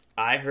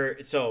 I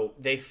heard, so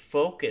they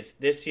focused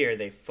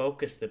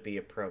the Be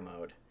a Pro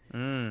mode.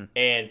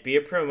 And Be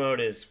a Pro mode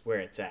is where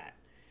it's at.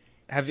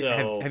 Have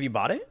you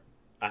bought it?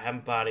 I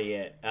haven't bought it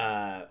yet.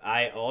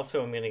 I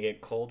also am going to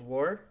get Cold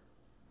War.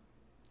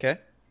 Okay.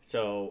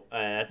 So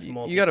that's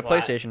multi. You got a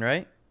PlayStation,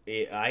 right?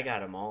 Yeah, I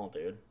got them all,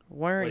 dude.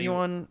 Why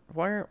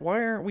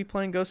aren't we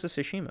playing Ghost of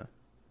Tsushima?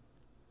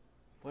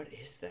 What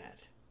is that?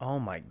 Oh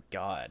my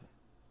god.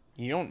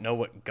 You don't know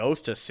what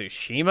Ghost of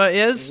Tsushima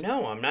is?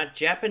 No, I'm not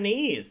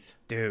Japanese.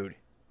 Dude,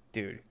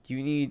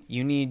 you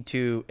need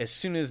to, as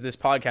soon as this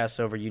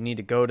podcast's over, you need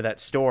to go to that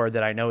store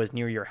that I know is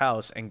near your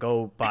house and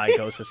go buy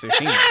Ghost of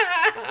Tsushima.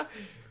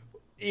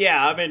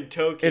 Yeah, I'm in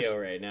Tokyo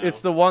right now.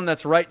 It's the one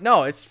that's right.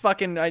 No, it's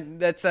fucking.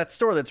 That's that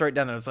store that's right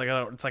down there. It's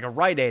like a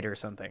Rite Aid or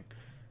something.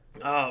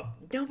 Oh,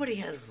 nobody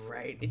has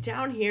right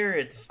down here.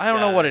 It's I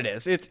don't know what it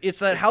is. It's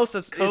that house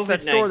that's it's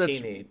that store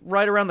that's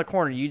right around the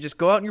corner. You just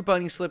go out in your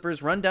bunny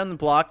slippers, run down the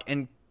block,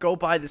 and go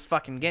buy this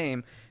fucking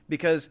game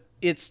because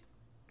it's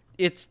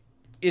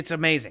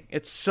amazing.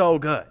 It's so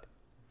good.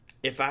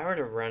 If I were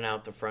to run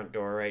out the front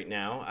door right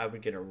now, I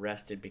would get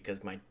arrested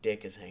because my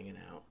dick is hanging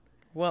out.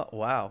 Well,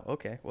 wow.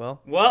 Okay.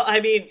 Well,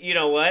 I mean, you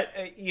know what?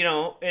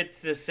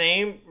 It's the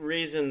same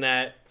reason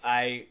that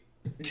I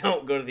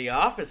don't go to the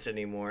office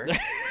anymore.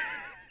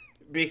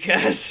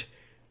 Because,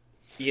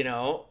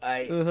 whenever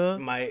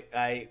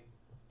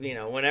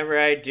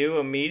I do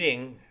a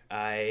meeting,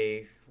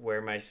 I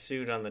wear my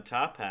suit on the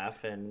top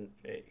half, and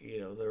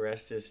the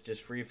rest is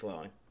just free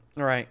flowing.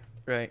 Right.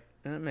 That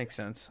makes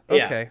sense.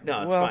 Yeah, Okay.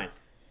 no, it's well, fine.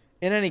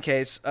 In any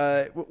case,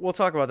 we'll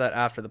talk about that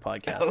after the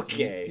podcast.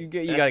 Okay. You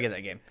got to get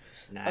that game.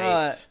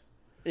 Nice.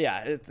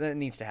 Yeah, that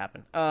needs to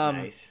happen.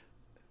 Nice.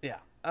 Yeah.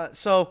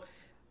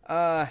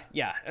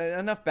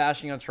 Enough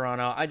bashing on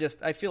Toronto.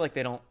 I feel like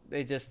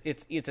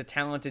it's a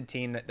talented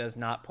team that does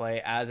not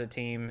play as a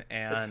team,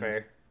 and That's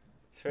fair.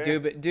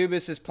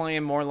 Dubas is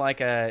playing more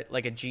like a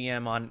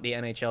GM on the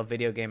NHL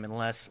video game, and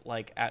less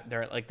like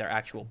they're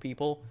actual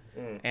people.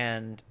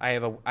 And I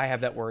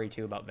have that worry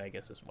too about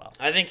Vegas as well.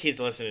 I think he's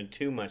listening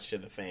too much to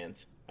the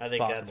fans. I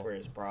think Possible. that's where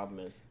his problem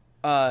is.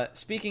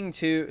 Speaking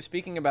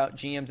about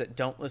GMs that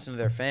don't listen to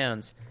their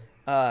fans,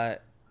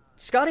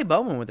 Scotty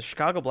Bowman with the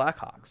Chicago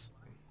Blackhawks.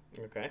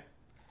 Okay.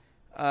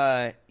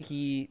 The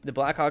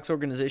Blackhawks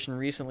organization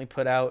recently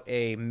put out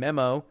a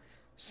memo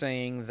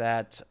saying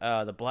that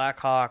the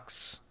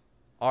Blackhawks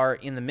are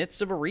in the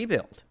midst of a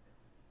rebuild,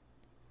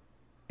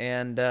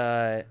 and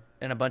a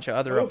bunch of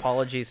other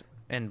apologies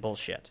and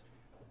bullshit.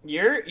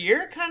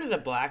 You're kind of the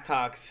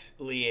Blackhawks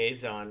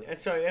liaison.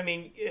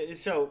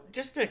 So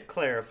just to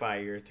clarify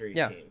your three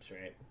teams,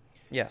 right?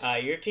 Yes.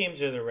 Your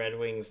teams are the Red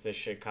Wings, the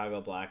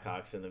Chicago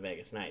Blackhawks, and the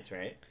Vegas Knights,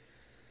 right?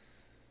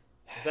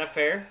 Is that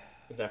fair?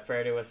 Is that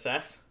fair to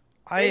assess?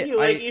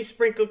 You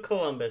sprinkled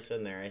Columbus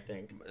in there, I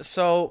think.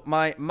 So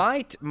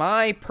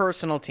my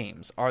personal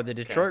teams are the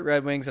Detroit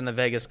Red Wings and the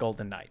Vegas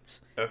Golden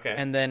Knights. Okay.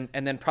 And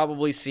then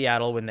probably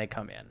Seattle when they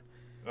come in.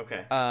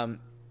 Okay.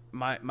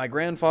 My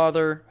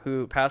grandfather,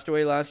 who passed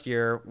away last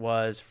year,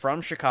 was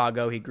from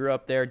Chicago. He grew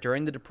up there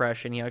during the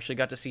Depression. He actually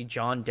got to see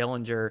John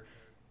Dillinger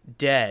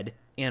dead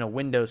in a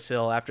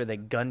windowsill after they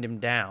gunned him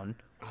down.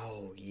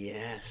 Oh,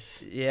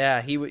 yes.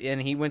 Yeah, he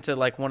went to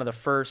like one of the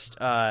first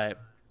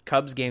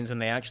Cubs games when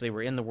they actually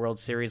were in the World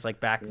Series, like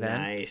back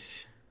then.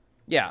 Nice.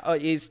 Yeah,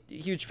 he's a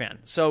huge fan.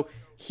 So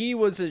he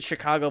was a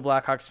Chicago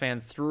Blackhawks fan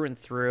through and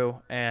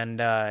through, and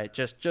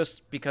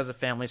just because of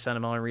family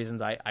sentimental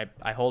reasons,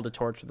 I hold a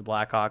torch for the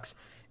Blackhawks.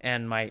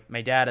 And my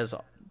dad is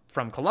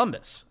from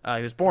Columbus.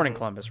 He was born in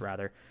Columbus,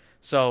 rather.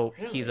 So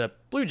he's a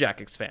Blue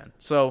Jackets fan.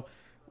 So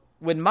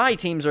when my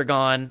teams are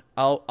gone,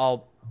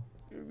 I'll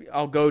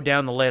go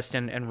down the list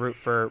and root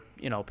for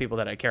people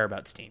that I care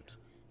about's teams.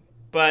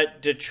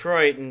 But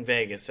Detroit and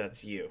Vegas,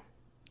 that's you.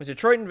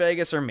 Detroit and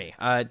Vegas are me.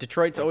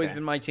 Detroit's always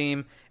been my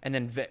team, and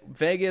then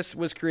Vegas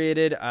was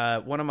created.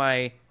 One of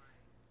my,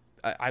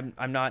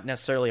 I'm not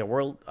necessarily a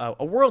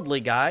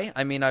worldly guy.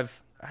 I mean,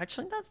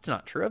 actually that's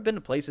not true. I've been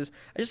to places.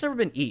 I just never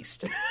been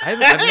east.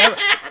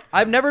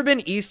 I've never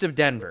been east of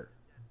Denver.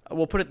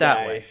 We'll put it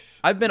that way.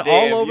 I've been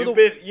all over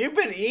You've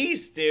been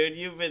east, dude.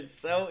 You've been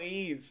so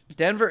east.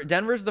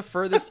 Denver's the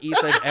furthest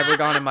east I've ever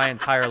gone in my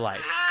entire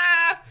life.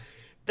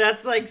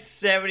 That's like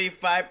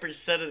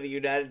 75% of the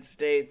United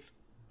States.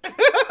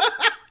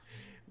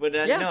 But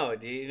no,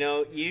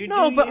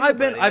 I've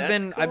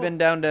been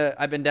down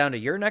to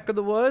your neck of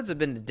the woods. I've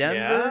been to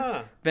Denver.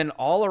 Yeah. Been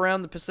all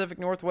around the Pacific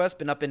Northwest.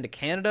 Been up into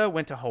Canada.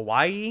 Went to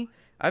Hawaii.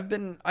 I've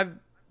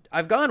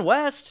gone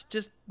west,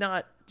 just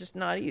not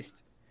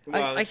east.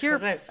 Well, I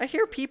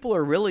hear people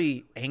are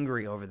really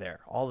angry over there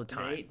all the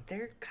time.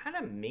 They're kind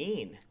of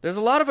mean. There's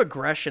a lot of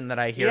aggression that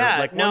I hear.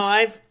 Yeah,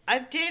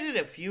 I've dated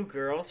a few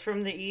girls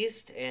from the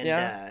east,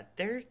 and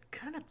they're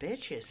kind of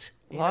bitches.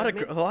 A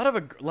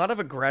lot of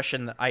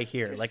aggression that I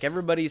hear. Like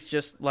everybody's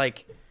just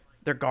like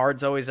their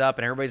guard's always up,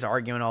 and everybody's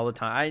arguing all the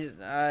time.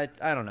 I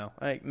don't know.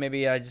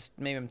 Maybe I'm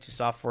too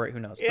soft for it.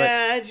 Who knows?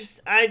 Yeah,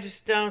 I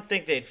just don't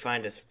think they'd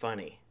find us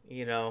funny.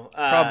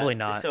 Probably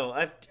not. So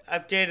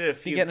I've dated a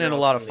few. You're getting in a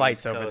lot of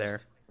fights over there.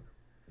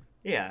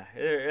 Yeah,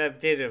 I've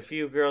dated a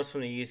few girls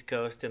from the East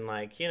Coast, and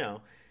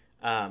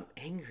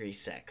angry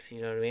sex.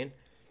 You know what I mean?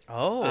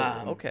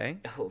 Oh, okay.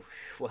 Oh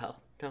well,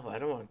 no, I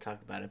don't want to talk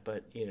about it,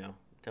 but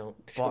don't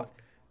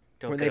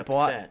were get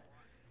upset.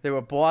 They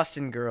were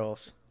Boston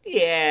girls.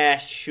 Yeah,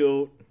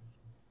 shoot.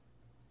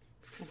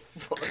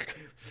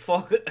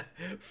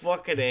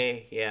 Fucking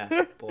A.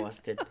 Yeah,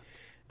 Boston.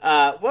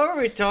 What were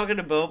we talking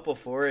about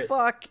before it?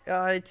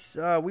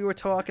 We were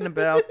talking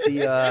about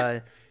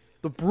the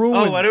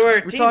Bruins. Oh, what are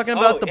our teams? We're talking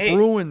about the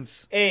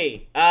Bruins.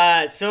 Hey,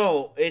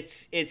 so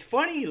it's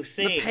funny you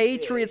say the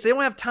Patriots. They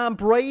don't have Tom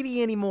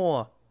Brady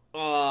anymore.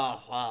 Oh,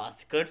 well,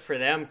 it's good for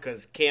them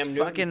because Cam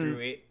Newton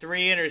threw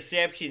 3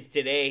 interceptions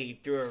today.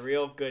 He threw a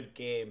real good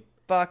game.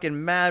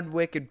 Fucking mad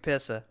wicked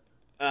pisser.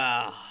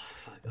 Oh,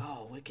 fuck.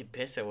 Oh, wicked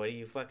pisser. What are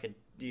you fucking...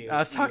 I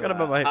was talking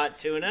about my... Hot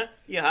tuna?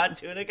 You hot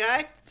tuna guy?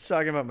 I was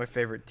talking about my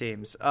favorite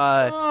teams.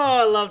 I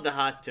love the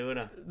hot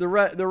tuna. The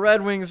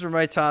Red Wings were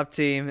my top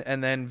team,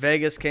 and then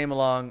Vegas came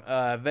along.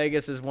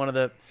 Vegas is one of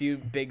the few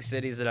big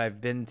cities that I've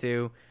been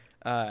to.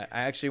 I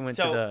actually went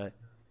to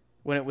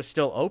when it was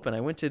still open,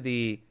 I went to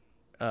the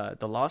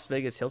Las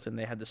Vegas Hilton.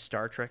 They had the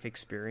Star Trek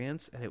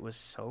experience, and it was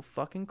so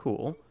fucking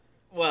cool.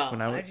 Well,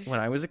 when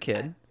I was a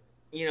kid.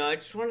 I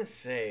just want to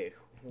say...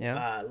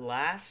 Yeah.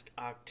 Last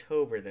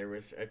October, there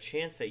was a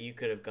chance that you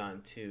could have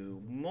gone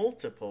to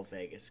multiple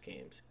Vegas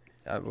games.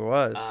 It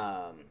was.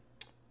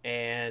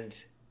 And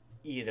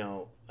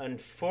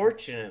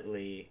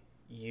unfortunately,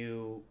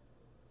 you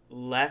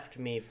left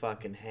me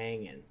fucking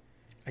hanging.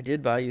 I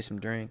did buy you some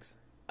drinks.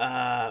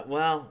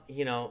 Well,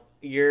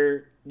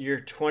 your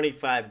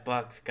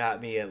 $25 got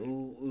me at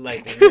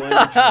like one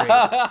drink.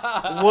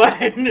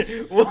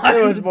 One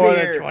It was more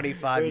beer than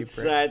 25.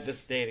 inside the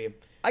stadium.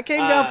 I came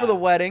down for the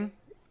wedding.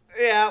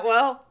 Yeah,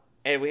 well,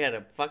 and we had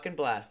a fucking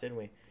blast, didn't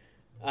we?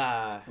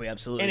 We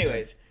absolutely.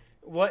 Anyways, did.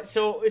 what?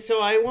 So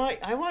I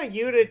want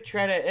you to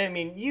try to. I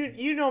mean,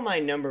 you know my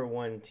number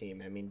one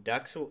team. I mean,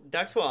 Ducks will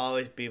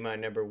always be my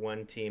number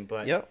one team.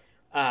 But Yep.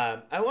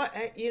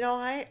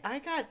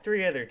 I got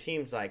three other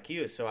teams like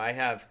you. So I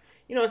have,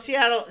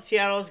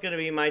 Seattle's going to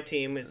be my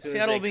team as soon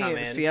as they come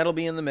in. Seattle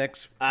be in the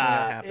mix when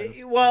that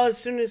happens. Well, as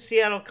soon as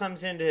Seattle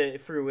comes into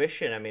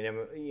fruition, I mean,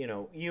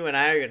 you and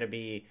I are going to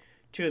be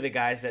two of the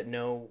guys that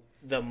know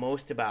the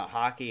most about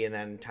hockey in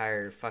that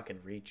entire fucking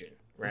region.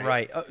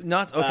 Right.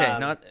 Not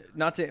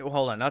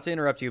to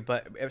interrupt you,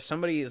 but if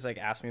somebody is like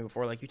asked me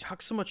before, like, you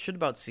talk so much shit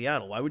about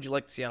Seattle, why would you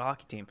like the Seattle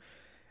hockey team?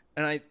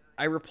 And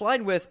I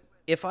replied with,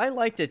 if I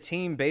liked a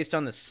team based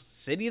on the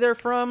city they're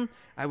from,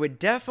 I would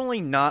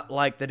definitely not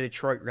like the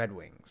Detroit Red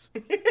Wings.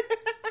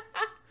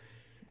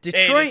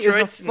 Detroit is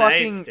a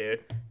fucking nice,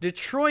 dude.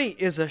 Detroit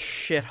is a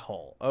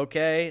shithole.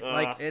 Okay,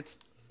 like it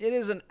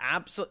is an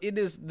absolute. It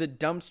is the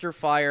dumpster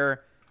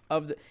fire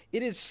of the.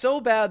 It is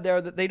so bad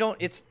there that they don't.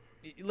 It's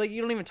like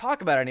you don't even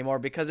talk about it anymore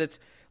because it's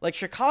like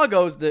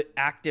Chicago's the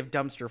active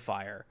dumpster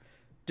fire.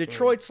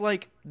 Detroit's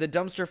like the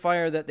dumpster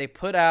fire that they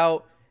put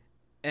out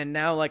and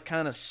now like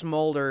kind of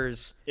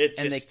smolders.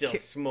 It's just still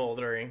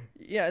smoldering.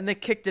 Yeah, and they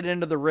kicked it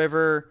into the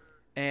river,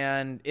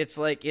 and it's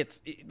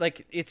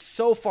it's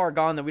so far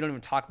gone that we don't even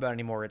talk about it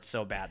anymore. It's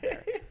so bad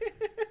there.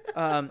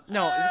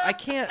 No, I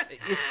can't.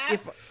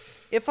 It's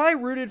if I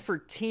rooted for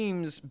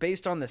teams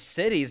based on the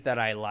cities that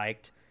I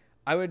liked,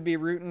 I would be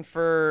rooting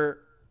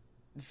for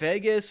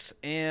Vegas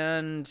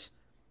and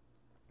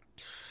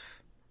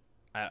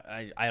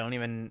I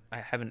haven't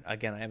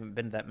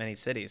been to that many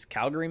cities.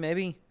 Calgary,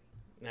 maybe?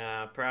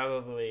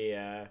 Probably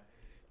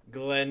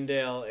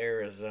Glendale,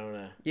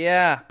 Arizona.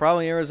 Yeah,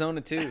 probably Arizona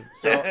too.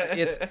 So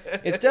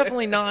it's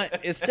definitely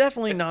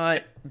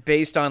not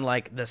based on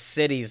like the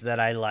cities that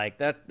I like.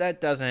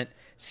 That doesn't.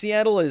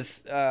 Seattle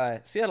is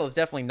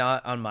definitely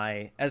not on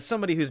my, as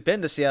somebody who's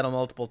been to Seattle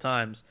multiple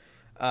times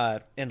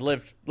and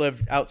lived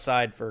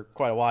outside for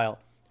quite a while.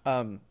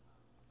 I'm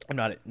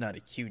not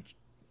a huge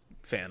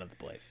fan of the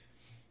place.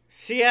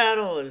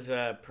 Seattle is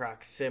a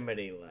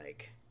proximity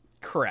like.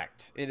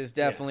 Correct. It is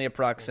definitely a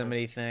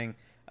proximity thing.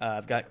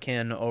 I've got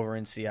kin over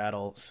in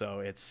Seattle, so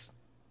it's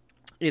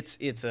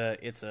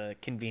a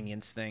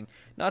convenience thing.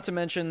 Not to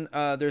mention,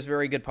 there's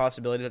very good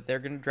possibility that they're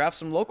going to draft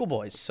some local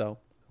boys. So,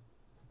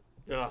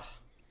 ugh,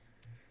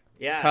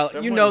 yeah,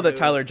 that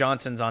Tyler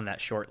Johnson's on that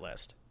short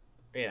list.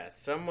 Yeah,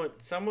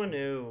 someone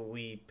who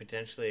we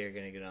potentially are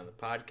going to get on the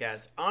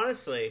podcast.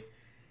 Honestly,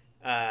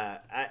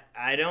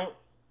 I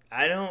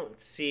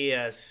don't see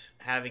us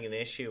having an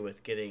issue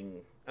with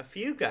getting a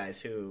few guys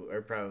who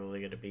are probably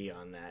going to be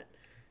on that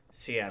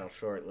Seattle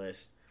short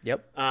list.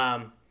 Yep.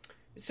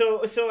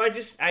 So I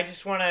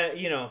just want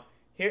to,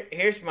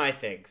 here's my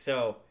thing.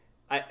 So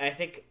I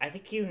think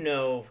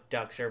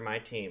Ducks are my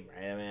team,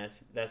 right? I mean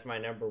that's my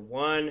number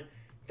one.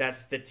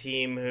 That's the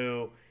team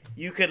who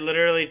you could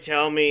literally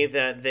tell me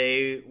that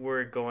they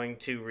were going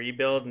to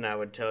rebuild, and I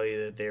would tell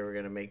you that they were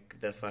going to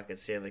make the fucking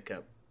Stanley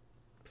Cup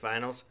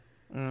Finals.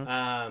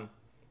 Mm-hmm.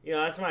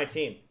 That's my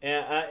team.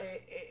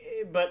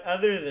 But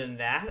other than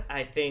that,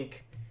 I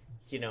think,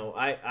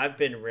 I've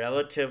been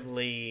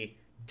relatively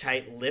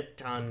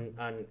tight-lipped on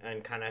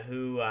kind of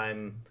who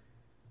I'm,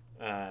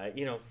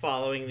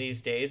 following these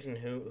days and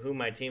who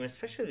my team,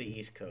 especially the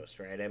East Coast,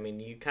 right? I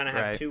mean, you kind of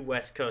have two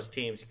West Coast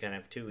teams, you kind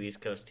of have two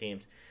East Coast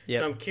teams. Yep.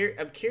 So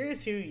I'm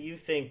curious who you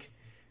think,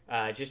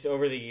 just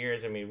over the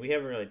years, I mean, we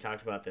haven't really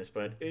talked about this,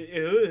 but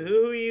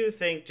who you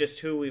think, just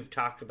who we've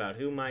talked about,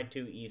 who my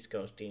two East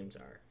Coast teams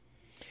are?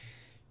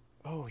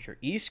 Oh, your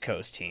East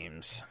Coast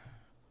teams.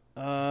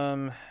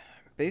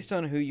 Based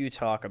on who you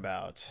talk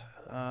about,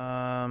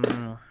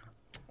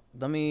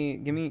 give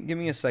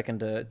me a second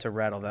to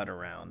rattle that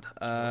around.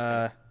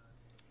 Okay.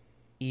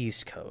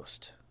 East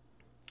Coast.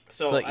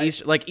 So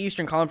like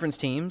Eastern Conference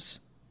teams.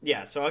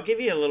 Yeah, so I'll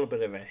give you a little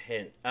bit of a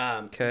hint.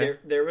 Okay.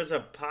 There was a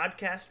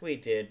podcast we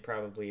did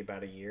probably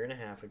about a year and a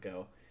half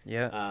ago.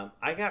 Yeah.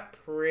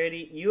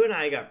 You and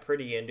I got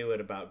pretty into it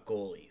about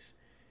goalies.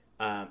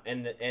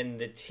 And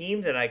the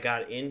team that I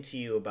got into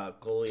you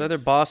about goalies. It's either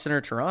Boston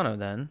or Toronto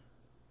then.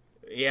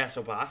 Yeah,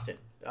 so Boston.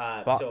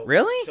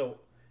 Really? So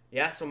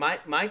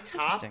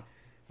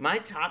my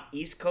top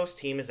East Coast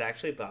team is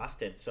actually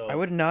Boston. So I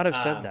would not have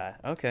said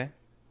that. Okay.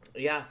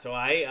 Yeah, so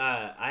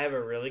I have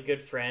a really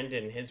good friend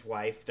and his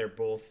wife. They're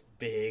both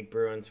big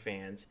Bruins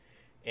fans,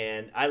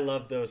 and I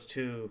love those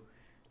two.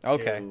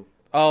 Okay.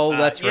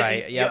 That's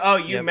right. Yeah.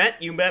 You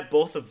met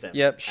both of them.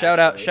 Yep. Shout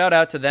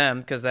out to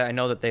them because I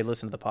know that they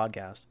listen to the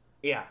podcast.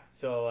 Yeah.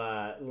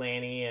 So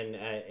Lanny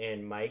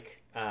and Mike.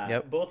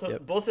 Yep. Both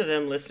of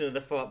them listen to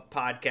the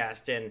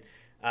podcast, and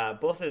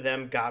both of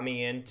them got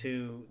me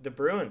into the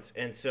Bruins,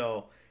 and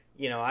so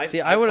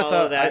I would have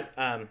thought that.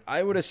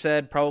 I would have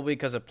said probably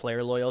because of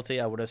player loyalty.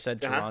 I would have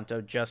said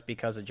Toronto just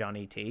because of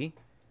Johnny T.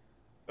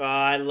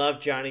 I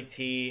love Johnny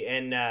T,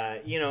 and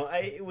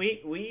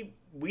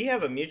we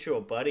have a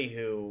mutual buddy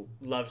who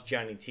loves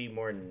Johnny T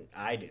more than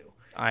I do.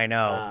 I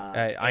know.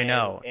 I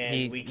know.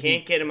 And we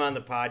can't get him on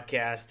the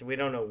podcast. We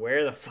don't know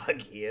where the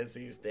fuck he is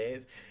these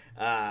days.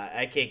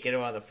 I can't get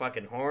him on the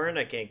fucking horn.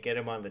 I can't get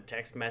him on the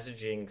text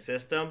messaging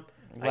system.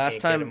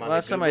 Last time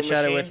I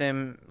chatted with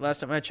him,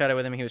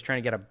 he was trying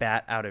to get a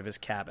bat out of his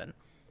cabin.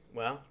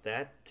 Well,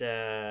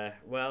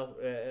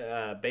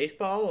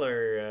 baseball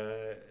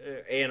or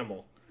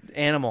animal?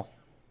 Animal.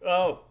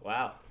 Oh,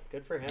 wow.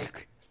 Good for him.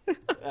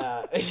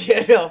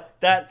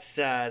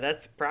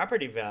 That's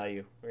property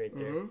value right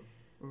there.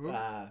 Mm-hmm.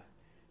 Mm-hmm.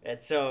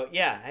 And so,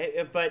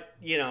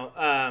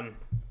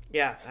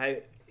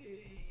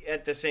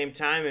 at the same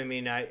time, I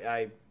mean,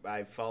 I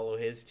follow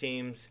his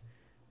teams.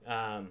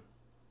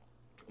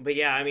 But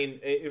yeah, I mean,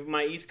 if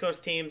my East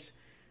Coast teams,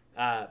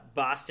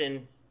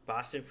 Boston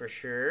for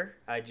sure.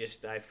 I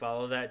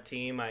follow that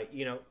team.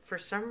 For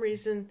some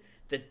reason,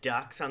 the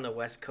Ducks on the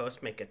West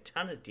Coast make a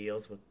ton of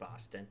deals with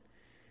Boston.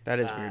 That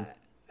is weird.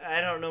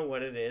 I don't know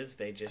what it is.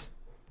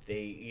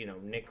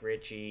 Nick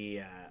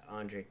Ritchie,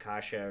 Andre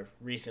Kasha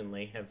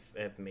recently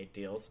have made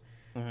deals.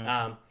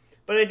 Mm-hmm.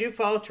 But I do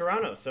follow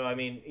Toronto. So, I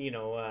mean,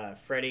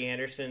 Freddie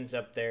Anderson's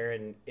up there.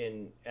 And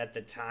at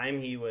the time,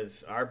 he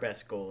was our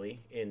best goalie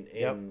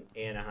in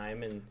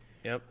Anaheim. And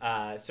yep.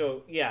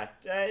 So, yeah,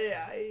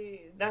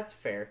 that's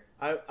fair.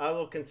 I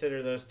will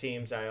consider those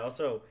teams. I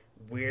also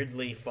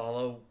weirdly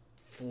follow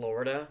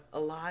Florida a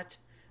lot.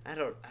 I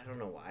don't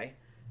know why.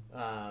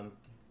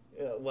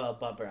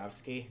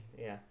 Bobrovsky,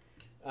 yeah.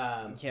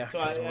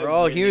 So we're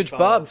all huge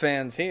Bob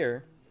fans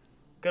here.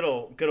 Good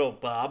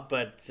old Bob.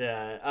 But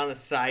on a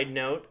side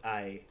note,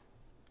 I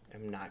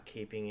am not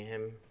keeping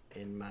him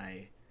in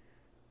my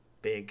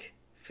big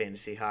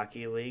fantasy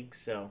hockey league.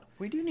 So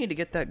we do need to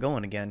get that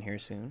going again here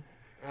soon.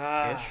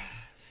 My wife.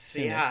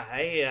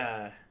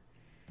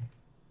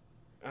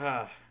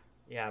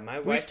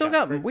 We've still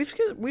got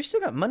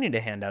money to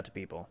hand out to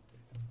people.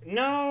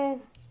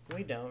 No,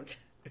 we don't.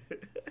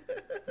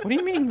 What do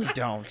you mean we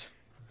don't?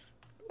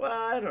 Well,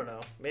 I don't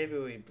know. Maybe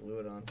we blew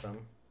it on some.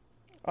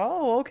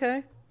 Oh,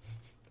 okay.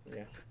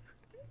 Yeah.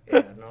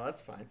 No,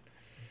 that's fine.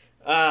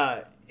 But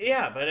I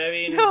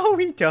mean... No,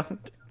 we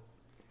don't.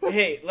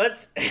 Hey,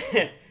 let's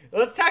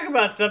talk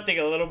about something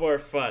a little more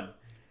fun.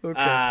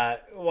 Okay.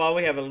 While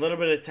we have a little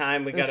bit of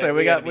time, we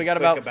got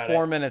about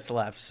 4 minutes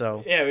left,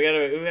 so... Yeah, we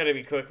gotta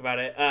be quick about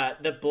it.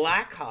 The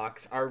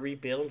Blackhawks are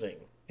rebuilding.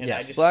 And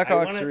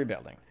Blackhawks are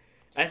rebuilding.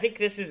 I think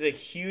this is a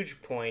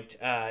huge point.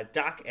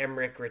 Doc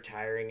Emmerich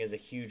retiring is a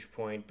huge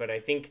point, but I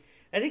think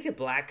the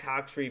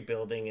Blackhawks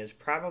rebuilding is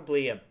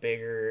probably a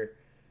bigger,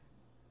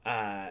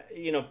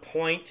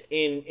 point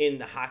in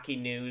the hockey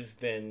news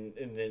than.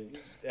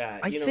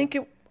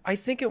 I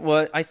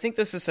think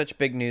this is such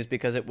big news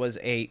because it was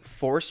a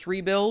forced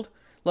rebuild.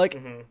 Like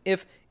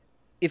if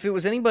it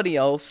was anybody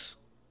else,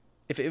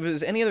 if it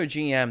was any other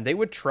GM, they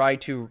would try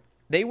to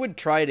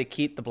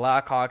keep the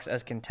Blackhawks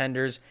as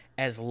contenders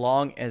as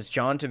long as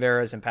John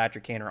Tavares and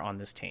Patrick Kane are on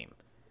this team.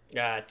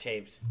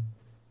 Taves.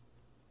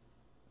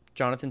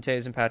 Jonathan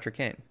Toews and Patrick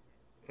Kane.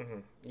 Mm-hmm.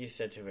 You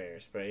said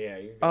Tavares, but yeah.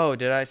 Oh,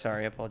 did I?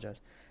 Sorry, I apologize.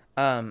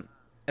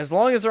 As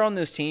long as they're on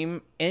this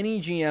team, any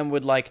GM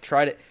would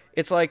try to.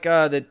 It's like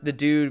the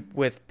dude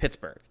with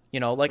Pittsburgh.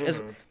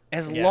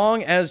 As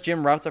long as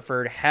Jim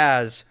Rutherford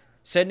has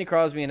Sidney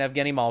Crosby and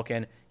Evgeny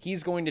Malkin,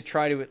 he's going to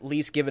try to at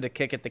least give it a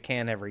kick at the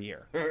can every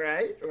year.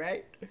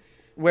 Right.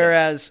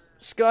 Whereas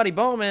Scotty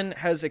Bowman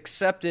has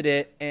accepted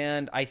it,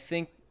 and I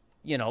think,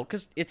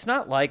 because it's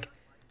not like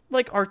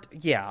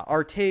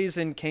Artays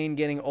and Kane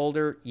getting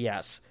older,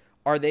 yes.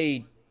 Are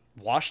they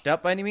washed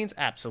up by any means?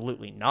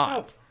 Absolutely not.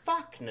 Oh,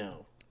 fuck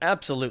no.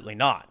 Absolutely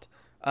not.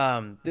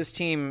 This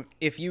team,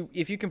 if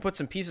you can put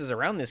some pieces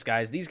around these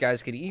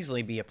guys could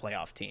easily be a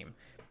playoff team.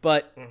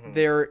 But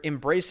they're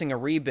embracing a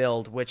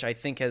rebuild, which I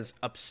think has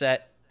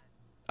upset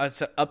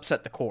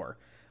the core.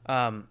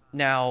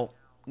 Now,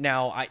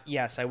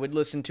 I would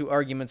listen to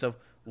arguments of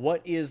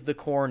what is the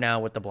core now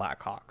with the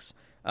Blackhawks.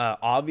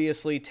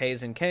 Obviously,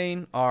 Toews and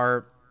Kane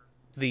are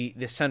the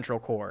central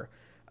core.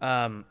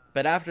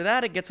 But after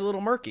that, it gets a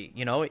little murky.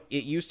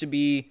 It used to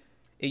be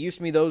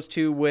those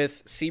two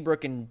with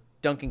Seabrook and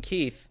Duncan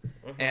Keith,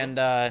 and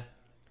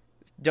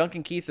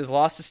Duncan Keith has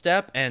lost a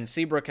step, and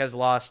Seabrook has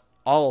lost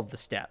all of the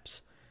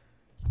steps.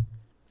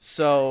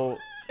 So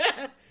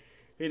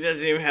he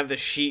doesn't even have the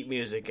sheet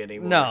music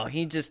anymore. No,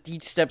 he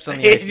steps on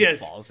the ice and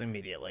falls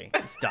immediately.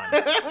 It's done.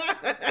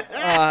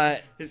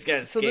 He's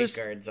got skate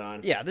guards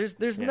on. Yeah,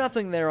 there's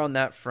nothing there on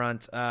that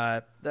front.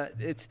 I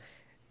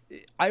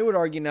would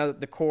argue now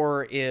that the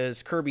core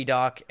is Kirby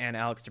Dach and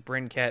Alex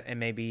DeBrincat and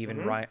maybe even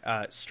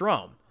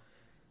Strome.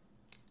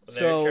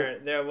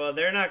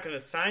 They're not going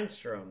to sign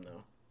Strome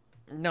though.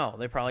 No,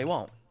 they probably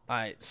won't.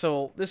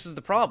 So this is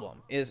the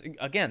problem. Is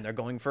again they're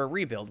going for a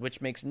rebuild,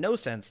 which makes no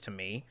sense to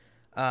me.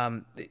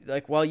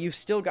 Like, while you've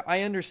still got,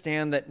 I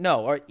understand that,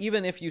 no, or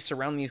even if you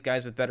surround these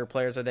guys with better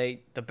players, are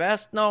they the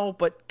best? No,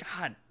 but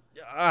God,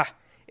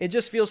 it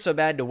just feels so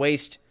bad to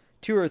waste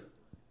 2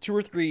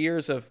 or 3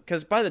 years of,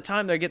 because by the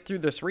time they get through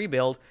this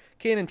rebuild,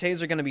 Kane and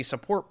Taves are going to be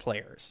support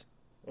players,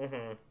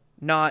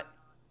 not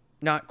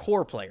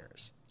core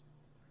players.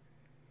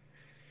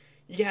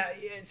 Yeah,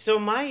 so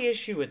my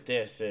issue with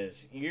this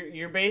is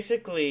you're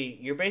basically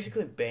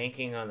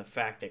banking on the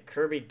fact that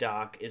Kirby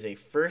Dach is a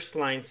first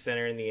line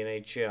center in the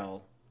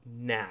NHL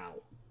now,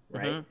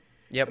 right? Mm-hmm.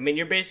 Yep. I mean,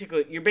 you're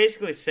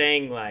basically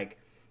saying, like,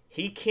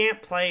 he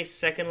can't play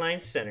second line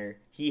center.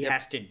 He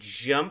has to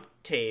jump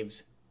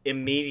Taves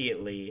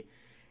immediately,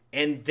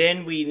 and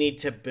then we need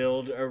to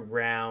build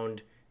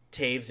around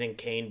Taves and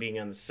Kane being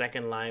on the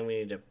second line. We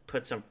need to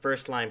put some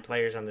first line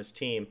players on this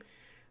team.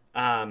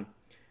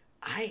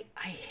 I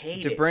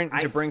hate it.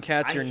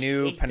 DeBrincat's your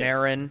new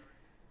Panarin.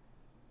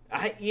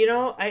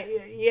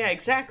 Yeah,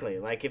 exactly.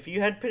 Like, if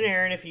you had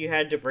Panarin, if you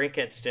had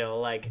DeBrincat still,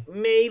 like,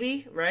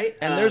 maybe, right?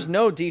 And there's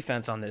no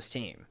defense on this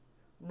team.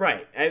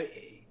 Right.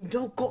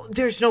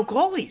 There's no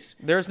goalies.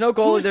 There's no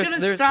goalie. Who's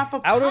gonna stop a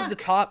puck?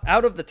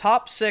 Out of the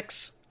top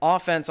 6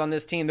 offense on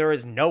this team, there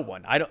is no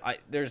one.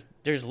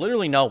 There's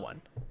literally no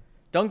one.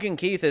 Duncan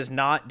Keith is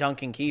not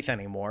Duncan Keith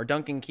anymore.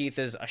 Duncan Keith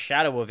is a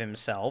shadow of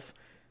himself.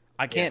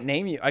 I couldn't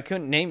name you.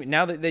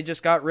 Now that they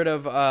just got rid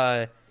of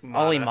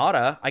Olli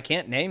Mata, I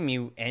can't name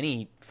you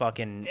any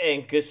fucking...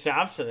 And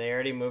Gustafsson, they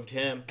already moved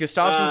him.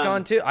 Gustafsson's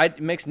gone too.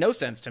 It makes no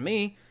sense to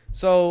me.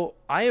 So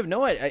I have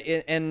no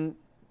idea. And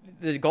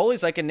the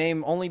goalies I can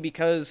name only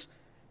because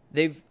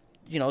they've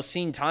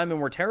seen time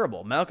and were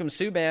terrible. Malcolm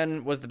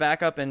Subban was the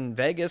backup in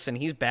Vegas, and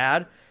he's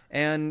bad.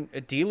 And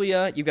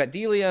Delia, you got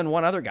Delia and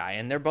one other guy,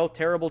 and they're both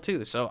terrible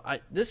too. So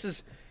this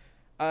is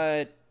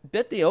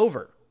bet the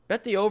over.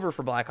 Bet the over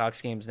for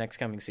Blackhawks games next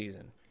coming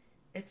season.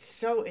 It's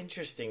so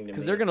interesting to me.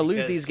 Because they're going to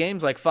lose these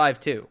games like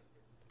 5-2.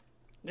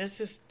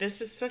 This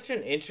is such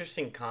an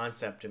interesting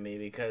concept to me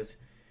because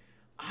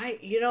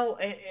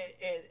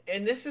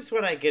and this is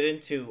what I get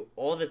into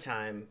all the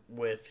time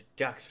with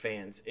Ducks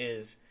fans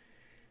is,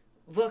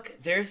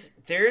 look, there's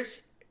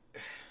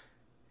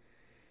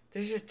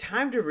a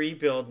time to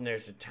rebuild and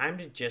there's a time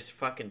to just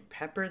fucking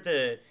pepper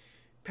the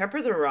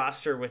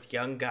roster with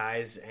young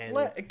guys and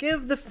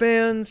give the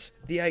fans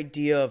the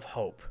idea of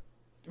hope.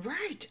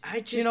 Right.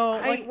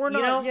 We're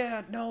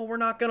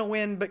not going to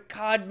win, but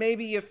God,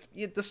 maybe if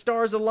the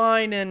stars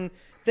align and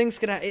things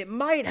can it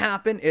might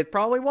happen. It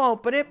probably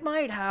won't, but it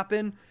might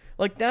happen.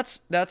 Like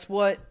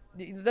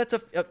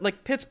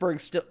Pittsburgh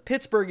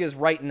is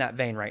right in that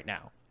vein right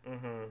now.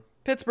 Mm-hmm.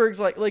 Pittsburgh's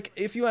like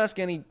if you ask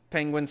any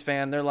Penguins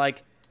fan, they're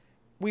like,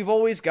 we've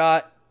always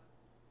got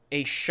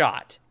a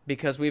shot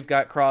because we've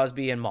got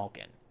Crosby and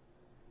Malkin.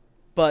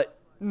 But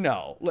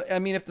no, I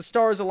mean, if the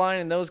stars align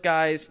and those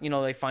guys,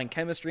 they find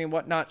chemistry and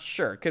whatnot,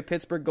 sure. Could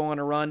Pittsburgh go on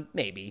a run?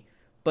 Maybe.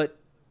 But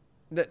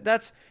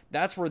that's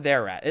where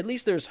they're at. At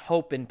least there's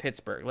hope in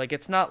Pittsburgh. Like,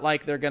 it's not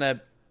like they're going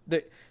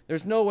to...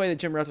 There's no way that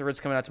Jim Rutherford's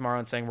coming out tomorrow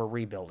and saying we're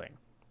rebuilding.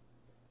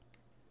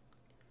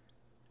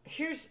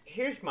 Here's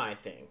my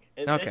thing.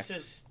 Okay.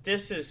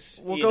 This is...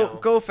 Well,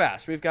 go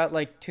fast. We've got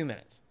like 2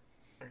 minutes.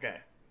 Okay.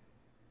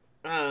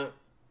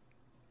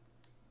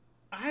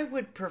 I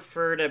would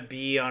prefer to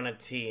be on a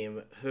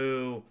team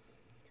who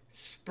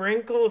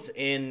sprinkles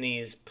in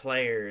these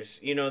players.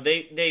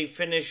 They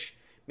finish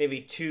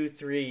maybe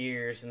 2-3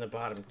 years in the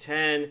bottom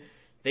 10.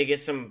 They get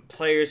some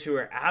players who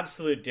are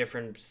absolute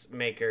difference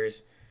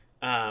makers,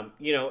 and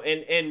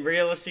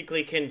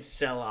realistically can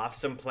sell off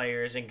some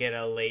players and get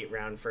a late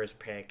round first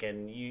pick.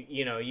 And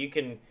you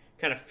can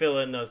kind of fill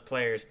in those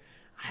players.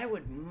 I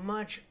would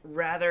much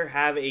rather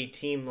have a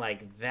team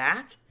like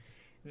that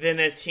than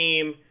a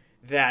team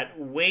that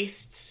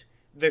wastes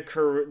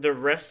the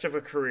rest of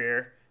a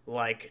career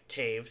like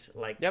Taves,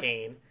 like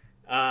Kane,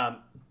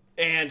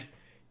 and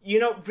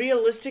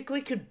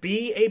realistically could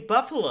be a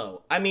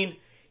Buffalo. I mean,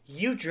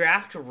 you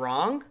draft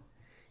wrong,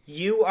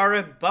 you are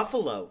a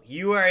Buffalo.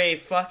 You are a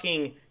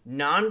fucking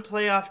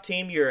non-playoff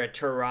team. You're a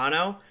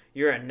Toronto.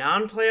 You're a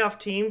non-playoff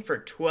team for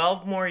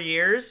 12 more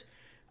years.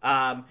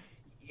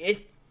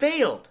 It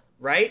failed,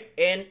 right?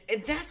 And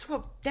that's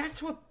what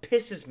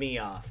pisses me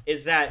off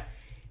is that.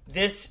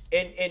 This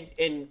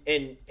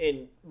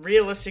and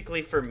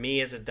realistically for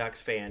me as a Ducks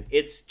fan,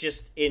 it's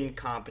just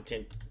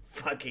incompetent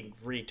fucking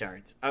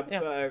retards,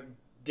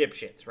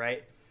 dipshits,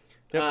 right?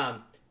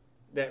 Yep.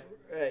 The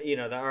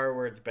R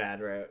word's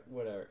bad, right?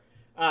 Whatever.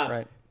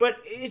 Right. But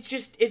it's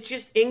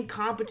just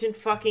incompetent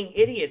fucking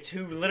idiots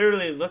who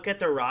literally look at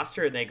the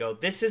roster and they go,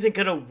 "This isn't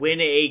gonna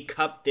win a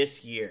cup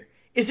this year,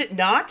 is it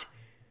not?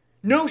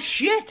 No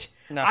shit."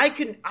 No. I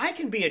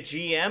can be a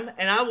GM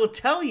and I will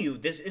tell you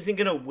this isn't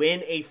going to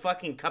win a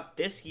fucking cup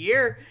this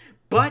year,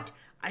 but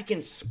I can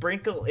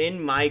sprinkle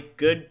in my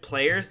good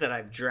players that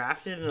I've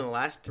drafted in the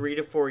last 3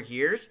 to 4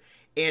 years,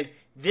 and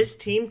this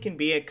team can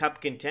be a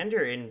cup contender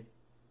in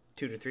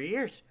 2 to 3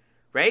 years,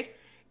 right?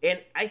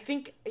 And I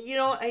think,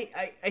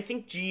 I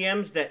think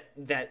GMs that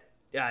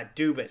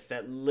Dubas,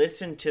 that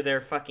listen to their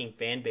fucking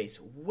fan base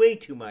way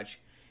too much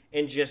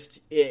and just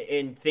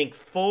and think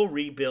full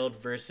rebuild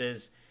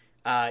versus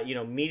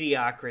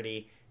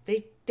mediocrity,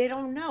 they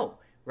don't know,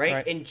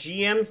 right? And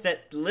GMs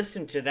that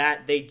listen to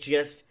that,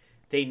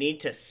 they need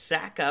to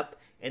sack up,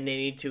 and they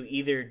need to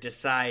either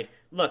decide,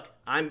 look,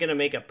 I'm going to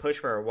make a push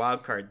for a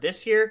wild card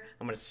this year.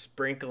 I'm going to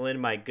sprinkle in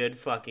my good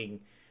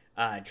fucking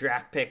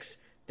draft picks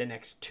the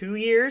next 2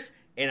 years,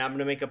 and I'm going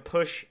to make a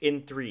push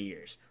in 3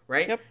 years,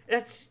 right? Yep.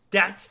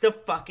 That's the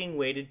fucking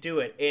way to do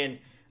it. And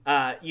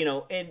I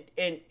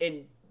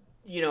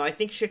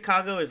think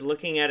Chicago is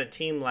looking at a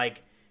team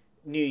like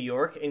New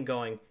York and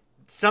going,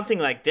 something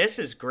like this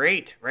is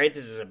great, right?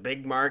 This is a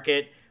big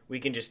market. We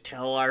can just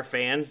tell our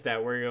fans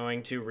that we're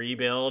going to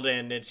rebuild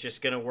and it's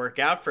just going to work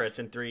out for us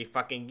in 3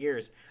 fucking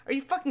years. Are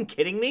you fucking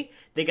kidding me?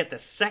 They got the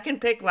second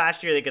pick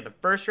last year. They got the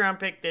first round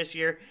pick this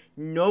year.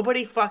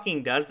 Nobody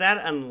fucking does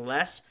that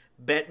unless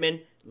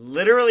Bettman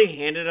literally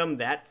handed them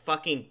that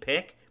fucking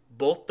pick.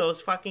 Both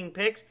those fucking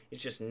picks.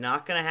 It's just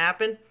not going to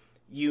happen.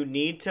 You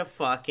need to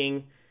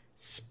fucking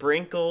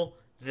sprinkle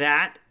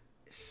that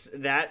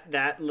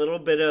little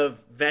bit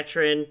of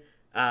veteran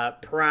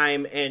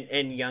prime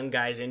and young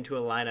guys into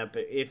a lineup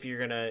if you're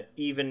gonna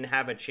even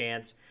have a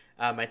chance.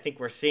 I think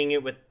we're seeing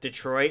it with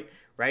Detroit,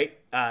 right?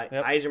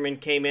 Yzerman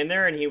came in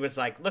there and he was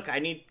like, look, I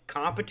need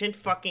competent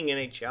fucking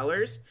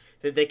NHLers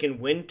that they can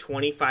win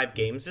 25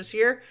 games this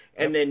year,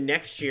 and then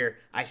next year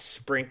I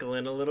sprinkle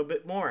in a little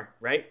bit more,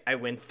 right? I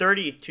win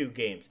 32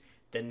 games.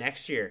 The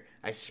next year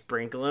I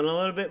sprinkle in a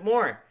little bit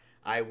more.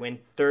 I win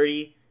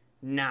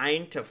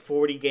 39 to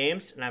 40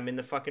 games and I'm in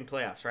the fucking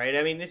playoffs, right?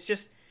 I mean, it's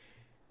just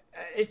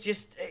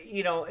there's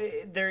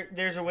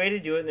a way to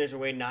do it and there's a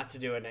way not to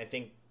do it. And I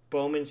think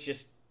Bowman's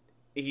just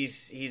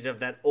he's of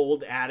that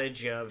old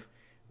adage of,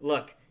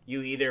 look,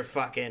 you either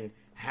fucking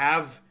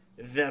have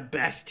the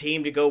best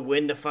team to go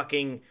win the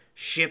fucking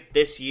ship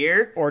this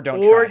year, or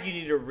you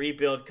need to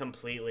rebuild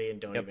completely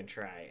and don't even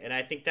try. And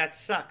I think that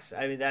sucks.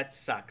 I mean, that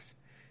sucks.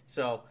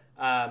 So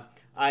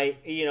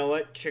you know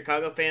what,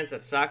 Chicago fans,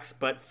 that sucks.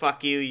 But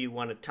fuck you. You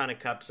won a ton of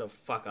cups, so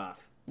fuck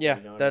off. Yeah,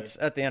 you know that's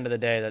at the end of the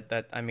day.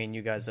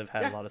 You guys have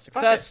had a lot of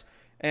success,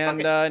 and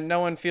no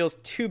one feels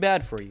too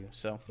bad for you.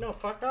 So no,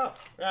 fuck off.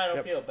 I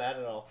don't feel bad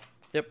at all.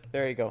 Yep,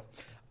 there you go.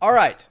 All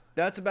right,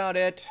 that's about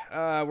it.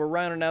 We're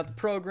rounding out the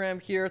program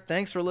here.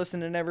 Thanks for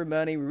listening,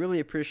 everybody. We really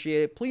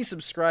appreciate it. Please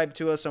subscribe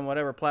to us on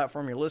whatever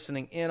platform you're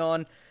listening in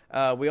on.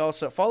 We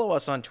also follow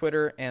us on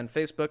Twitter and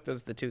Facebook.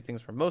 Those are the 2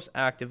 things we're most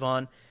active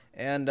on.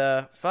 And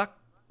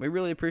we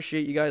really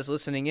appreciate you guys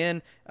listening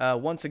in.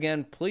 Once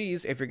again,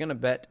 please, if you're going to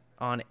bet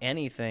on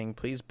anything,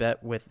 please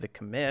bet with the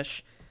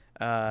commish.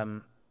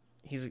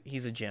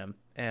 He's a gem,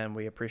 and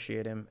we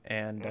appreciate him.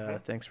 And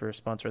thanks for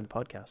sponsoring the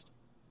podcast.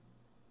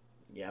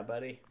 Yeah,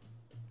 buddy.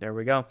 There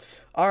we go.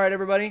 All right,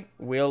 everybody.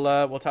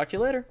 We'll talk to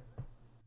you later.